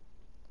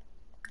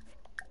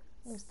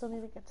 We still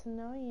need to get to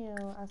know you.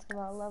 Ask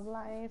about love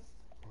life.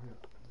 Oh yeah,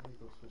 let me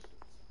go switch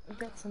this.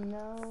 Get to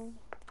know.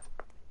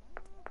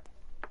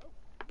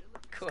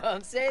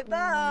 Come say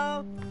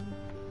bow.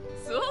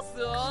 So.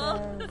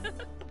 Share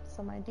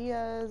some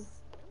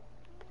ideas.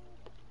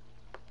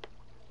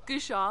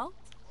 Gushal.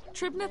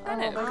 Tribna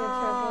Thenif.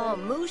 Oh,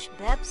 Moosh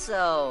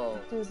Bepso.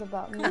 News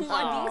about me.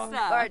 Oh,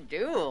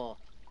 Pardue.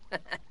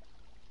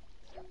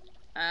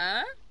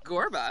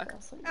 Gorba.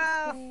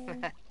 Oh,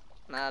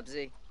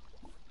 Mobsy.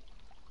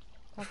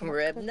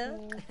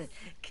 Rebna.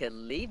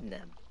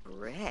 Kalibna.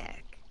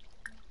 Brek.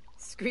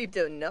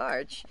 Scripto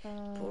Narch.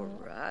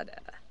 Porada.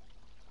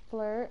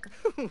 Flirt.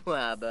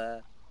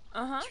 Waba.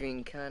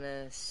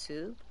 Trincana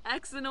Soup.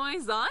 Exanoi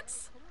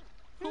Zants.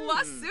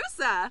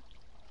 Wasusa.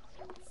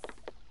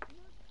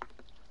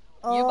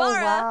 Oh,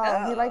 Yubara.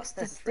 wow. Oh. He likes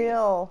to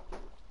steal.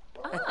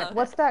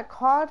 What's that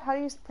called? How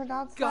do you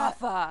pronounce that?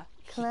 Gaffa.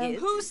 Clem-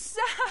 Who's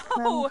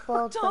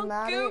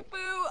Clempotomatic.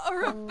 Tonkupu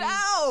or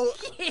about?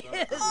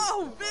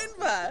 Oh,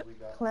 Vinva.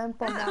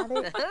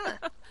 Clempomatic.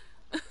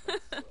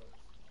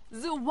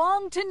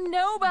 Zawang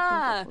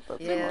Tanoba.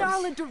 Yes.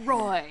 Vanala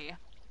DeRoy.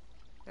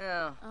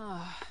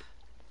 Oh.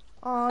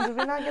 Oh, did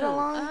we not get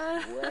along?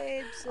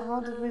 Waves.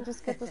 Oh, did we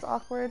just get this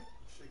awkward?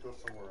 She goes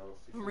somewhere else.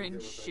 You can't get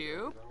with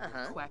Rinshu.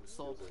 that,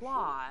 Quetzal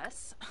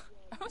Plus.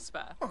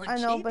 Ospa. I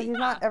know, but he's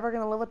not ever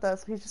gonna live with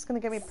us. He's just gonna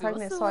get me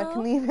pregnant so I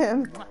can leave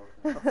him.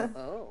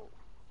 Oh.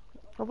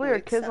 Hopefully our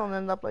kids won't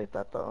end up like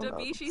that though. That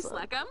would Dabishi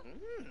suck. Slekum.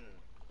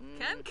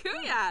 Ken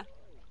Kuya.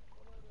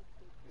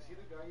 Is he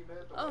the guy you met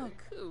at the Oh, wedding?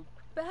 Ku.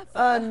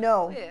 Beffa.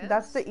 No. Yes.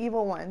 That's the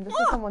evil one. This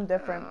is someone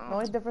different. The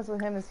only difference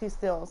with him is he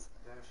steals.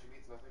 Damn, she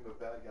meets nothing but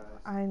bad guys.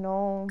 I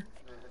know.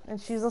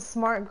 And she's a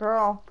smart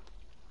girl.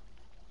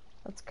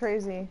 That's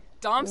crazy.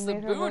 Dom We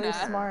made her really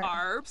Sabuna. smart.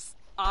 Arps.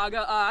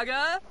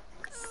 Aga.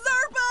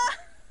 Zerpa.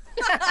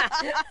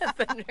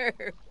 The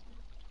nerve.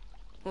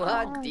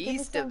 What give me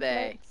some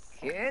Distabe?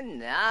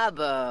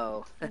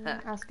 Kenabo.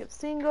 Ask if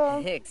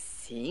single.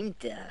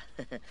 Eximta.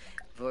 He's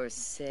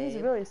Vorse.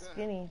 really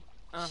skinny.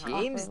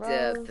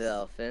 Shimsta Rose.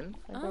 Pelfin.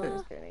 Like really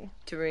skinny.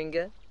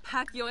 Turinga.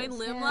 Pakyoin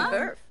Limla.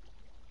 Perf.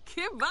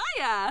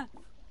 Kibaya.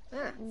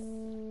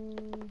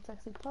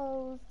 Sexy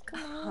pose.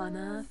 Come on.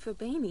 Hana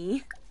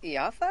Fabani.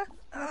 Yafa?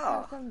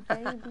 Oh. Some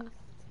babies.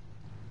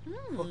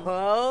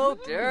 Whoa,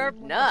 derp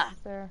What nah. else is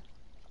there?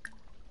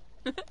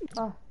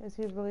 Oh, is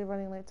he really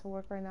running late to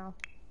work right now?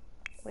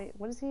 Wait,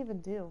 what does he even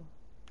do?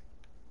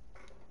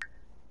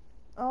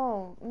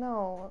 Oh,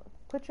 no.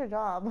 Quit your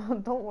job.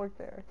 Don't work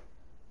there.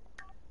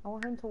 I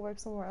want him to work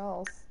somewhere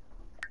else.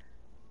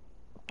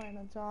 Find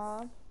a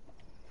job.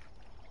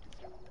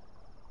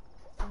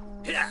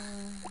 Get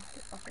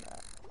off of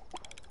that.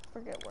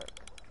 Forget work.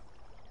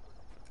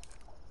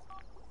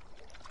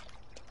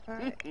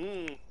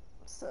 Alright.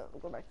 So,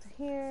 go back to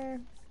here.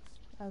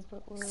 As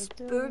what we're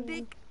doing.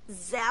 Burbic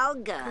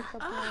Zalga. Pick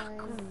up line.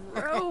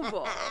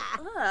 Robo.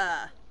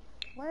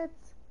 What?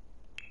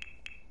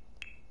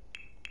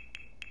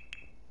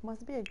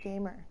 Must be a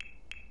gamer.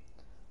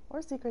 Or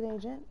a secret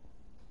agent.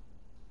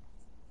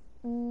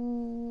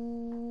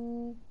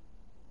 Dang,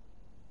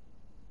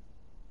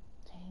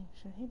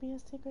 should he be a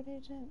secret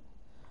agent?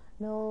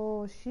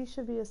 No, she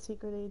should be a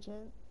secret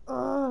agent.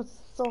 Ugh, it's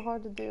so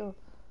hard to do.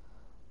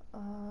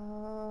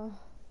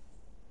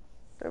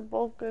 They're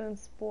both good in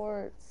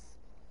sports.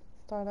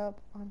 Startup,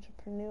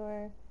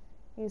 entrepreneur,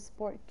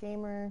 e-sport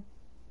gamer.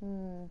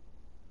 I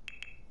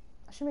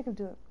should make him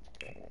do it.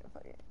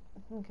 Fuck it.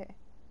 Okay.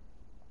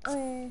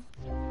 Okay.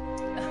 She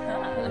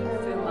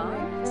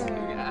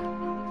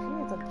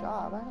needs a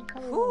job. I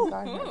haven't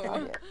gotten her a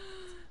job yet.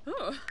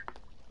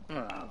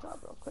 Job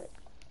real quick.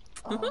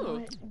 Oh,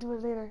 wait, do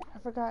it later. I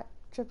forgot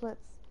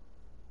triplets.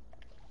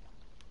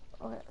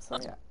 Okay, so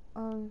yeah.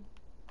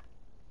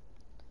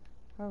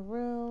 Her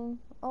room.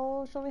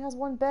 Oh, she only has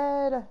one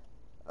bed.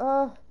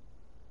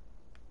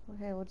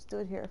 Okay, we'll just do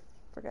it here.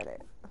 Forget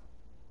it.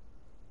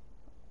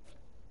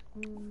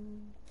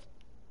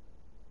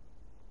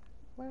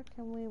 Where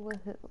can we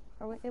woohoo?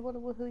 Are we able to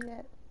woohoo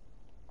yet?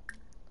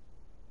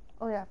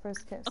 Oh yeah,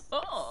 first kiss.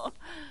 Oh.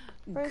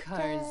 First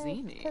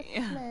Karzini.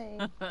 Kiss me.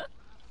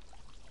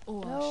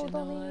 No,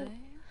 don't eat.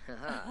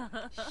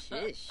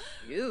 Shish,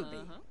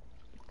 Shuby.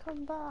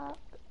 Come back.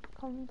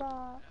 Come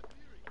back.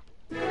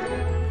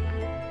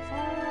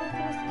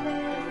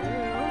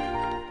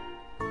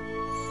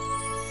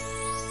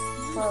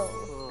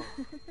 Oh,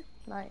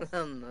 nice.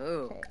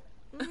 Moo. Okay.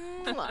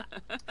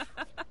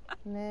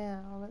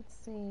 Now, let's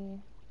see.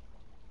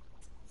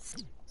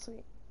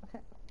 Sweet.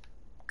 Okay.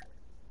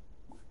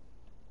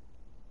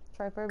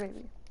 Try for a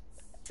baby.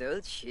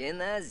 So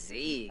china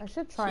Z. I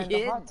should try in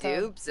the hot tub.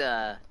 Dupes,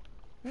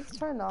 Let's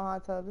try in the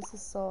hot tub. This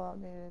is so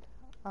outdated.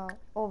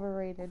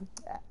 Overrated.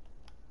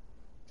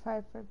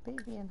 Try for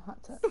baby in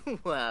hot tub.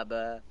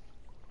 Waba.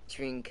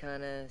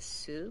 Trincana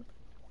soup?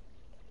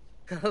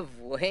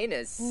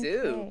 Buena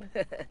soup.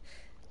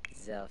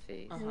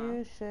 Zelfie.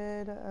 You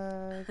should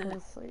go to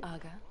sleep.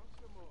 Aga.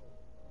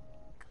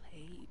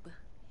 Glabe.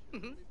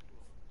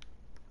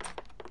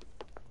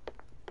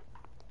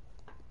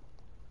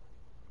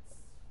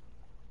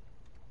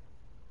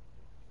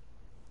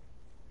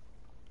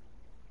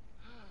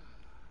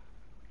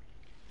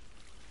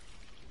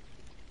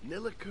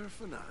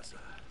 Nilikerfanaza.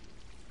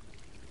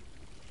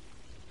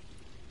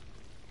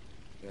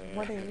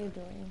 What are you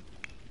doing?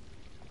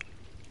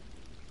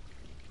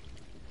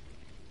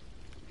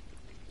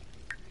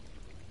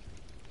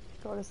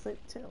 Go to sleep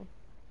too.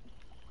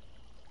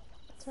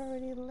 It's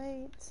already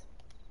late.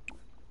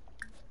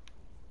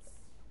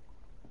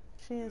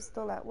 She is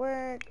still at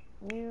work.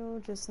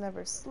 You just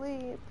never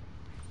sleep.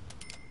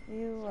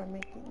 You are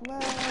making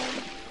love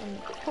in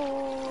the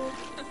pool.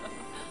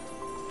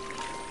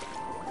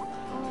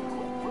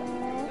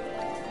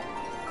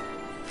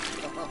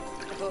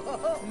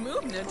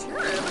 Move na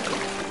trip.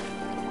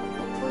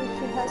 Hopefully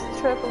she has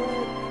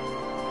triplet.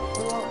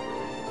 Well,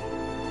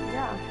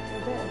 yeah, we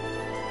did.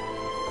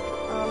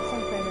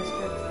 Some famous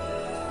chick.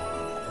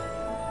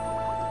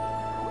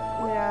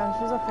 Yeah,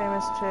 she's a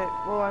famous chick.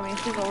 Well, I mean,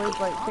 she's always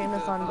like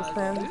famous on The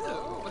Sims.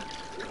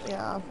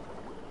 Yeah.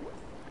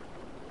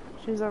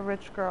 She's a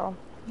rich girl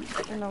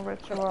in a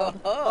rich world.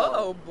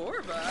 Oh,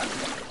 Borba.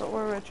 But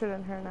we're richer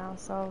than her now,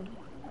 so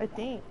I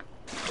think.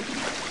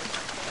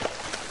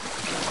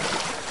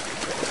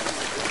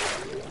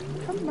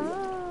 Come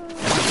on.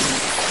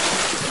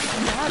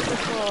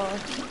 Magical.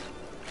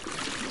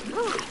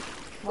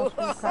 Watch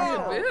me crash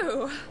out.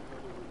 Boo.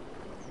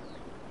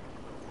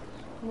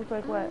 Look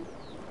like what?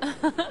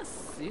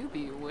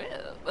 Soupy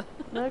whip.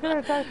 Look at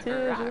her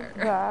tattoos. She's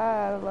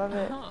bad. I love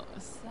it. Oh,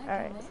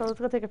 Alright, so let's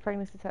go take a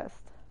pregnancy test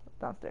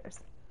downstairs.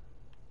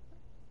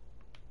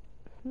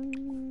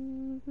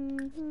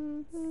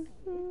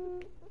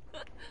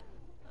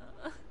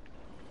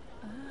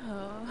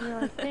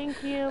 You're like,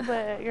 thank you,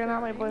 but you're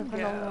not my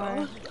boyfriend no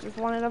more. Just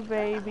wanted a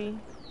baby.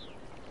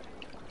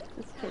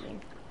 Just kidding.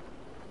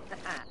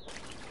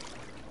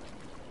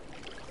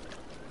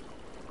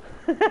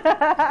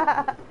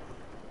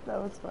 That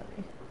was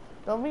funny.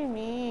 Don't be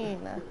mean.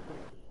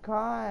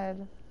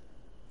 God.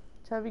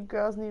 Chubby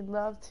girls need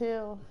love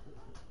too.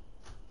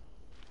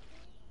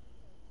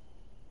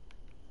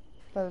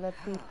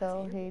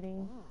 Felicito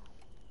hating.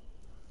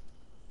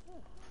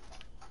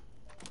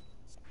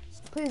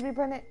 Please be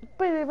pregnant.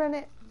 Please be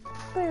pregnant.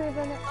 Please be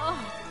pregnant. Oh.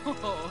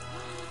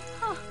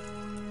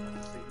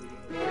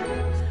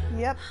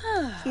 Yep.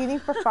 Eating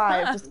for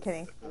 5. Just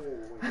kidding.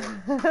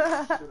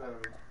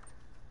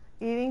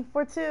 Eating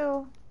for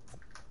 2.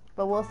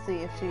 But we'll see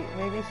if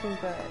maybe she's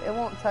gonna, it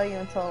won't tell you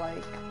until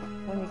like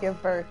when you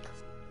give birth.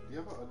 Do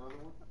you have another one?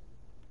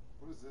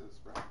 What is this?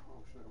 Oh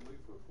shit, I'm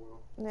looking for the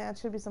foil. Yeah, it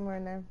should be somewhere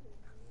in there.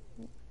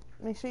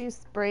 Make sure you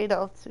spray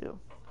though too.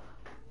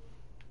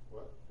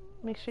 What?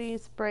 Make sure you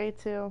spray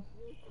too.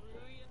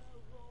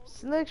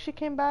 Look, she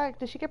came back.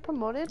 Did she get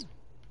promoted?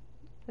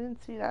 I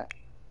didn't see that.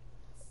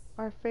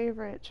 Our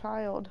favorite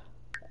child.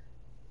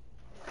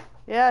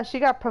 Yeah, she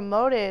got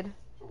promoted.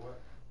 For what?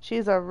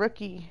 She's a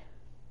rookie.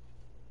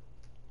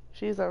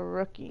 She's a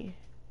rookie.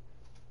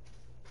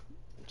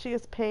 She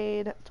gets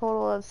paid a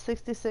total of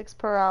 66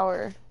 per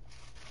hour.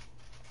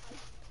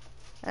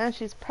 And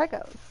she's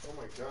pregos. Oh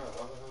my god,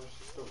 how the hell is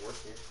she still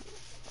working?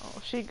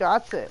 Oh, she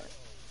got it.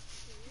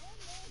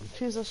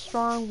 She's a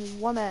strong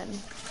woman.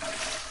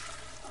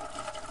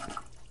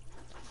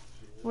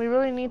 We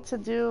really need to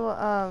do,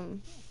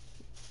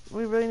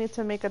 we really need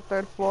to make a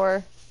 3rd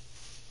floor.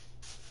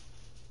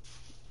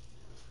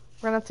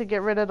 We're gonna have to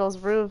get rid of those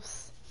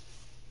roofs.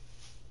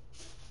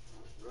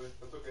 Really?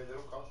 That's okay, they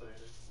don't cost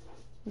anything.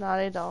 No,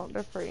 they don't.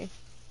 They're free.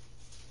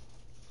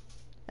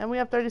 And we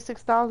have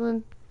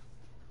 36,000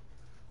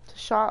 to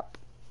shop.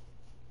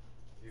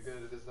 You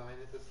gonna design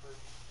it this time?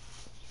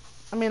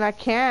 I mean, I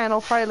can.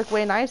 It'll probably look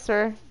way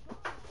nicer.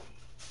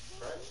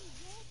 Right?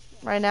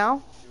 Right now?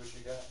 See what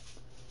you got.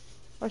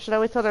 Or should I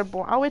wait till they're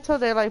born? I'll wait till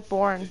they're like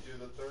born. You do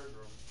the 3rd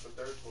room, the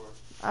 3rd floor.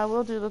 I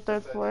will do the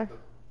 3rd floor.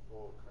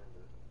 Well,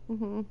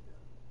 kinda. Mhm.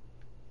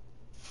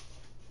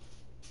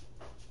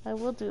 I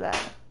will do that.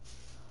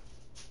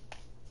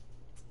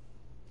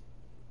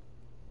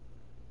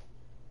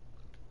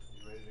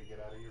 You ready to get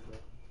out of here, bro?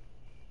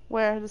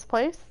 Where? This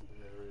place?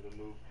 Yeah, ready to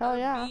move. Hell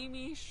yeah.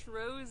 Mimi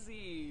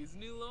Shrosies,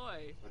 New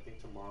Loy. I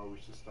think tomorrow we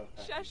should start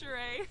packing.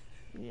 Cheshire.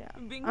 Yeah.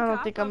 Bing I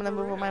don't think I'm gonna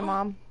move with my Capabaru.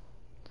 mom.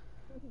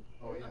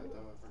 Oh yeah, I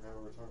forgot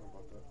we were talking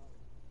about that.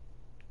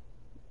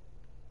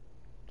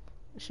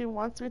 She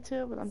wants me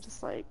to, but I'm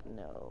just like,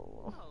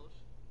 no.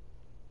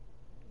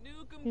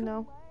 You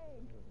know?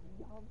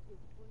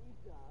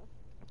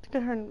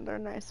 Look at her, their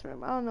nice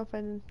room. I don't know if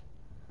I did.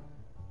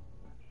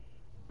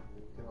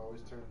 You can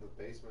always turn the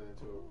basement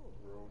into a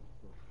room.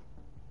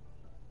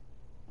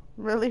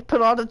 Really?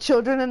 Put all the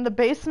children in the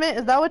basement?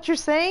 Is that what you're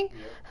saying?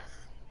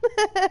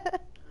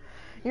 Yep.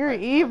 You're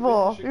I've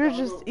evil. been to You're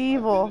Chicago. just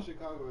evil. I've been to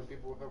Chicago and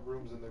people have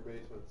rooms in their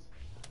basements.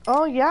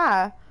 Oh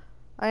yeah,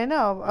 I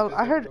know. Because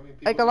I heard people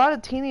like a lot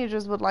of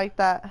teenagers would like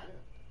that, Yeah.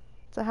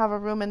 to have a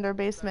room in their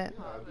basement.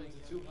 Yeah, I've been to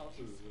 2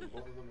 houses and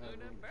both of them have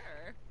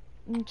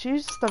rooms.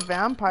 She's just a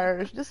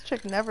vampire. This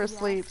chick never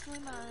sleeps.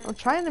 I'm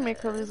trying to make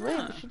her lose weight,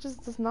 but she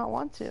just does not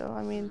want to.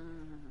 I mean,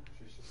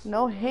 She's just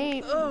no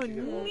hate. Oh,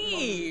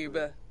 Neeb.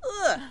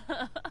 Ugh.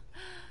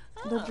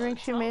 The drink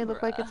she made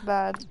look like it's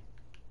bad.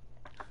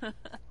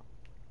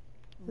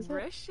 Is it?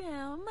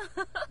 Brisham.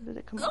 Did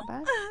it come out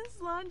bad?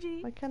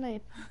 Slangy. Why can't I?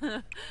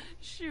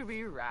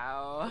 Shubi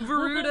Rao.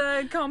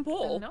 Veruda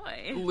Kampol.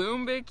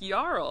 Lumbik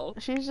Jarl.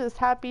 She's just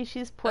happy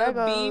she's Beam-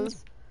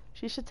 pregos.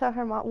 She should tell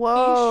her mom.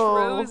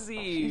 Whoa.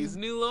 Rosie's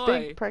new loy.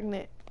 Big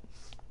pregnant.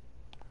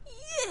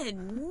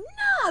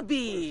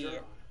 Nabi.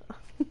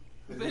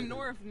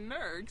 Benorf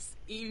Nurks.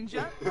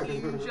 Inja.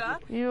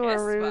 You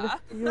are rude.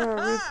 You are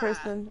a rude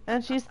person.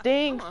 And she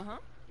stinks.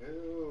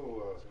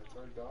 Ew, that's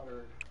our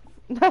daughter.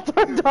 That's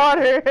our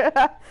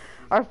daughter.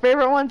 Our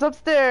favorite one's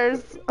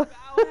upstairs.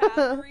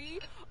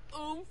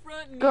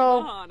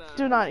 Go.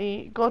 Do not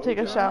eat. Go take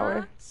a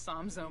shower.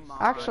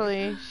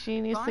 Actually, she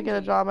needs to get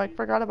a job. I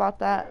forgot about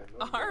that.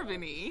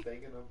 Arvini.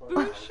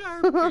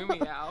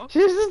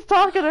 She's just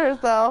talking to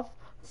herself.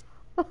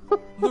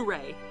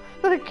 Luray.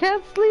 I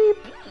can't sleep.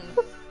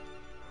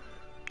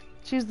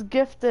 She's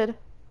gifted.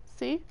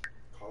 See?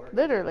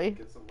 Literally.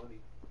 Get some money.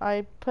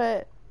 I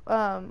put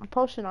a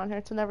potion on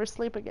her to never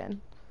sleep again.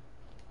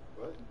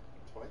 What?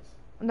 Twice?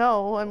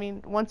 No, I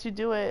mean, once you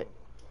do it.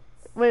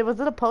 Wait, was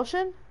it a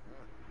potion?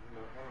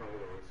 No, I don't know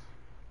what it was.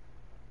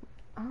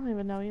 I don't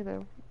even know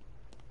either.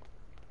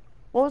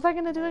 What was I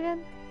gonna do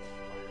again?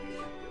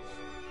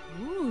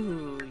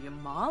 Ooh,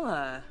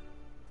 Yamala.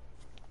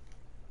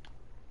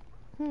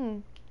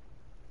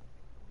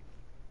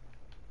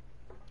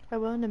 I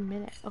will in a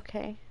minute,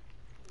 okay?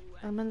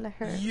 I'm gonna let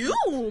her.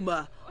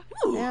 Yuma.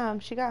 Damn,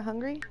 she got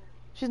hungry?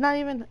 She's not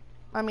even.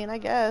 I mean, I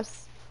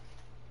guess.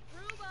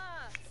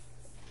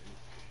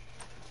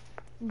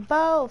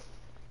 Both.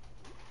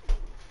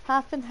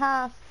 Half and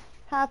half.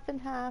 Half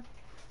and half.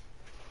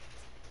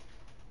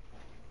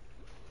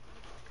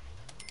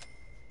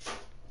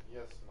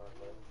 Yes, my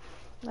love.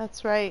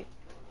 That's right.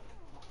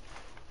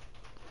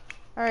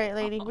 Alright,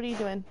 lady, what are you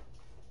doing?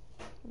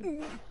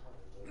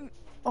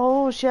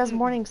 Oh, she has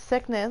morning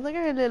sickness. Look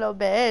at her little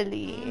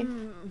belly.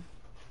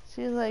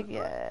 She's like,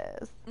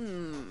 yes.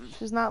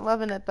 She's not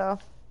loving it, though.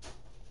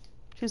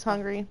 She's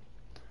hungry.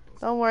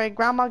 Don't worry,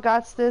 Grandma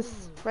got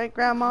this. Right,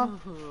 Grandma?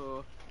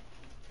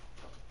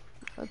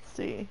 Let's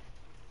see.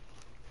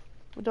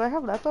 Do I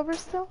have leftovers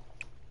still?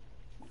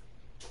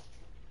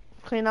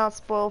 Clean out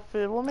spoiled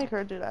food. We'll make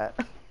her do that.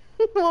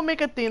 We'll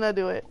make Athena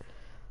do it.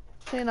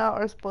 Clean out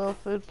our spoiled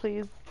food,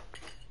 please.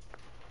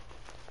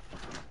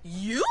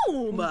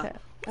 Yuma. Okay.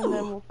 And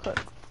then we'll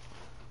cook.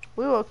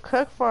 We will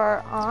cook for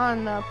our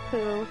Anna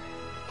poo.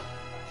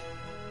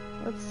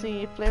 Let's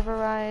see,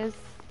 flavorize.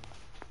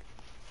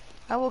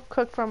 I will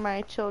cook for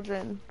my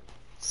children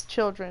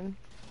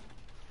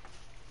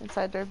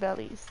inside their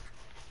bellies.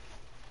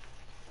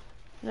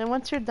 And then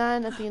once you're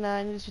done, Athena,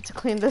 I need you to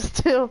clean this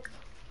too.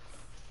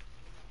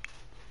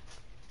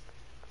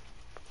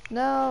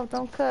 No,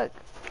 don't cook.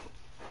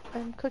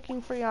 I'm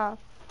cooking for y'all.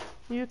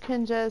 You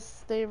can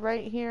just stay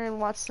right here and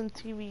watch some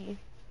TV.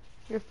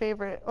 Your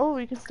favorite. Oh,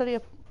 you can study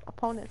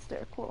opponents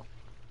there. Cool.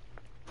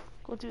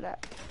 Go do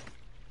that.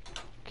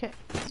 Okay.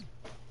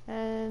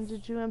 And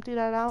did you empty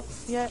that out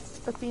yet,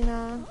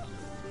 Athena?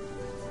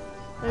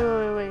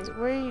 Wait.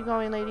 Where are you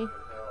going, lady?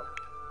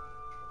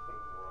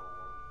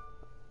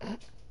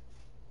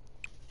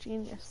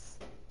 Genius.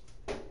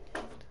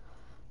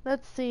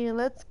 Let's see.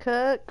 Let's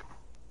cook.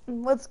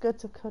 What's good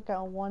to cook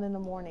at 1 in the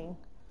morning?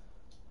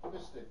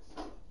 Fish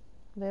sticks.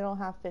 They don't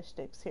have fish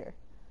sticks here.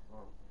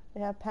 Oh.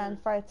 They have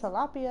pan-fried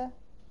tilapia.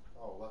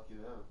 Oh, lucky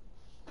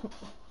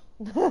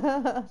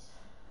them.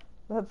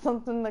 That's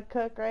something to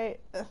cook, right?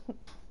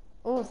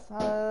 Oh,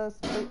 I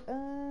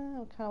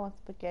kind of want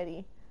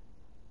spaghetti.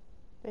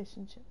 Fish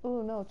and chili.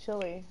 Oh, no,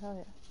 chili. Hell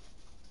yeah.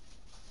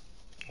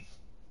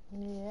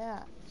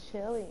 Yeah,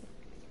 chili.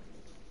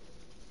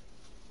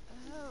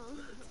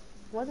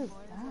 What is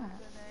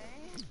that?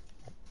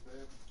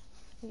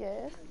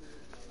 Yes.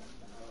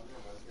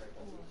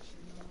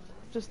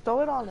 Just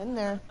throw it all in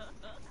there.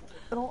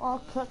 It'll all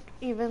cook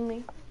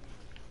evenly.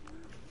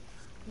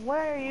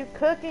 Why are you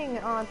cooking,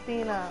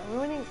 Athena?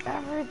 Ruining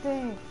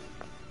everything.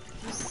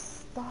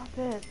 Just stop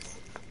it.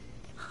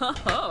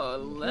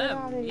 Oh, Get out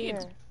of let me.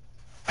 here.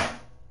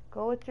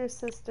 Go with your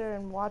sister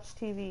and watch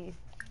TV.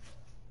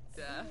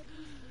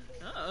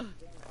 Oh.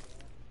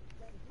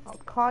 I'll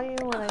call you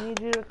when I need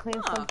you to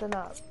clean something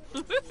up.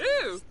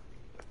 Woohoo!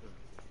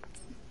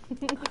 What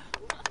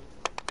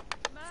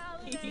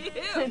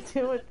do I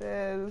do with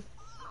this?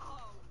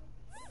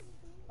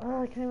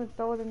 Oh, I can't even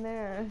throw it in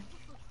there.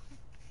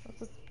 I'll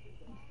just...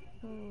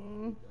 I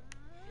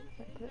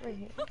put it right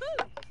here.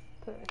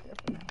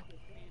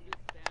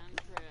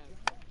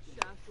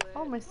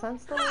 my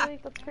son's still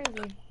awake? That's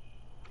crazy.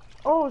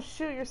 Oh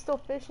shoot, you're still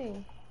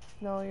fishing.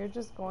 No, you're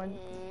just going.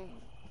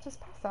 Just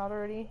pass out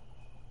already.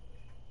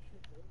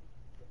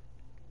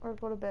 Or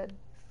go to bed.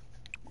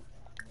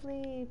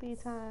 Sleepy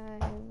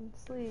time.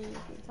 Sleepy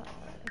time.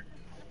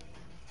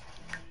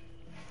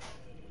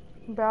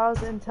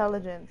 Browse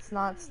intelligence.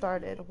 Not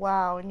started.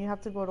 Wow, and you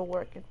have to go to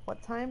work at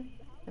what time?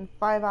 In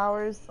 5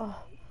 hours?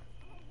 Oh.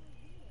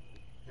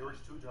 He works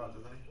 2 jobs,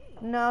 doesn't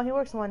he? No, he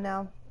works one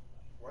now.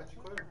 Why'd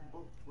you quit him?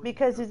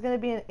 Because he's gonna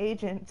be an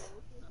agent.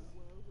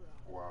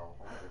 Wow.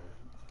 Okay.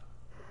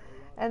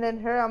 And then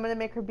her, I'm gonna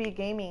make her be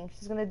gaming.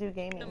 She's gonna do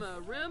gaming. I'm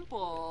a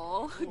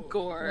rimple.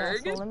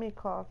 Gorg. Yeah, so let me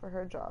call for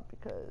her job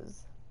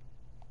because...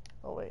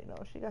 Oh wait, no,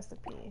 she has to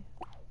pee.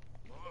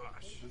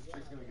 This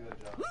chick's gonna get a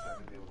job. She's not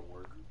gonna be able to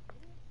work.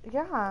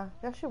 Yeah,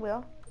 she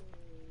will.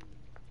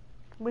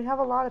 We have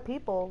a lot of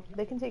people.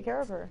 They can take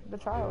care of her, the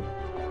child.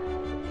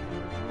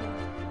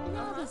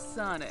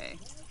 Navasane.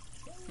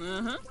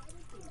 Uh-huh.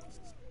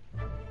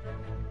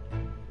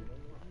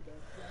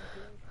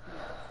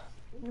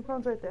 Your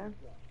phone's right there.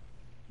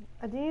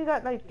 I think you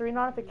got like 3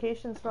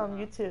 notifications from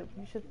YouTube.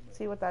 You should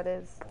see what that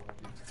is.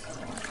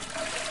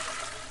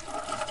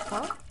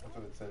 Huh? That's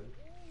what it said.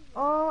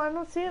 Oh, I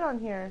don't see it on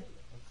here.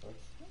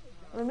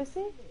 Let me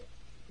see.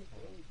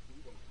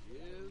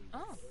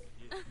 Oh.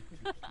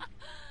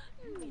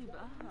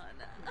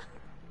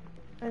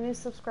 Any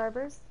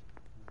subscribers?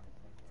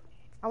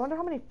 I wonder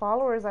how many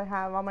followers I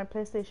have on my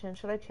PlayStation.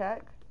 Should I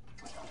check?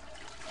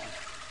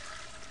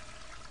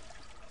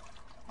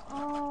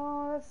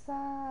 Oh, that's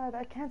sad.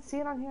 I can't see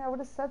it on here. I would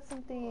have said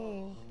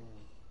something.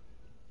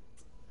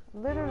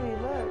 Literally,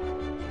 look.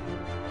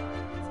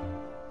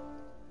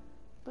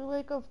 Blue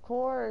Lake, of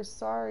course.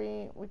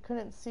 Sorry, we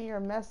couldn't see your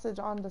message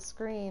on the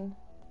screen.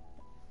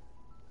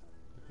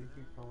 I think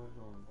you commented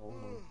on an old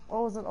one.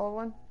 Oh, was it an old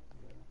one?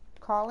 Yeah.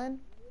 Colin?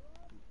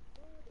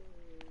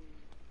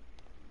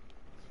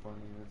 It's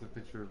funny. There's a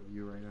picture of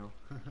you right now.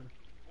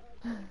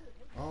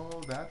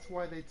 Oh, that's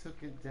why they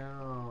took it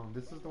down.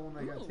 This is the one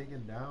that got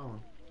taken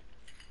down.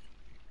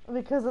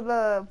 Because of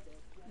the...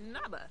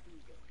 Naba.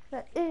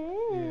 Yeah,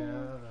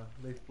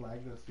 they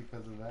flagged us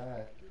because of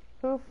that.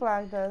 Who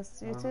flagged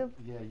us? YouTube?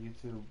 Yeah,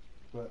 YouTube.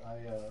 But I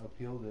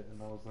appealed it,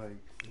 and I was like,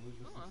 it was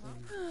just the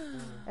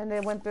same. And they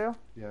went through?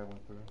 Yeah, I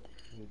went through.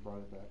 They brought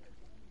it back.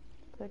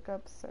 Pick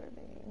up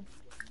serving.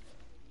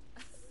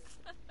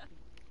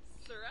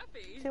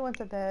 Serapi. She went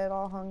to bed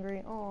all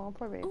hungry. Oh,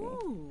 poor baby.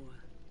 Ooh.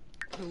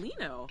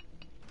 Polino.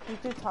 You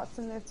do tots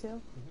in there too?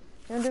 You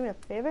wanna do me a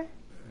favor?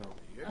 No.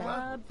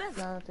 Beth.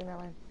 No, don't think that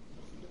way.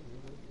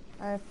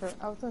 I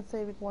was gonna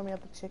say we can warm me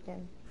up a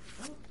chicken.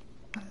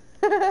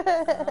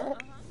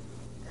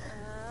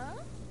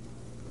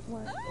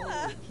 What?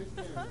 Oh, chicken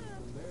from there.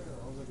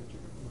 I was like, a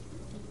chicken from the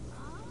street.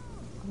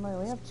 I'm like,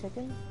 we have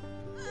chicken?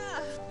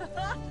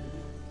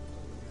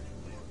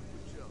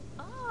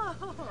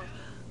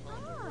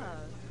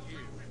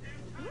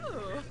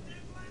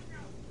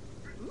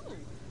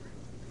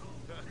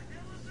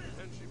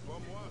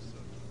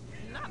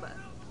 Naba.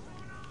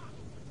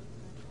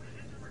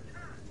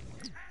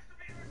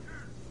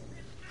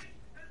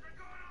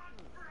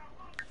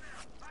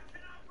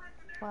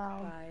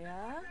 Wow.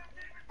 Baya.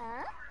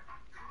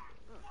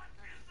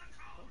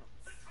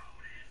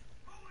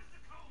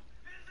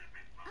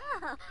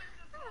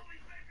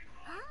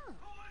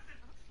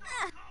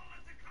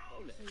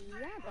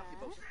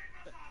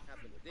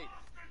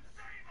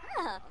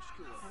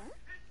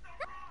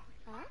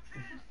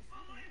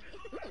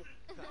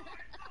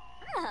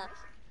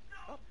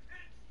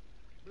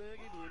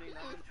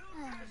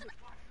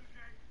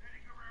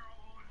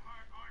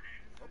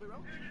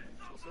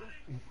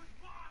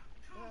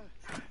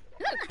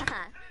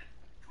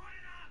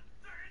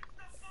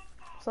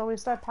 So we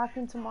start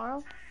packing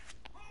tomorrow?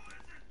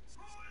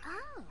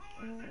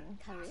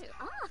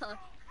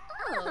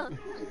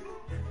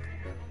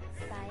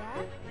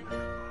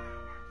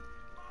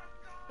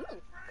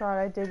 God,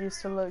 I did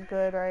used to look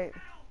good, right?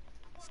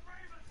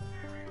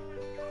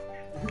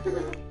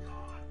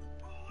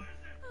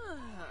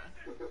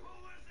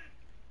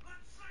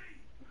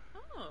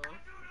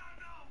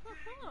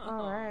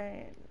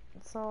 Alright,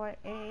 so I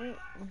ate.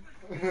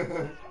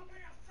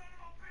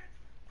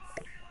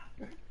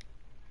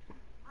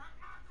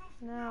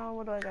 Now,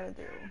 what do I gotta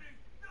do?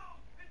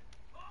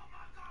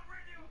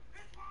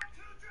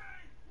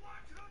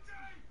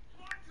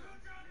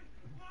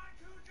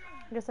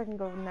 I guess I can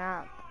go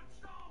nap.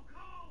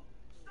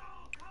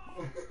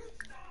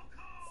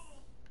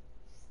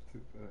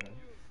 Stupid ass.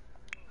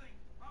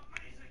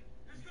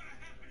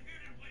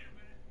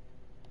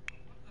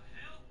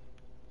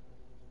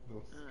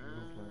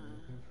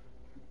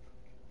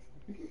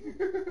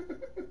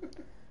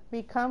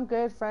 Become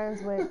good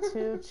friends with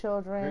 2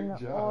 children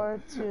Great job. or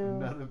 2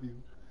 None of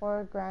you.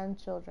 or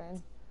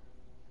grandchildren.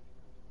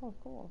 Oh,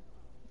 cool.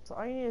 So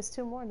all you need is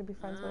 2 more to be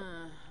friends with.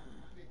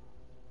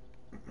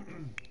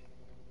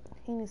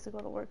 He needs to go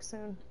to work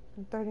soon.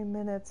 In 30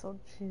 minutes. Oh,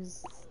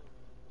 jeez.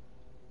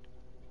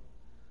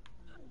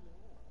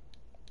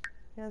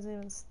 He hasn't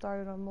even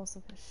started on most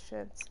of his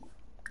shit.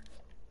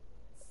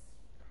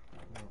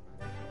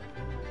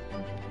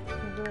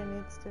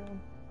 needs to.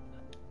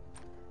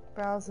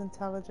 Browse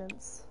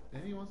intelligence.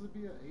 And he wants to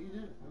be an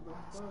agent? What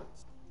the fuck?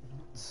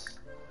 That's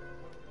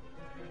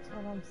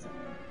what I'm saying.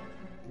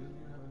 He doesn't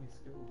even have any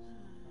skills.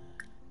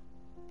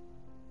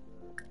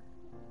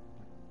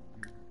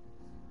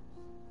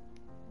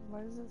 Why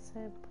does it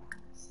say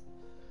browse?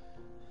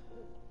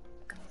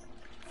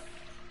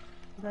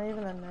 He's not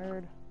even a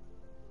nerd.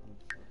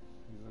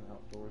 He's an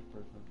outdoors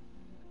person.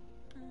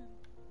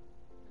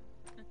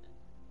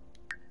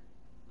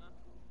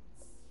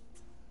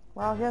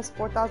 Wow, he has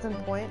 4,000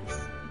 points.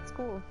 That's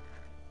cool.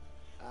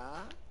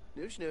 Ah,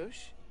 noosh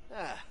noosh.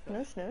 Ah.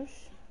 Noosh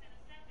noosh.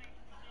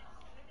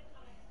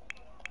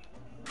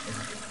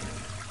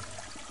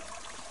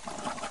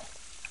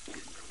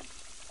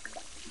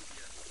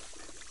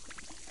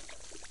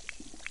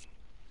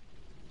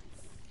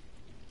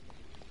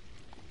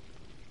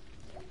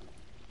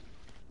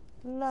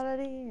 La da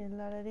dee,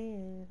 la da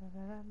dee,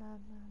 la la la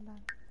la la.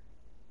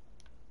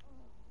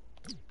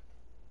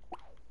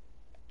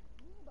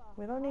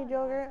 We don't need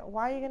yogurt.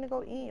 Why are you gonna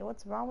go eat?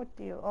 What's wrong with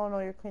you? Oh no,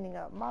 you're cleaning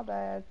up. My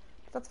bad.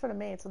 That's for the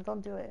maid, so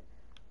don't do it.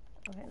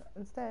 Okay,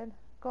 instead,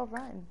 go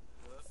run.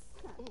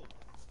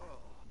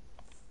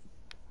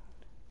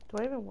 Do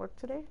I even work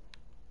today?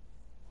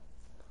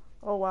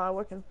 Oh wow, I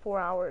work in 4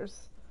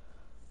 hours.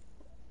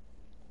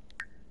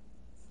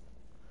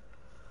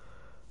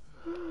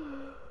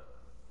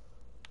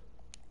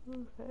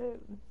 Okay.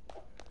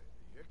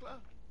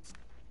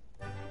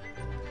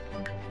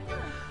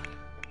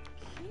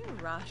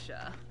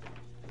 Russia.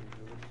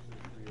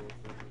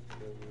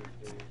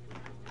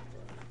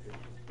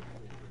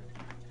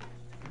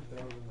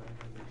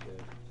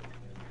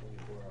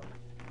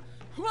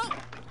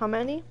 How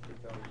many?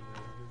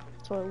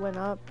 So it went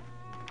up.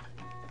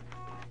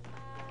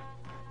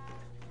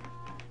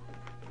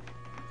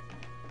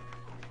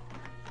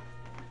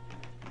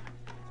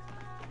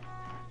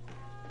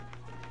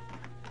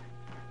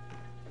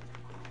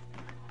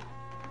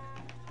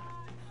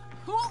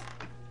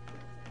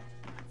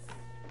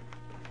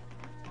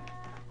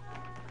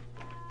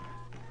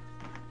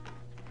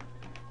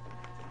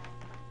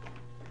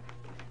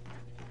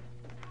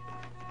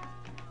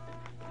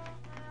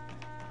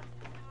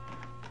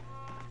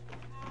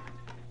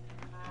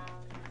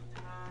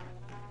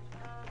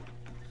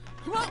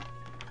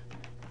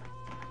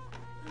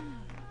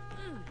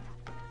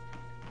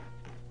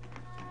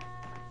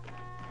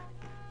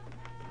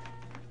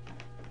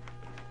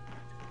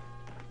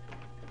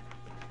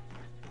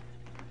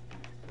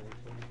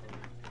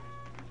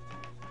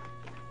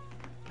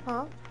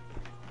 Huh?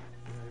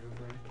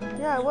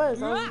 Yeah, I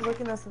was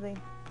looking at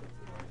something.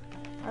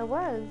 I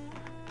was.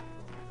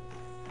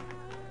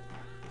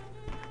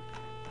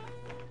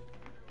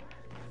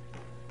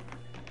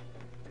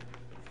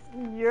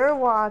 You're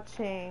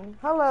watching.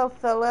 Hello,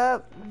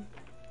 Phillip.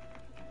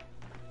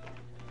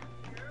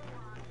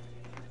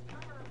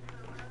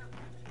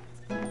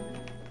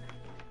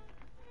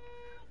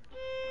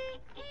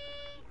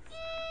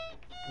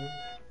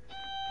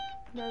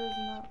 That is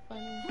not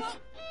funny.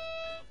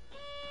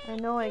 I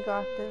know I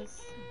got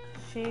this.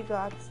 She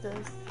got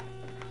this.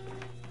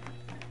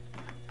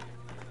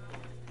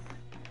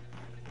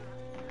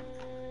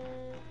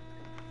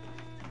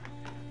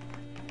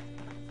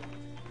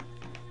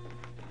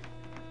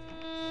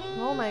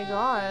 Oh my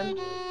god.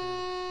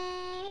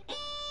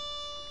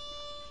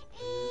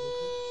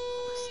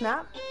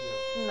 Snap?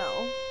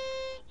 No.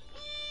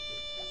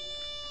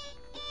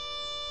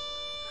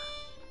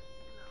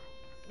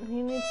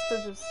 He needs to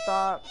just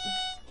stop.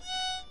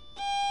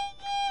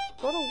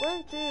 Go to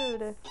work,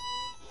 dude.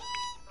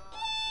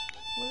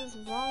 What is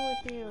wrong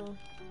with you?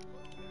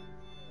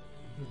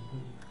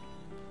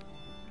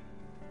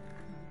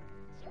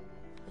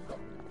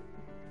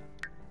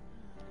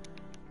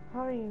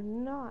 How are you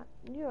not?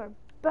 You are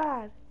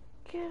bad.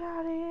 Get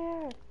out of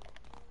here.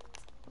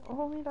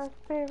 Only our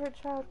favorite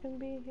child can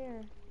be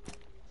here.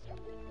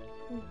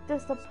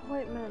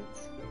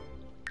 Disappointment.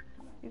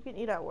 You can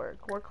eat at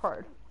work. Work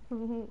hard.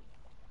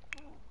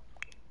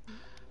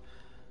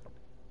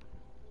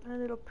 Our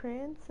little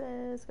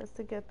princess gets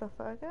to get the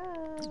fuck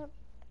up.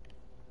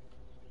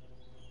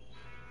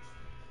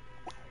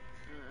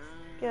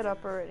 Get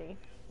up already.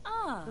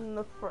 And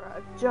look for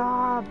a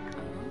job.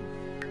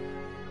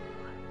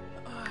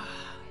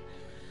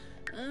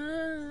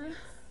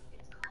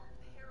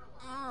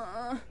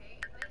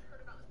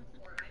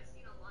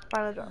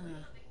 Find a job.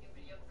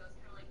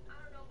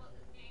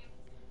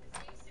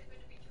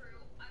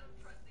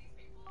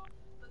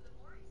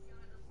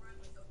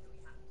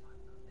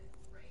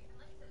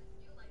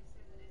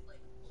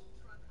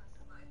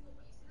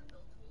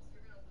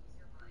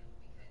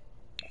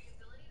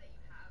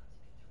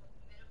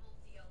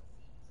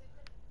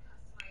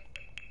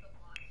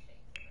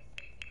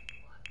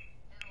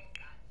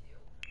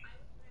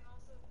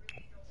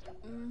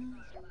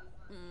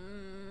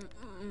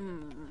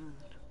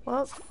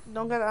 Well,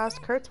 don't gotta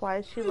ask Kurtz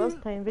why. She loves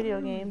playing video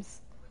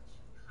games.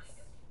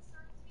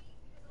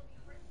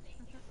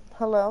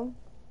 Hello?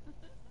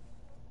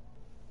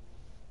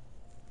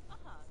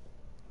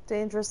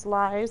 Dangerous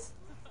lies.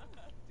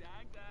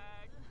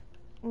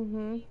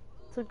 Mm-hmm.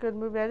 It's a good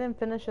movie. I didn't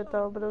finish it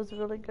though, but it was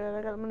really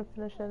good. I'm gonna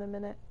finish it in a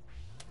minute.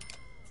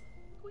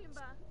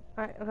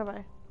 Alright, okay,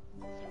 bye.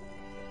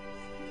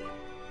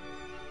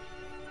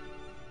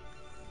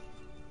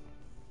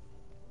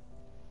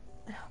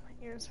 Oh,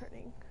 my ear's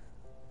hurting.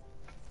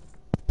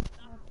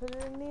 I'll put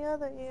it in the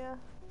other ear.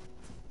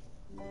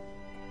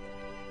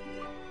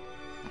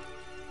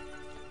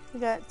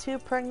 We got 2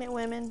 pregnant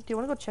women. Do you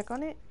want to go check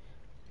on it?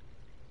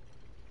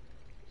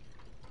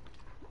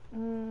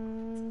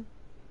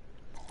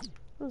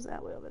 Who's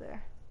that way over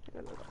there?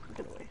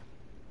 Get away.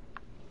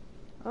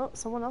 Oh,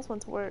 someone else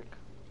went to work.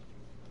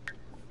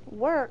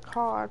 Work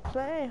hard,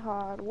 play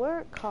hard,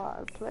 work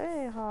hard,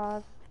 play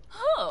hard.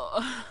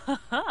 Oh,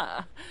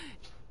 haha.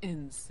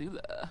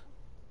 Insula.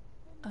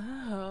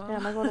 Oh.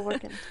 Damn, I go to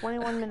work in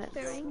 21 minutes.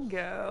 There we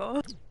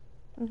go.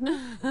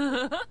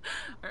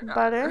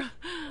 Butter?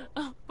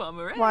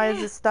 Pomeranian. Why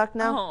is it stuck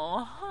now?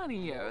 Oh,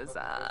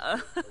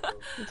 honeyyosa.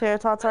 The tater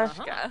tots are?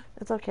 Uh-huh.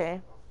 It's okay.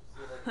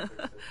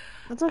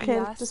 It's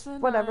okay. Just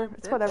whatever.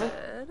 It's whatever.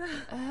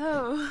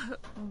 Oh,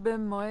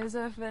 bemoise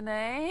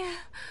fene.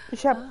 You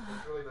should have...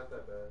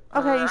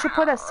 Okay, you should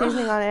put a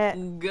seasoning on it.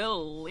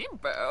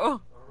 Galimpo.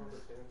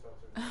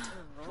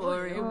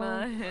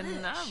 Florima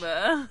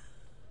hinaba.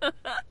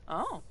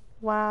 Oh.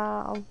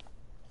 Wow.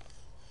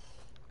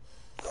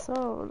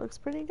 So, looks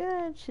pretty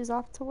good. She's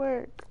off to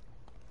work.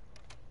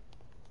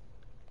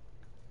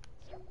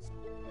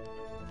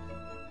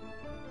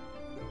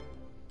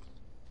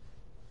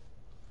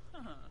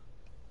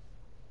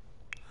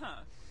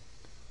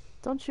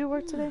 Don't you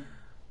work today?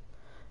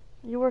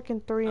 You work in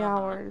 3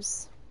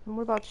 hours. And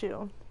what about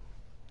you?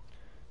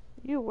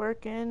 You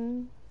work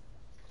in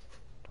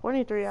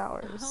 23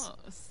 hours. Oh,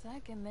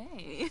 second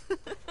A.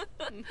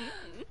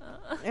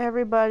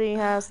 Everybody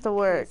has to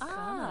work.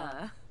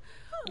 Ah.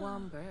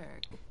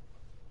 Wamberg.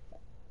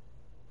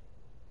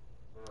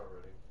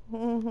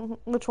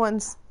 Which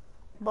ones?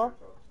 Both?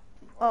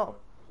 Oh.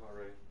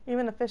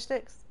 Even the fish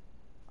sticks?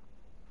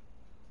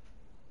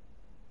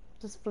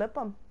 Just flip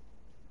them.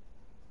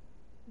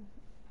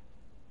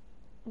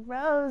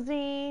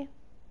 Rosie.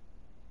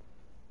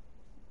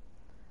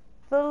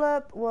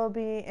 Philip will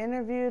be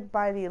interviewed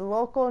by the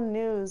local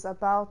news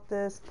about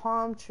this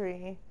palm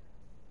tree.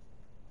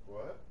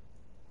 What?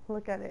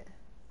 Look at it.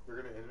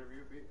 You're gonna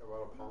interview me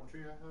about a palm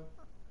tree I have?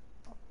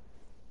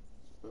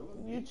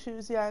 You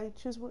choose, yeah, you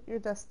choose what your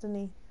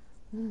destiny.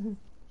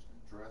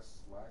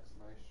 Dress, slacks,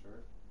 nice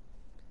shirt.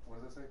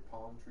 What does it say?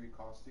 Palm tree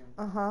costume?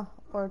 Uh-huh.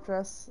 Or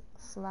dress,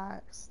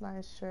 slacks,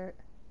 nice shirt.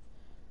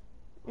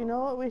 You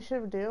know what we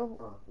should do?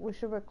 Huh. We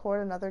should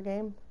record another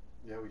game.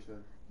 Yeah, we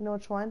should. You know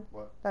which one?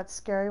 What? That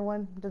scary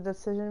one, the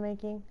decision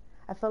making.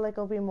 I feel like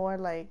it'll be more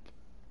like,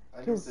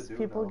 because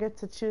people get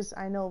to choose.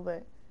 I know,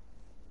 but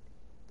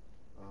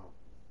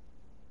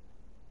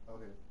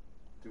okay.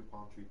 Do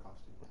palm tree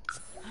costume.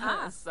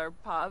 Ah,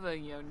 Sarpava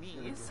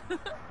Yonis.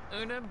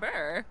 Una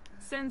Burr.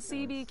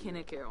 Sensibi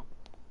Kiniku.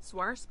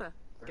 Swarspa.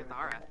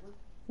 Gathara.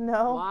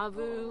 no.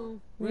 Wavu.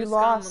 You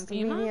lost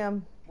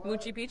medium.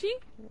 Muchi Pichi?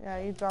 Yeah,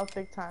 you dropped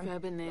big time.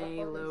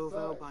 Cabernet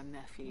Lovo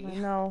Bonefi. I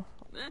know.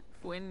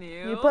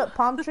 Winu. You put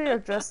palm tree or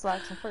dress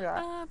slacks? I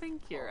forgot. Ah,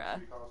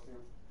 Benkira. Oh,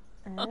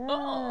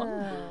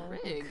 Oh,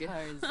 Rig.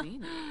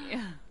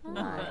 Carzini.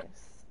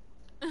 nice.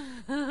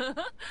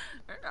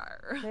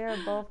 They are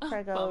both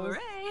pregos.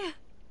 Pomeray.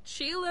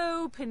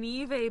 Chilo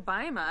Penive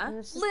Baima. And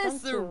it's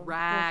just them two.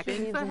 Lisserac. She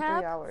leaves in 3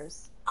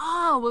 hours.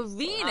 Oh,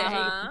 You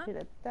Wavina.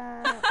 completed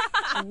that.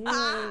 And you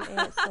already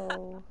ate,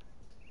 so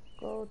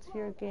go to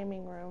your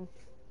gaming room.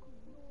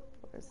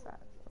 Where's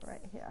that?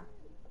 Right here.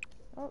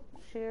 Oh,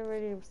 she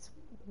already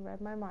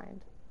read my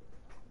mind.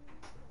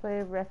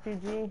 Play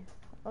refugee.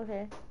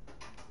 Okay.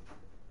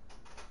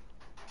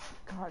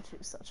 God,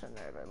 she's such a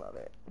nerd. I love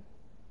it.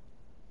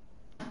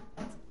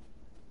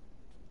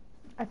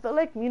 I feel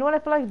like, you know what I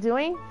feel like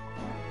doing?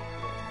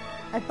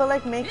 I feel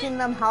like making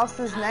them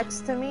houses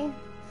next to me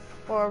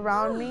or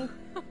around me,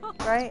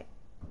 right?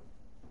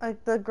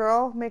 Like the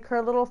girl, make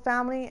her little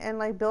family and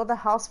like build a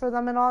house for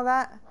them and all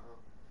that.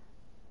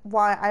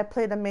 While I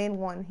play the main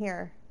one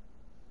here.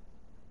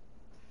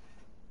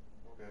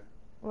 Okay.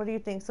 What do you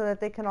think? So that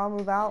they can all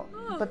move out,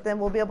 but then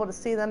we'll be able to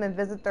see them and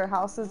visit their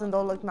houses and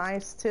they'll look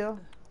nice too.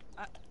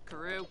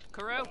 Karoo.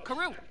 Merge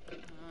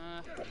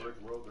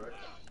world, right?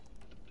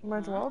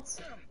 Merge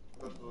worlds?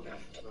 That's what it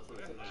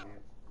says in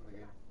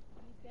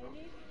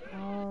the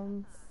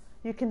game.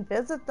 You can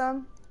visit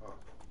them. Oh.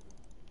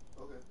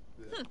 Okay.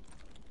 Yeah.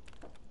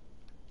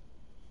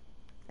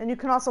 And you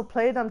can also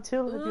play them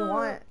too if you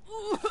want.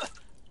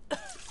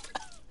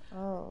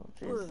 Oh,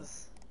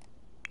 Jesus.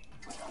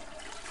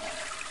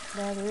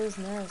 That is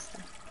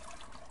nasty.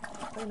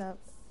 Clean up.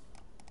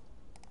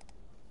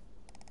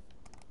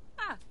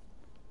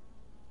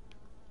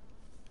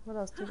 What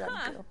else do you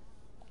gotta do?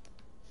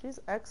 She's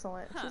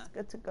excellent. She's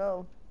good to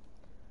go.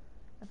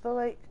 I feel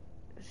like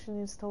she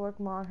needs to work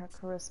more on her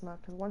charisma,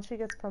 because once she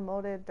gets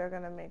promoted, they're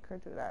gonna make her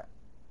do that.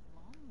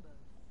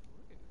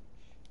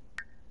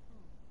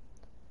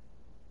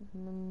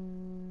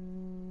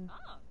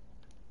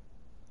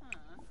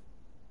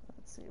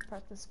 Let's see,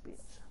 practice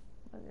speech.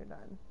 when you're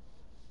done.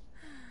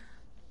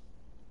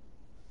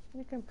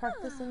 You can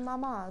practice in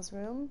Mama's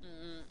room.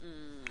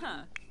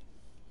 Huh.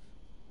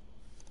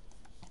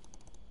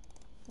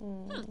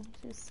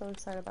 She's so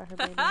excited about her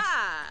baby.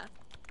 Ha!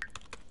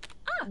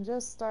 And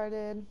just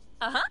started.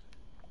 Uh-huh.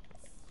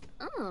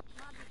 Oh.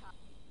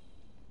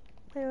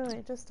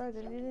 Wait, just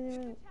started. You didn't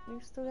even.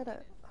 You still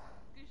gotta.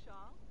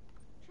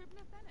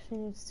 She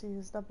needs to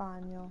use the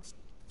baño.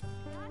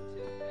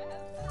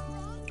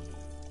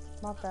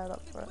 Mop that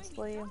up for us,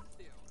 will you?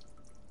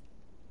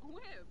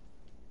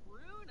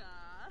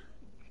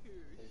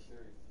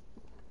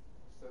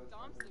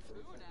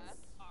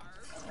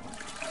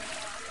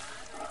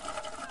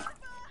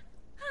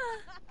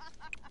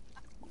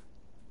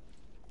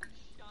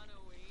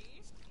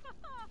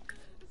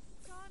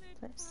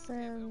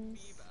 Sims.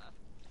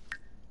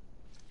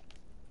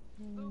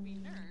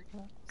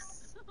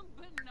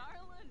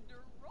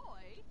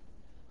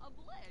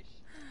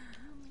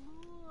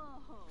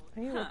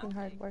 Are you working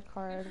hard? Work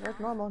hard. Work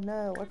normal?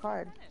 No, work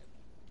hard.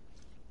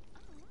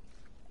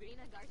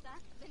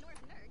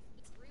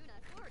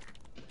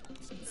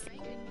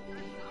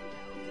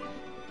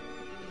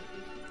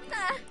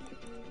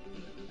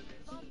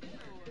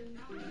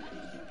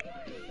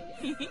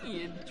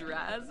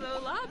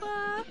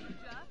 Drazolaba.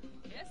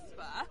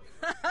 Espa.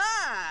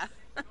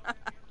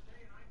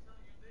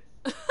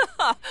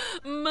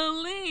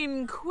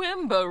 Maline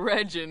Quimba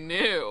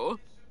Reginu.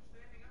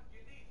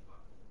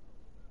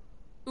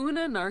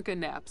 Una narca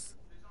naps.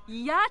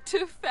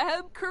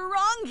 Yatufeb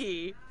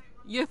Karangi.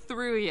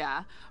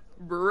 Yathruya.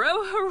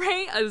 Bro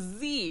hooray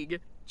azig.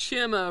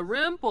 Chima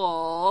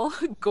rimple.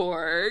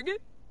 Gorg.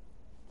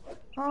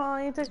 Oh,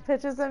 you took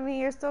pictures of me.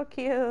 You're so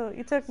cute.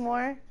 You took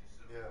more?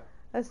 Yeah.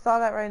 I saw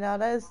that right now.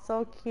 That is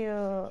so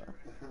cute.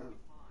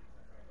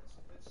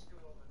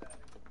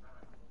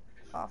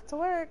 Off to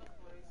work.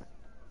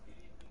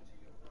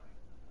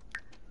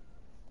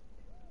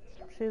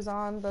 She's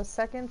on the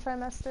second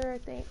trimester, I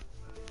think.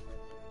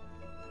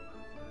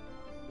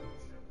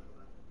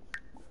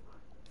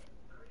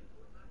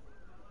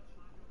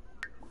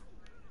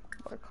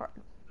 Work hard.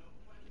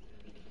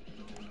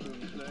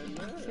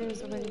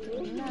 She's already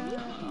doing that.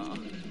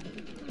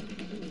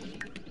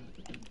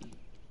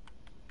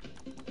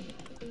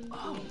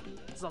 Oh,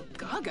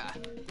 Zalgaga.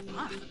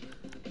 Ah.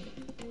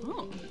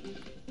 Oh.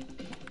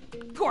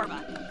 Korva.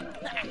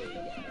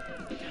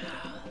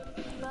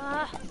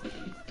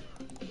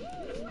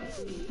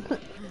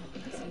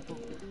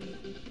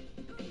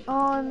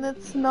 Oh, and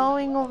it's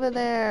snowing over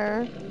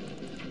there.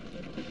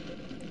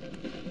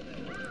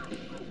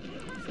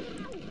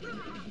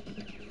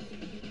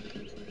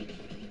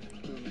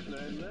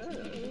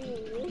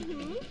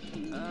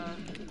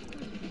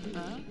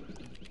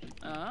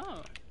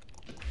 Oh.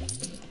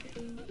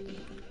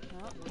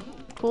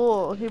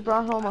 Cool. He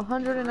brought home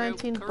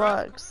 119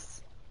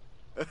 bucks.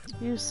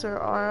 You, sir,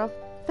 are a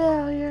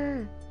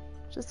failure.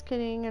 Just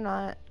kidding, you're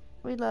not.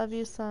 We love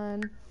you,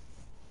 son.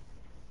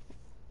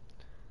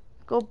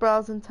 Go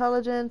browse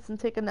intelligence and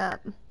take a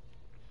nap.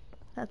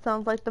 That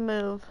sounds like the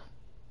move.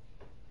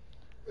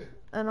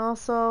 And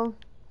also,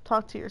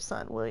 talk to your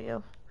son, will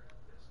you?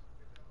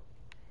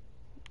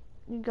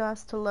 You got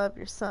to love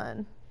your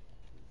son.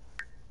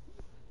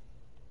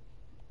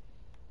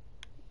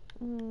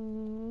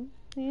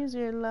 Use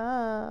your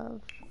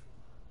love.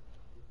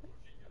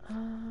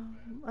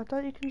 I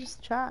thought you can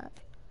just chat.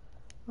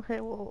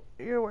 Okay, well,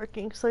 you're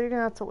working, so you're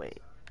gonna have to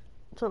wait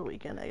till the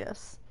weekend, I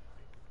guess.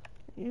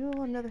 You,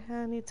 on the other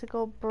hand, need to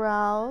go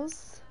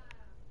browse.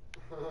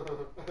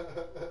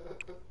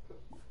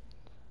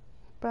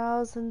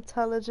 Browse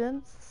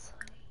intelligence.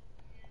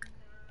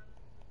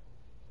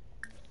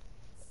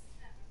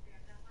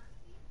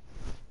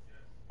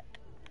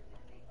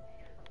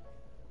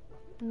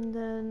 And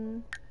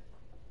then,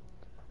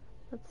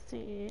 let's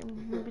see,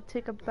 maybe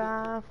take a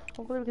bath.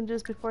 Hopefully we can do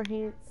this before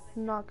he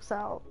knocks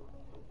out.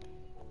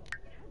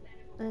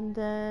 And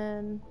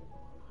then,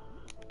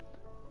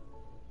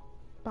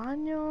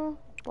 baño,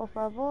 por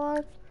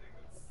favor.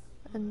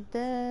 And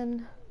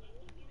then,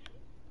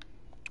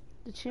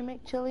 did she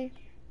make chili?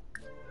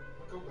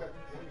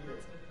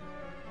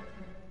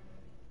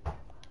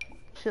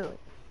 Chili.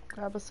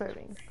 Grab a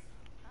serving.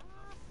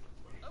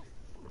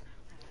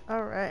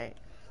 Alright.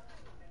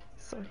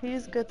 So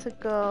he's good to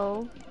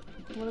go.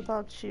 What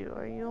about you?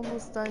 Are you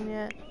almost done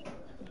yet?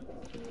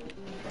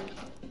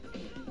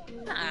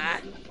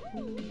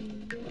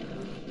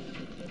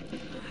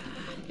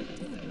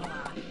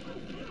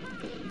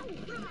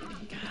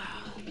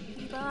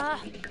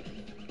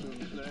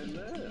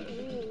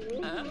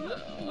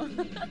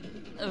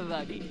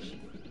 Vadish.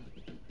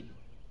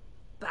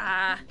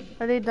 Bah.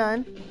 Are they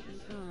done?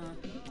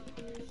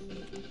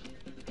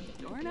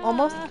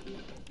 Almost?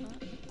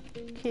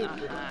 Okay.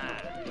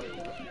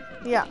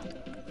 Yeah.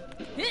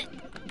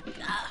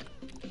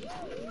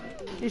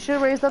 You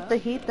should raise up the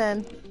heat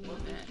then.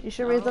 You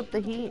should raise up the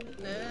heat.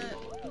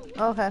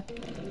 Okay.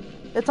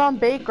 It's on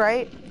bake,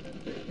 right?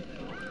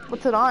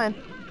 What's it on?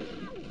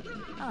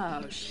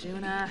 Oh,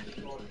 Shuna.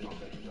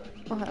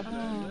 Okay.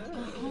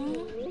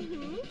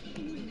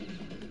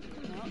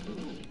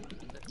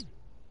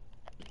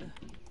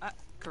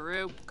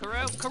 Karoo,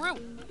 Karoo, Karoo.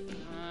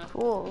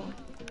 Cool.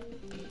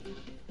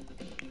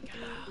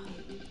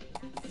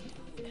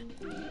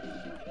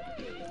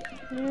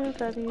 You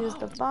gotta use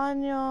the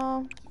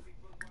baño.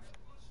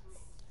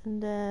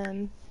 And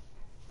then,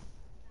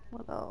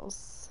 what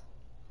else?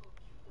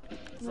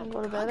 And then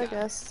go to bed, I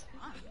guess.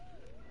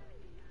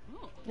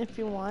 If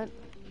you want.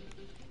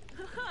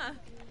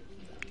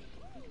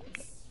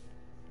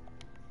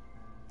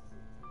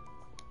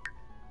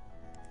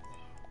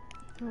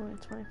 Only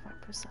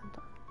 25%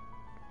 done.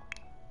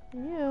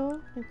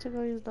 You need to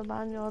go use the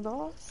baño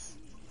dos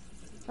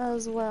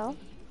as well.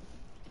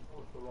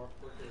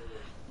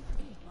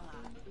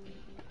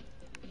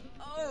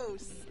 Oh,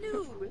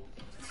 Snoop.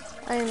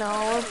 I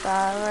know, what's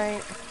that,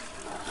 right?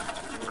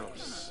 Oh,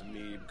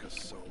 Sneeb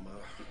Kasoma.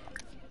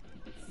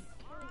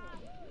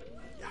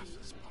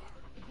 Yasaspar.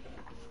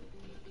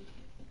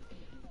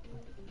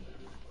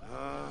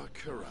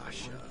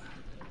 Karasha.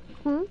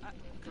 Hmm?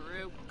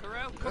 Karoo,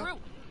 Karoo, Karoo.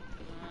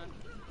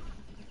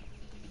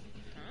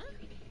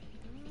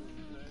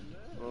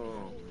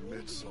 Oh,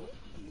 Mitzel.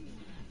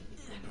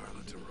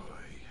 Darla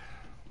DeRoy.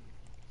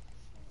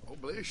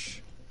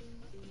 Oblish.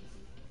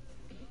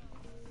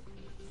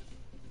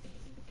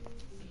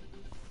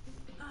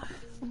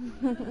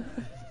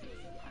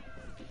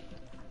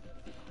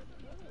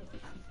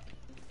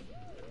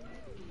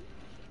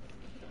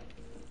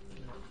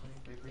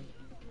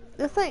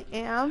 Yes, I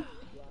am.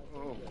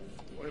 Oh,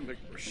 why make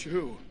my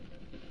shoe?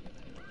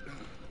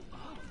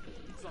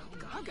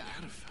 Gaga.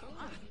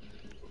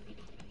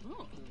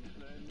 Oh.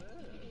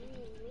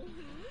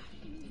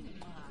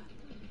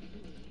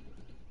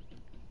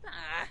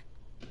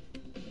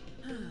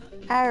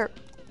 Arr.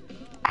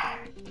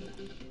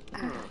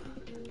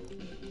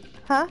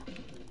 Huh?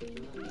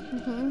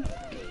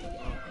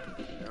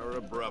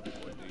 Arabrup,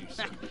 what do you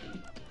say?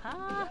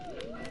 Huh?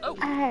 Oh.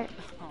 Arr.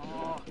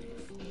 Oh.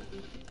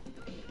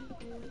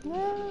 No.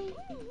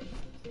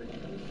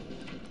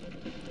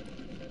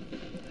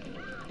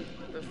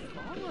 The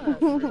fella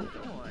for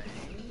joy.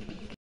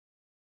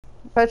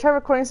 Should I try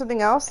recording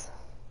something else?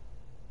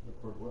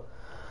 Record what?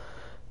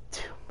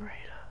 Tomb Raider.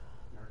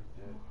 You already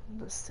did.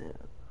 The Sims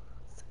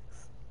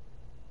 6.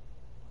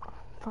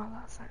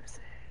 Fallout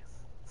 76.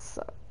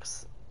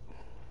 Sucks.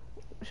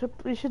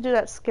 We should do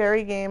that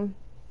scary game.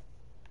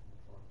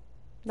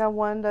 That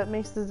one that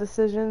makes the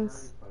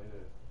decisions. I already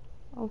played it.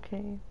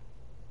 Okay.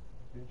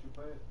 Didn't you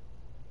play it?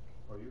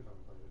 Oh, you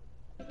haven't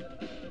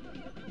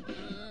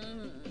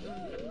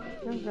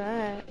played it.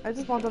 Alright. I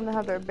just want them to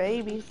have their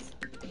babies.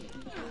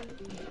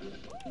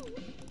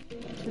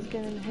 She's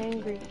getting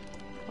hangry.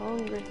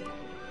 Hungry.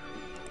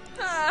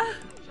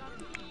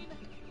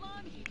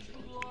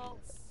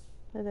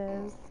 It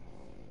is.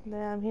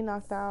 Damn, he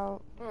knocked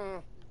out.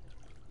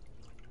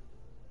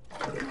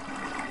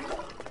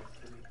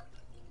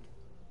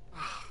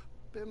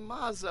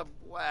 Bimaza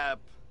Web.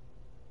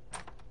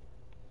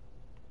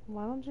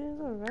 Why don't you use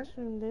the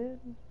restroom, dude?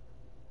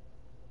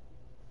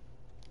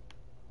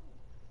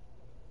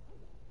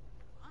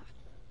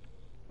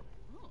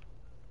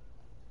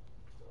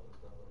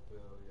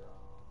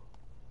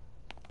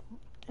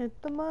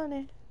 Hit the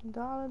money.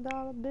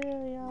 Dollar bill,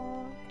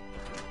 y'all.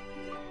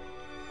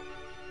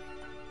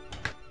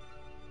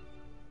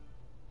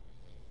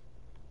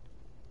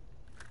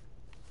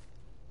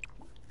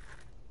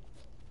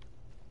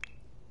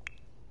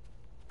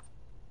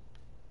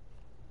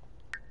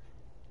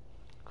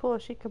 Cool,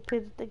 she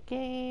completed the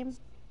game.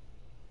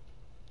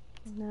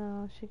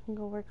 Now she can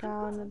go work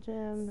out in the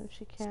gym if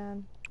she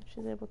can. If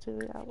she's able to,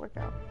 yeah, work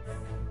out.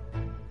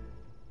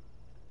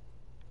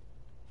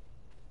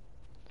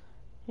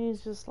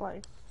 He's just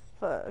like,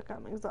 fuck,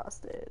 I'm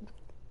exhausted.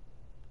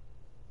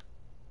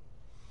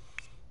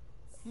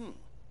 And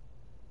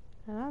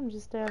I'm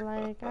just there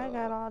like, I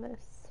got all this.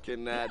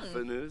 Kinad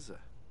Fanuza.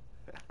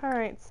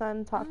 Alright,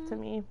 son, talk to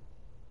me.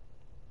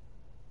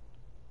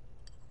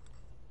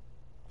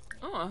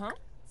 Uh-huh.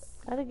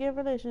 How to give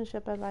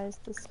relationship advice.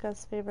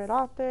 Discuss favorite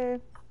author.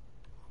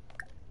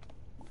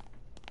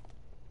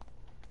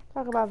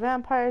 Talk about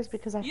vampires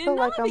because I feel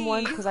like I'm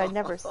one because I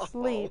never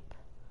sleep.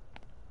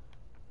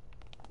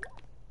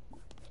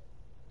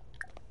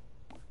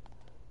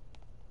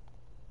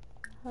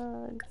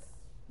 Hug.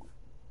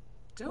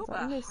 Doba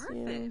I miss you.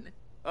 Harpin.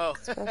 Oh,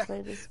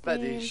 Especially this game.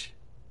 Badish.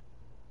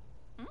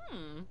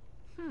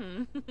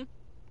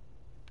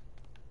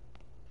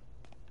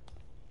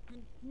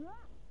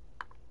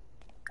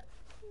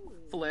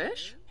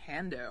 Flish?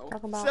 Hando.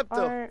 Talk about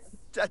Septo. art.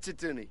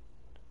 Tachatuni.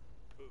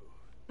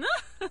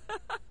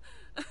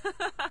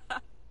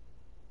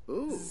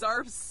 Ooh.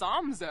 Zarf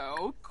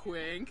Samzo.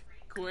 Quink.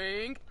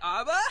 Quink.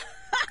 Abba.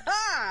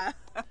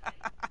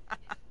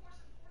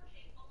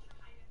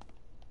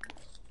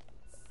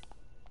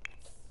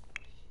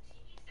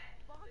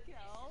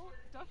 Bakel.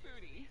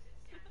 Dafoodie.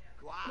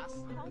 Glass.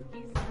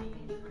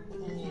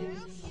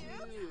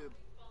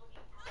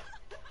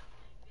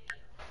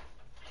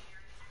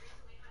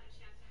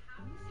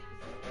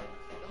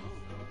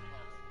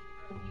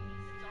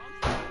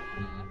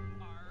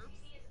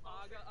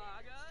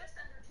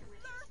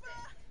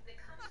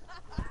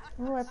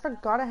 Oh, I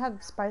forgot I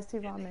had spicy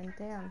ramen.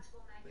 Damn.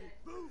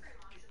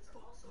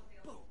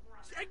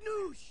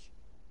 Jagnouche!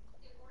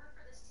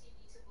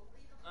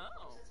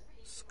 Oh.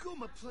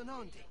 Skuma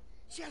planonde.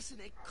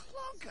 Jessene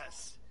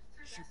clonkus.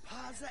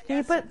 Shupaza Can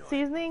you put esenoi.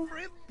 seasoning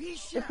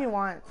Fribisha. if you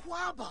want?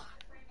 Quaba.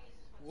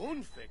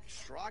 Wunfik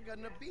shraga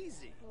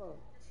nabizi.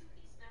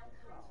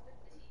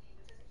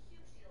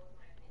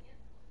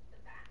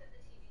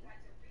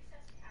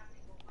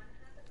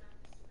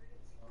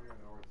 I don't even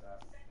know where it's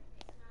at.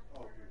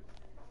 Oh, here it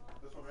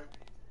is. This one, right?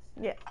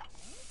 Yeah.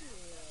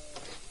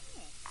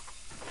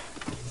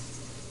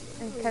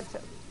 And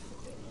ketchup.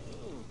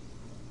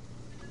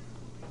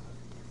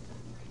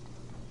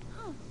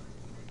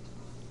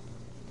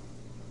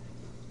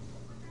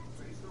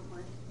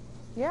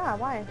 Yeah,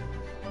 why?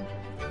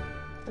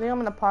 I think I'm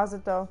gonna pause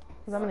it though,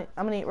 cause I'm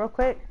gonna eat real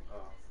quick.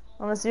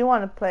 Unless you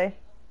want to play.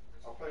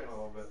 I'll play in a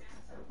little bit.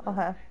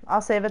 Okay,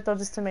 I'll save it though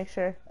just to make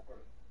sure.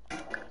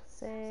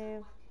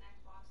 Save.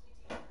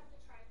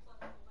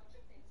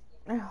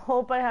 I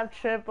hope I have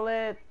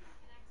triplets.